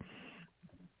 whoa.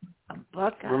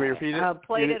 Buckeye. Let me repeat it.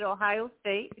 Played at Ohio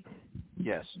State.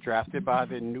 Yes, drafted by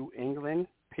the New England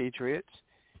Patriots.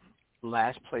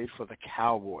 Last played for the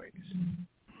Cowboys.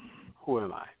 Who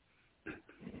am I?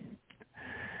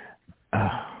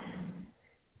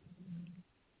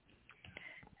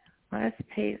 Last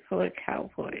played for the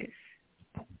Cowboys.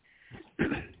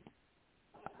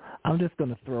 I'm just going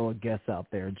to throw a guess out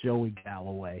there. Joey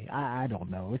Galloway. I don't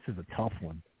know. This is a tough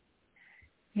one.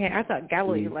 Yeah, I thought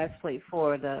Galloway last played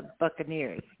for the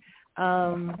Buccaneers.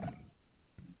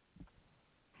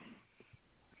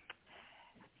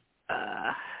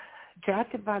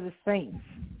 Drafted by the Saints.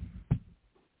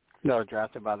 No,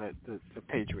 drafted by the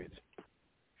Patriots.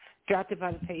 Drafted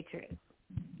by the Patriots.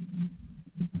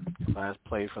 Last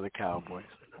played for the Cowboys.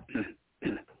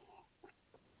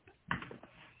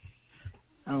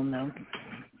 Oh, no.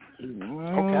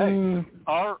 Okay.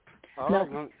 All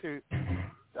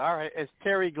right. It's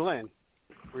Terry Glenn.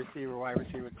 Wide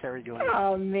receiver Terry Glenn.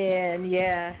 Oh, man,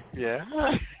 yeah. Yeah.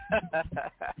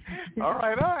 All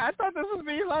right. I thought this would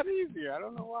be a lot easier. I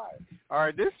don't know why. All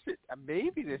right.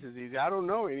 Maybe this is easy. I don't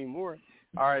know anymore.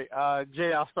 All right.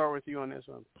 Jay, I'll start with you on this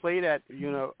one. Played at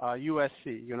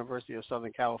USC, University of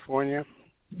Southern California.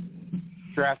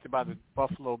 Drafted by the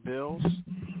Buffalo Bills.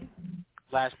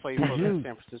 Last played for the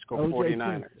San Francisco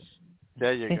 49ers.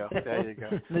 There you go. The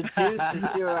juice is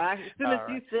your eye. As soon as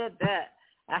you said that.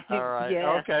 All right.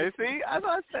 Yeah. Okay. See, I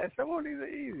thought some of these are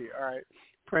easy. All right.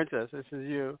 Princess, this is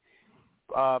you.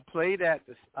 Played at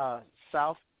the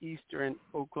Southeastern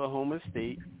Oklahoma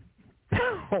State.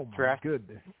 Oh, my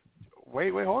goodness.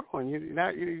 Wait, hold on. You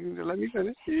let me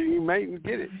finish. You might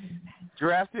get it.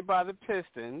 Drafted by the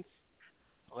Pistons.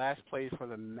 Last played for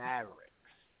the Mavericks.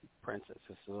 Princess,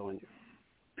 this is on you.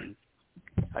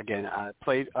 Again,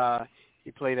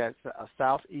 he played at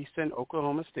Southeastern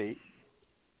Oklahoma State.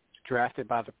 Drafted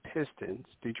by the Pistons,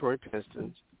 Detroit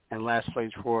Pistons, and last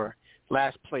played for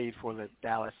the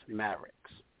Dallas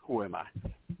Mavericks. Who am I?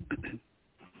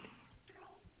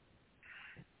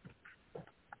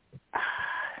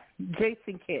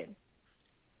 Jason Kidd.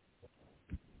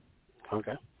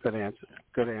 Okay, good answer.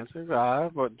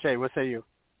 But Jay, what say you?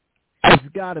 It's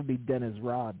got to be Dennis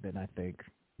Rodman, I think.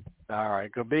 All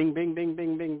right, go bing, bing, bing,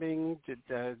 bing, bing, bing.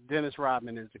 Dennis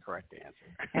Rodman is the correct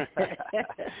answer.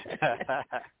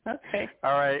 Okay.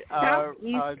 All right.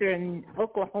 Southeastern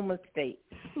Oklahoma State.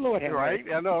 Lord have right?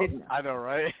 mercy. I know,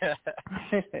 right?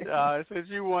 Since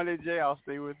you wanted Jay, I'll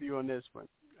stay with you on this one.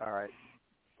 All right.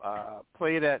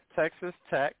 Played at Texas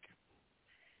Tech.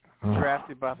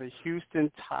 Drafted by the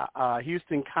Houston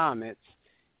Comets.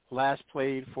 Last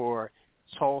played for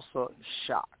Tulsa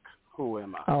Shock. Who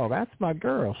am I? Oh, that's my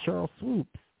girl, Cheryl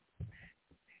Swoops.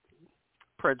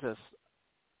 Princess.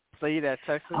 Played at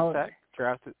Texas Tech.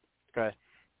 Drafted. Go ahead.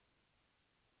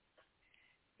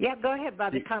 Yeah, go ahead,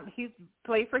 Bobby.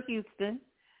 Play for Houston.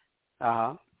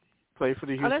 Play for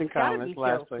the Houston Comets.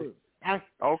 Last play.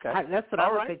 Okay. That's what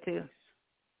I would say too.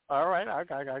 All right. I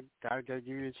gotta give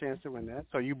you a chance to win that.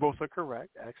 So you both are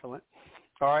correct. Excellent.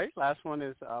 All right. Last one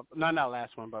is not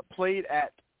last one, but played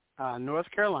at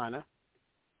North Carolina.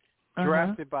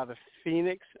 drafted by the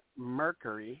Phoenix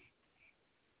Mercury,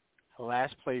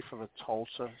 last played for the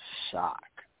Tulsa Shock.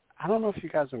 I don't know if you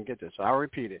guys can get this, so I'll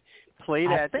repeat it.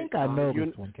 I think I know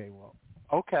this one, K-Walk.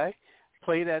 Okay.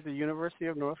 Played at the University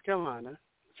of North Carolina,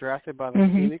 drafted by the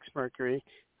Phoenix Mercury,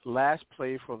 last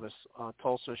played for the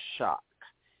Tulsa Shock.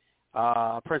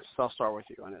 Princess, I'll start with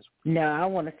you on this one. No, I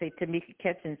want to say Tamika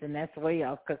Catchings, and that's way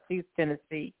off because she's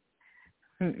Tennessee.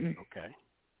 Okay.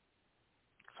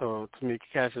 So Tamika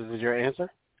Catchings is your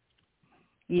answer?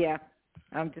 Yeah,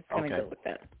 I'm just going to go with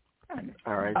that.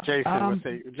 All right, Jason,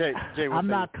 Jay, I'm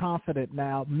not confident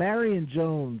now. Marion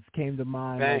Jones came to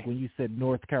mind like when you said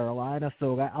North Carolina,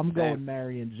 so I'm going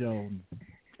Marion Jones.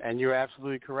 And you're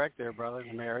absolutely correct there, brother.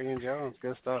 Marion Jones,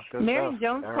 good stuff. Marion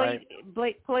Jones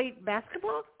played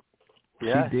basketball?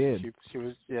 Yeah, she did. She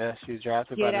was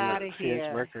drafted by the Phoenix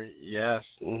Mercury. Yes.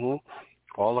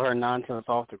 All of her nonsense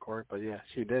off the court, but yeah,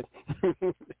 she did.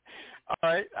 All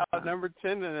right, number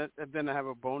 10, and then I have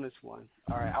a bonus one.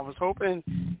 All right, I was hoping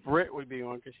Britt would be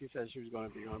on because she said she was going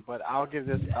to be on, but I'll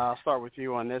start with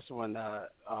you on this one,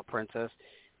 Princess.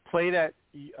 Played at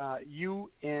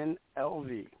UNLV,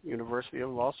 University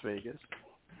of Las Vegas.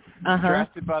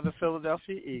 Drafted by the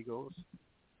Philadelphia Eagles,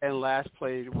 and last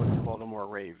played with the Baltimore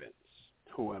Ravens.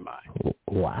 Who am I?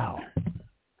 Wow.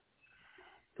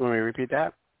 You want me to repeat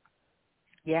that?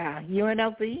 Yeah,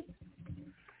 UNLV.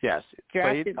 Yes.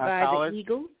 Drafted by the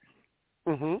Eagles.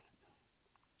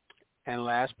 And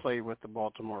last played with the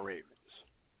Baltimore Ravens.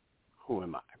 Who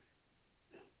am I?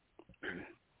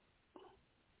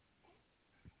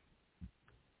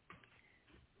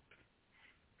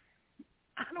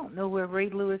 I don't know where Ray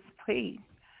Lewis played.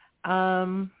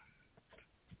 My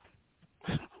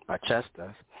chest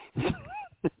does.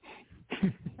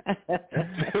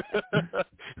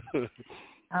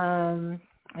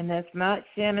 And that's not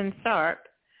Shannon Sharp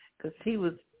because he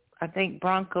was, I think,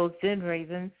 Broncos then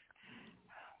Ravens.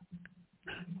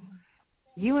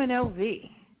 UNLV.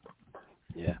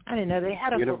 Yeah. I didn't know they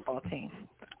had a football team.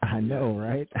 I know,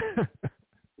 right?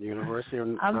 University of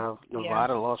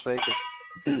Nevada, Las Vegas.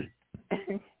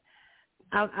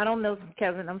 I don't know,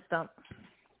 Kevin. I'm stumped.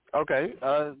 Okay.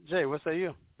 Jay, what say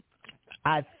you?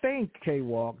 I think,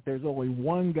 K-Walk, there's only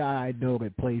one guy I know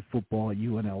that played football at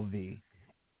UNLV,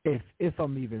 if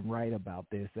I'm even right about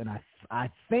this. And I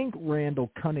think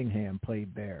Randall Cunningham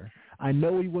played there. I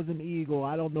know he was an Eagle.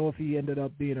 I don't know if he ended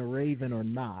up being a Raven or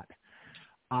not.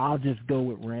 I'll just go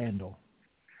with Randall.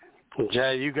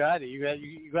 Jay, you got it. You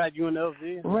got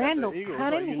UNLV. Randall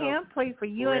Cunningham played for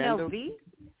UNLV?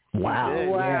 Wow.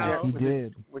 Wow. Yeah, he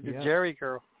did. With the Jerry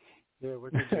curl. Yeah,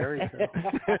 with the Jerry curl.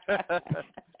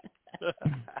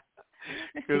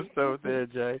 Good stuff there,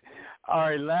 Jay. All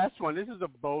right, last one. This is a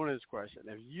bonus question.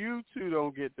 If you two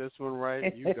don't get this one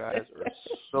right, you guys are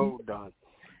so done.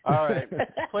 All right.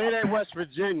 Played at West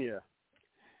Virginia.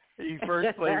 He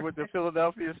first played with the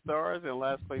Philadelphia Stars and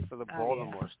last played for the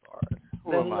Baltimore Stars.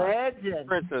 Who am legend.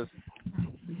 Princess.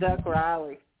 Duck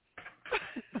Riley.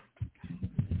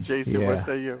 Jason, what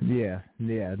say you? Yeah.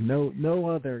 No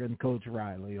other than Coach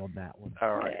Riley on that one.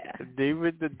 All right. Yeah.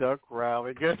 David the Duck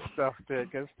Riley. Good stuff there.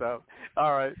 Good stuff.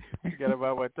 All right. We got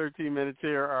about 13 minutes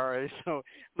here. All right. So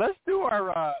let's do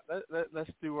our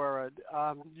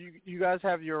you guys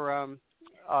have your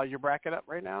bracket up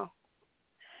right now?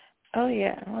 Oh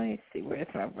yeah. Let me see, where's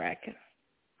my bracket?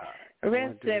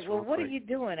 Ren said, well, what are you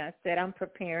doing? I said, I'm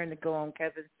preparing to go on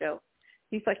Kevin's show.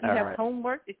 He's like, you have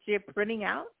homework that you're printing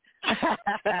out? I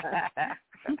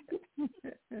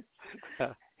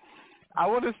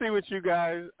want to see what you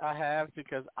guys have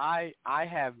because I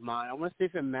have mine. I want to see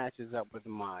if it matches up with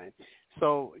mine.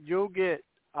 So you'll get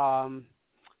a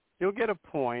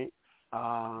point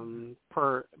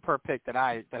per pick that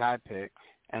I pick,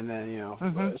 and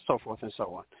then so forth and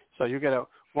so on. So you get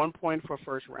 1 point for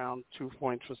first round, 2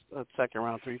 points for second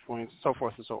round, 3 points, so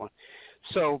forth and so on.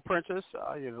 So, Princess,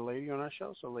 you're the lady on our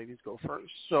show, so ladies go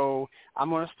first. So I'm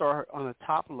going to start on the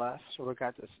top left. So we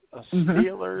got the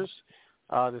Steelers,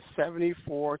 the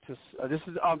 74 to this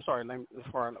is. I'm sorry,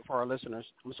 for our listeners.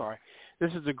 I'm sorry.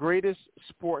 This is the greatest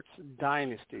sports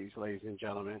dynasties, ladies and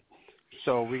gentlemen.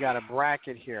 So we got a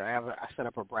bracket here. I set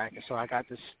up a bracket. So I got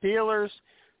the Steelers,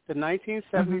 the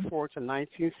 1974 to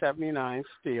 1979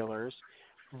 Steelers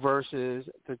versus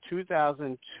the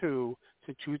 2002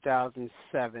 to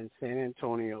 2007 San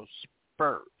Antonio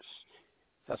Spurs.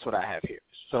 That's what I have here.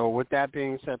 So with that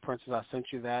being said, Princess, I sent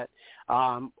you that. Who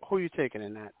are you taking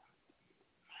in that?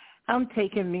 I'm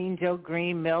taking Mean Joe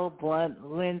Green, Mel Blount,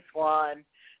 Lynn Swann,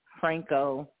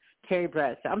 Franco, Terry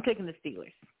Bradshaw. I'm taking the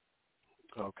Steelers.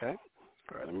 Okay.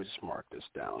 All right, let me just mark this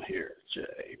down here. J.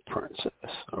 Princess.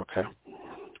 Okay.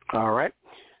 All right.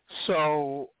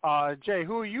 So, Jay,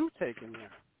 who are you taking there?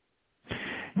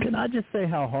 Can I just say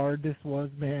how hard this was,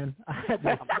 man?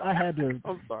 I had to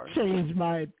change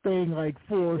my thing like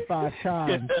 4 or 5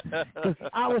 times because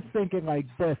I was thinking like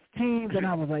best teams, and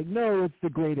I was like, no, it's the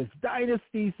greatest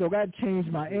dynasty. So I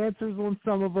changed my answers on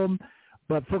some of them.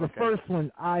 But for the first one,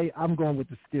 I'm going with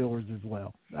the Steelers as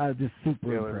well. Just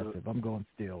super impressive. I'm going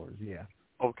Steelers, yeah.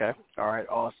 Okay. All right.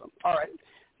 Awesome. All right.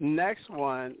 Next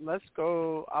one, let's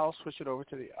go. I'll switch it over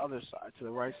to the other side, to the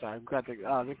right side. We've got the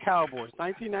Cowboys,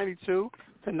 1992 to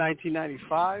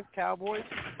 1995 Cowboys,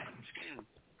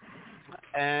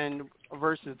 and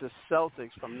versus the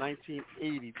Celtics from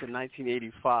 1980 to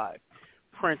 1985.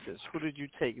 Princess, who did you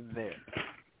take there?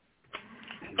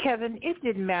 Kevin, it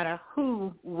didn't matter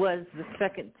who was the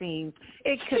second team.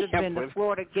 It could have been the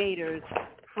Florida Gators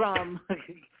from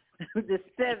the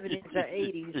 70s or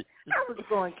 80s. I was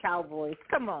going Cowboys.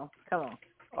 Come on.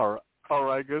 All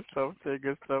right, good stuff. Jay,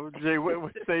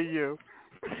 what say you?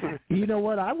 You know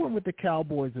what? I went with the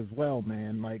Cowboys as well,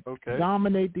 man.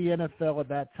 Dominate the NFL at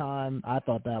that time. I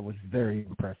thought that was very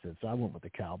impressive, so I went with the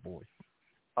Cowboys.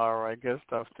 All right, good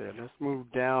stuff there. Let's move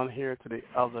down here to the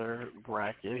other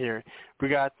bracket here. We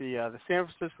got the San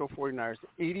Francisco 49ers,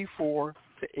 the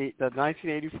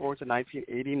 1984 to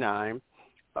 1989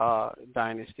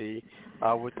 dynasty,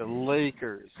 with the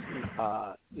Lakers,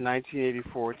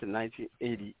 1984 to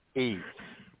 1988.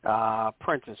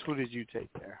 Princess, who did you take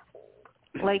there?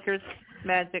 Lakers,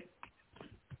 Magic.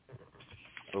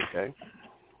 Okay.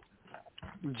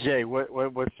 Jay,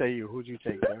 what say you? Who'd you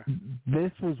take there?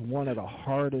 This was one of the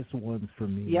hardest ones for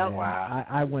me. Yep. Man. Wow.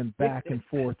 I went back and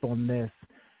forth on this.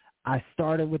 I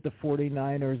started with the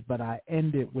 49ers, but I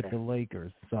ended with the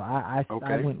Lakers. So I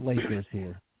went Lakers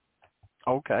here.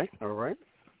 Okay. All right.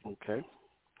 Okay.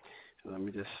 Let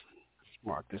me just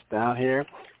mark this down here.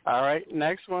 All right.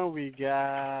 Next one we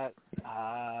got,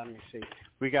 let me see.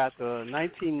 We got the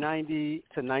 1990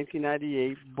 to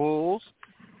 1998 Bulls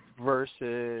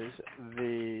versus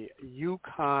the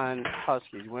UConn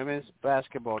Huskies women's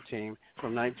basketball team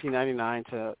from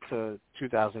 1999 to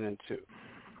 2002.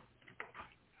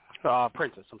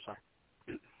 Princess, I'm sorry.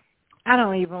 I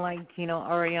don't even like Gino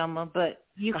Auriemma, but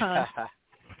UConn.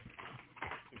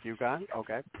 UConn?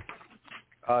 Okay.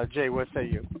 Jay, what say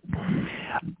you?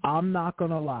 I'm not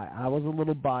going to lie. I was a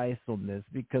little biased on this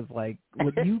because, what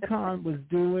UConn was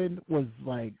doing was,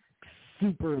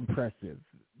 super impressive.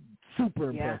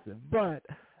 But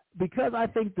because I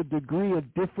think the degree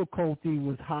of difficulty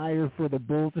was higher for the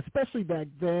Bulls, especially back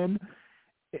then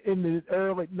in the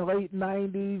late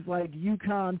 90s,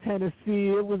 UConn, Tennessee,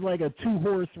 it was like a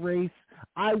 2-horse race.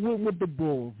 I went with the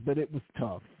Bulls, but it was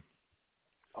tough.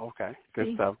 Okay.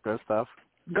 Good stuff.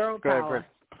 Girl power.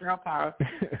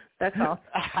 That's all.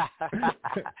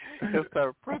 Good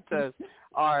stuff. Princess.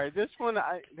 All right, this was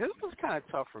kind of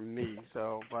tough for me,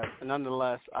 but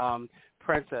nonetheless,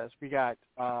 Princess, we got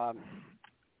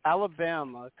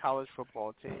Alabama college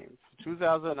football team from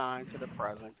 2009 to the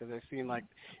present, because they seem like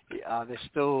they're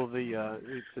still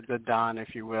the Don,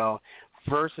 if you will,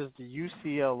 versus the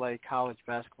UCLA college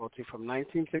basketball team from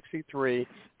 1963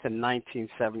 to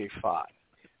 1975.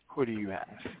 Who do you have?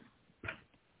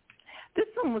 This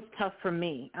one was tough for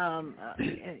me,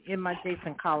 in my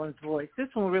Jason Collins voice. This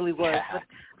one really was.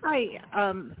 But I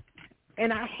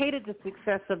hated the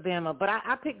success of Bama, but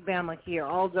I picked Bama here,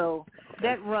 although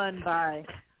that run by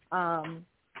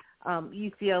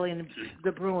UCLA and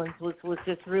the Bruins was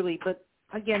just really, but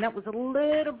again, that was a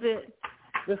little bit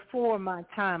before my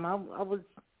time. I was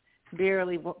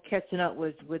barely catching up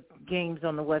with games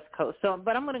on the West Coast.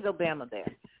 But I'm going to go Bama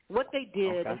there. What they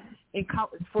did in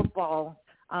college football,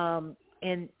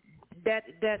 and that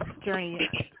journey,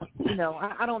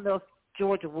 I don't know if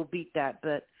Georgia will beat that,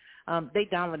 but they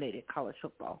dominated college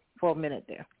football for a minute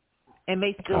there, and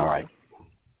they still. All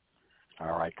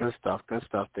right, good stuff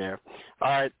there.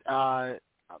 All right,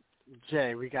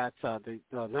 Jay, we got the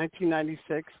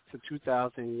 1996 to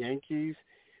 2000 Yankees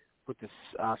with the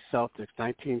Celtics,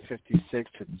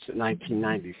 1956 to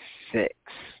 1996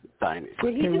 dynasty.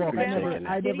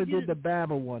 I never did the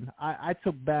Bama one. I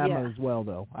took Bama as well,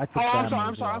 though. I'm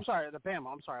sorry. The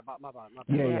Bama. I'm sorry about my bad.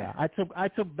 Yeah. I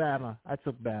took Bama. I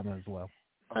took Bama as well.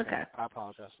 Okay. I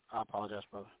apologize,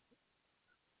 brother.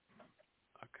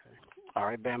 Okay. All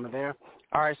right, Bama there.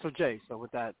 All right, so Jay,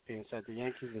 with that being said, the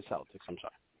Yankees and Celtics, I'm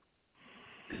sorry.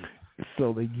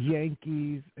 So the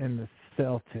Yankees and the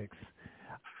Celtics.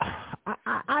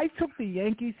 I took the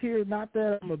Yankees here, not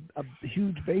that I'm a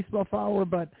huge baseball follower,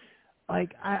 but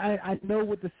I know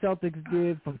what the Celtics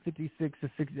did from 56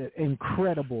 to 60,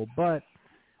 incredible, but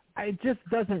it just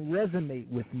doesn't resonate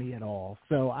with me at all.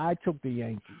 So I took the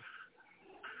Yankees.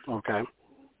 Okay.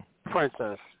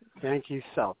 Princess, Yankees,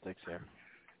 Celtics here.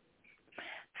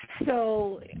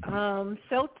 So,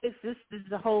 Celtics, this is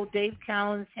the whole Dave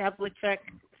Cowens, Havlicek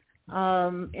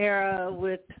era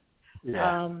with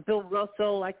Bill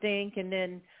Russell, I think, and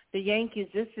then the Yankees,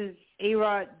 this is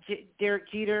A-Rod, Derek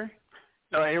Jeter.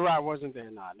 No, A-Rod wasn't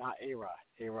there. No, not A-Rod.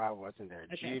 A-Rod wasn't there.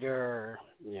 Okay. Jeter,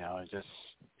 just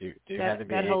you had to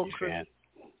be a Yankees fan.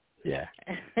 Yeah.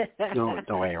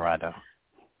 No A-Rod, though.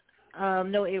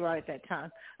 No A-Rod at that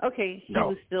time. Okay, he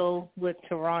was still with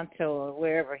Toronto or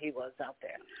wherever he was out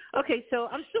there. Okay, so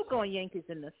I'm still going Yankees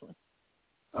in this one.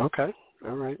 Okay.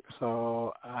 All right.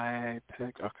 So I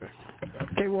pick. Okay.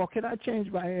 Okay. Well, can I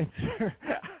change my answer?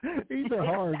 These are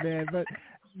hard, man. But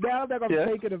now that I'm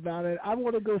thinking about it, I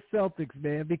want to go Celtics,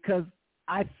 man, because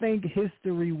I think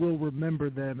history will remember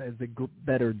them as a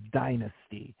better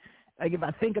dynasty. Like if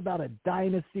I think about a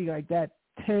dynasty like that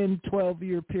 10,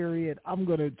 12-year period, I'm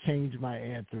going to change my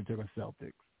answer to the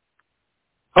Celtics.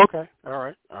 Okay. All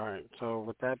right. So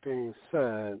with that being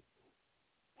said,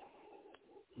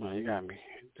 well, you got me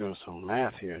doing some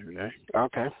math here today.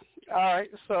 Okay. All right.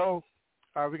 So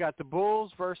we got the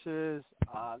Bulls versus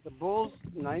the Bulls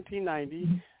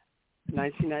 1990,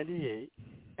 1998,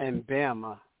 and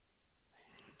Bama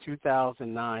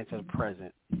 2009 to the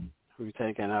present. Who you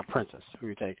taking? Princess. Who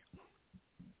you taking?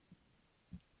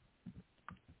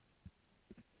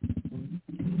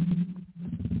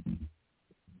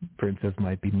 Princess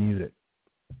might be muted.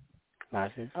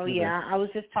 Oh, yeah. I was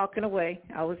just talking away.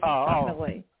 Talking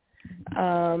away.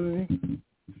 So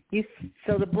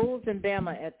the Bulls and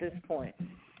Bama at this point.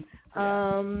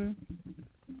 I'm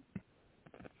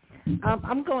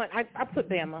going. I put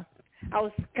Bama. I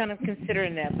was kind of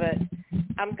considering that, but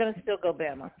I'm going to still go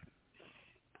Bama.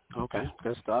 Okay,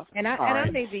 good stuff. And I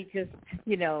may be just,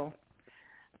 you know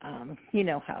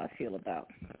how I feel about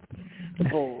the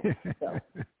Bulls. So.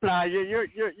 No, you're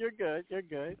good. You're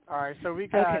good. All right, so we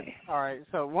got. Okay. All right,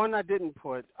 so one I didn't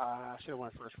put. I should have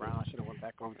went first round. I should have went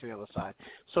back over to the other side.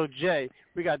 So Jay,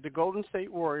 we got the Golden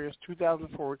State Warriors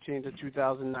 2014 to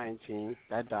 2019,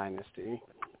 that dynasty,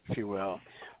 if you will,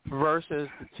 versus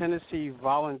the Tennessee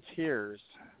Volunteers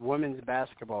women's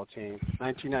basketball team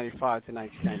 1995 to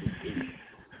 1998.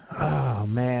 Oh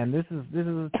man, this is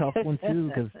a tough one too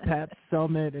because Pat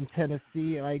Summitt and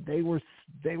Tennessee, like they were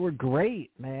great,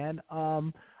 man.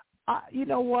 You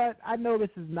know what? I know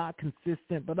this is not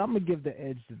consistent, but I'm gonna give the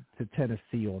edge to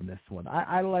Tennessee on this one.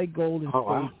 I like Golden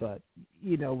State, but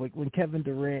like when Kevin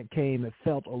Durant came, it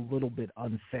felt a little bit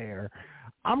unfair.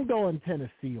 I'm going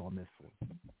Tennessee on this one.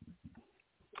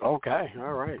 Okay,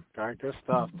 all right, good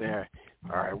stuff there.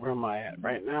 All right, where am I at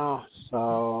right now?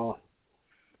 So.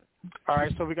 All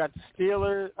right, so we got the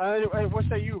Steelers. What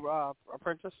say you,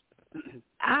 Princess?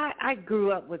 I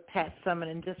grew up with Pat Summitt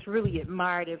and just really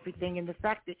admired everything, and the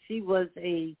fact that she was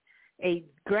a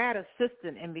grad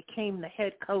assistant and became the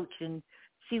head coach, and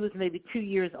she was maybe 2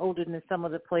 years older than some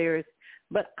of the players.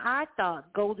 But I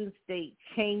thought Golden State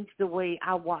changed the way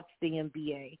I watched the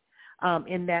NBA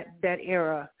in that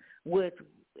era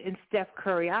in Steph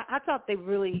Curry. I thought they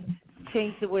really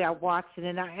changed the way I watched it,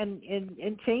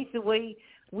 and changed the way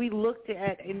we looked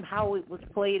at and how it was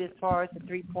played as far as the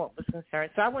three-point was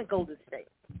concerned. So I went Golden State.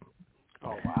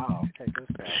 Oh, wow. Okay, good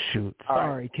stuff. Shoot.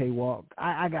 Sorry, K-Walk.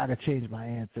 I got to change my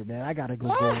answer, man. I got to go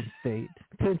Golden State.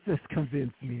 Princess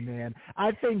convinced me, man.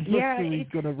 I think history's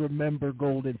going to remember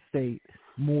Golden State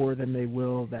more than they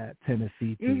will that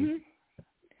Tennessee team.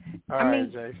 Mm-hmm. All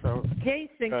right, Jay. So,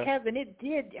 Jason, Kevin, it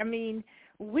did. I mean,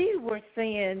 we were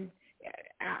saying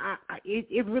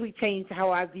it really changed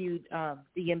how I viewed the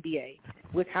NBA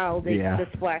with how the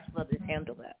Splash Brothers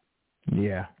handle that.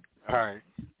 Yeah. All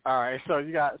right.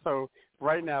 So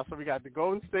right now, we got the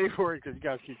Golden State Warriors, because you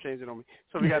guys keep changing on me.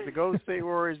 So we got the Golden State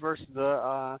Warriors versus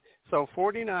the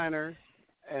 49ers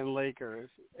and Lakers,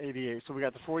 88. So we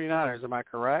got the 49ers. Am I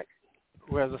correct?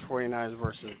 Who has the 49ers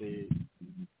versus the?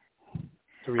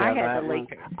 Do we have I had the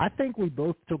Lakers. I think we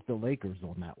both took the Lakers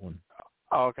on that one.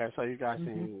 Oh, okay. So you guys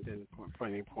didn't put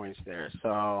any points there.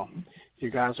 So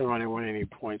you guys don't really win any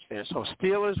points there. So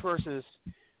Steelers versus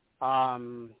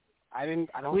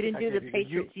We didn't do the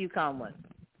Patriots UConn one.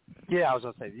 Yeah, I was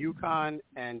gonna say UConn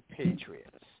and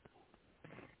Patriots.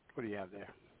 What do you have there?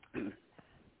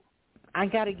 I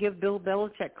got to give Bill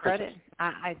Belichick credit.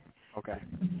 Okay.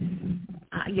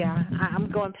 I'm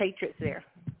going Patriots there.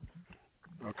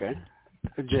 Okay.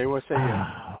 Jay, what say you?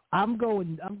 I'm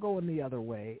going the other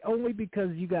way. Only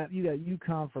because you got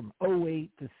UConn from 08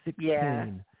 to 16. Yeah.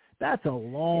 That's a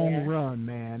long run,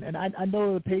 man. And I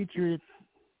know the Patriots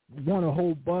won a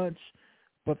whole bunch,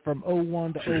 but from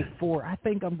 01 to 04, I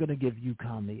think I'm going to give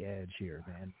UConn the edge here,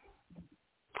 man.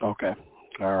 Okay.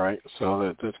 All right.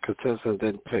 So the contestant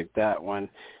didn't pick that one.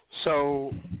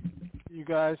 So you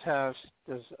guys have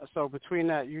so between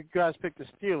that, you guys picked the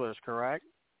Steelers, correct?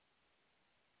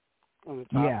 On the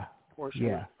top portion.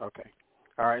 Yeah. Okay.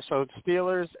 All right. So the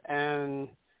Steelers and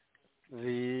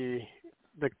the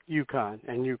UConn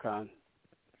and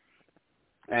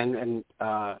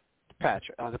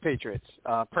the Patriots.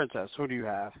 Princess, who do you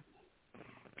have?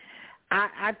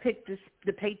 I picked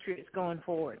the Patriots going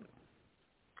forward.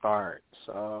 All right.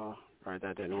 So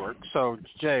that didn't work. So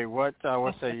Jay, what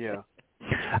say you?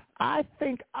 I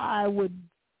think I would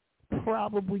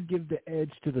probably give the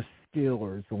edge to the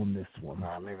Steelers on this one.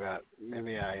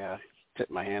 Maybe I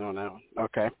tipped my hand on that one.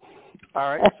 Okay. All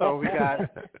right. So we got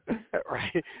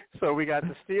So we got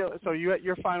the Steelers. So you at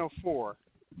your final four.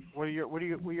 What are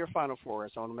your final four?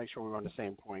 So I want to make sure we're on the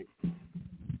same point.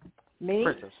 Me?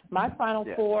 Princess. My final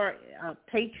four: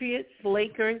 Patriots,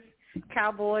 Lakers,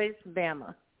 Cowboys,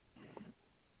 Bama.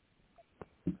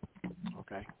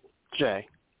 Okay. Jay.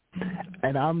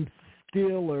 And I'm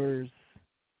Steelers,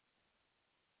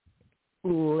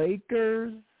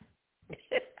 Lakers,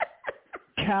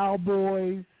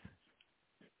 Cowboys,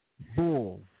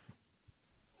 Bulls.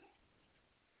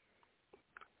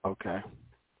 Okay.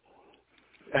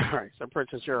 All right. So,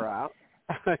 Princess, you're out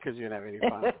because you didn't have any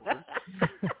final four.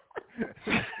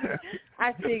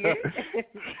 I figured.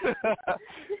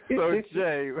 So,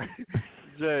 Jay,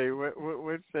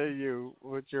 what say you?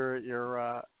 What's your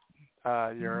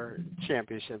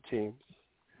championship team?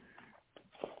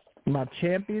 My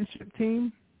championship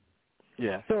team?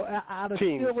 Yeah. So out of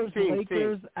Steelers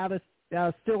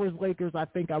Lakers, I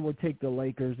think I would take the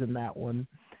Lakers in that one.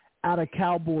 Out of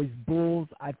Cowboys Bulls,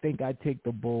 I think I'd take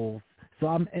the Bulls. So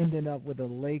I'm ending up with the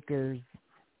Lakers,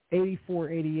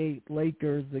 84-88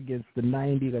 Lakers against the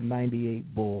 90-98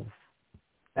 Bulls.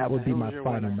 That would be my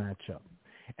final matchup.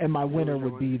 And my winner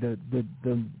would be the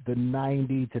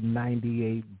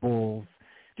 90-98 Bulls.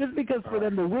 Just because for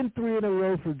them to win 3 in a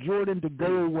row, for Jordan to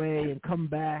go away and come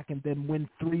back and then win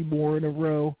 3 more in a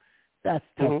row, that's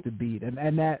tough to beat.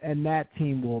 And that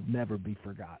team will never be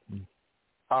forgotten.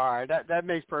 All right, that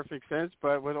makes perfect sense.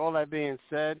 But with all that being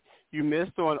said, you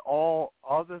missed on all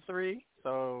other 3.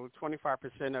 So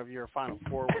 25% of your final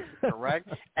four was correct,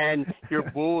 and your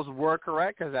Bulls were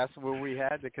correct because that's what we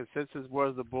had. The consensus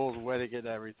was the Bulls winning it,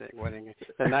 everything winning.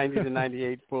 The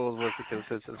 90-98 Bulls was the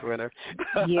consensus winner.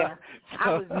 Yeah,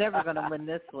 I was never going to win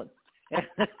this one.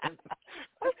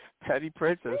 Petty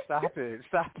Princess, stop it.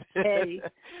 Petty.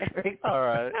 All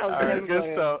right,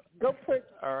 good stuff. Go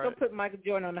put Michael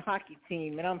Jordan on the hockey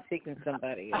team, and I'm picking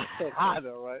somebody else. I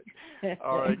know, right?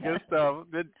 All right, good stuff.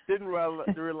 Didn't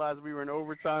realize we were in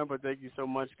overtime, but thank you so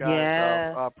much, guys.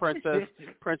 Yeah.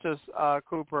 Princess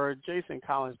Cooper, Jason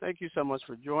Collins, thank you so much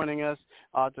for joining us,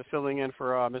 to filling in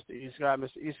for Mr. E. Scott.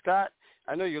 Mr. E. Scott,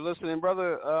 I know you're listening,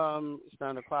 brother. It's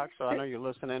 9 o'clock, so I know you're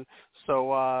listening. So,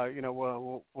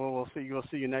 we'll see. We'll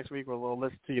see you next week. We'll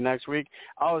listen to you next week.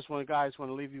 I always want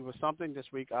to leave you with something.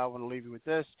 This week, I want to leave you with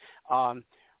this.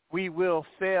 We will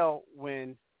fail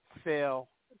when we fail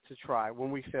to try.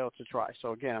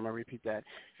 So, again, I'm going to repeat that.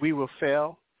 We will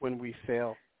fail when we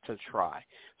fail to try.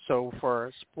 So,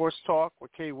 for Sports Talk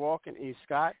with K. Walk and E.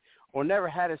 Scott, or Never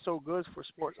Had It So Good for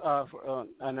Sports, I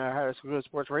Never Had It So Good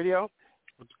Sports Radio.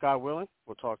 God willing,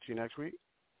 we'll talk to you next week.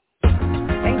 Did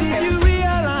you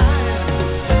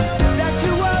realize that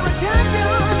you were a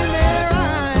champion in their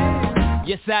eyes?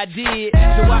 Yes, I did. So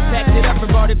I packed it up and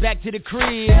brought it back to the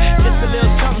crib. Just a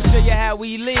little something, show you how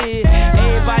we live.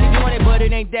 Everybody doing it, but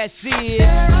it ain't that serious.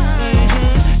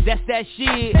 That's that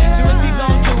shit. So if you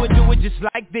gon' do it just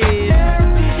like this.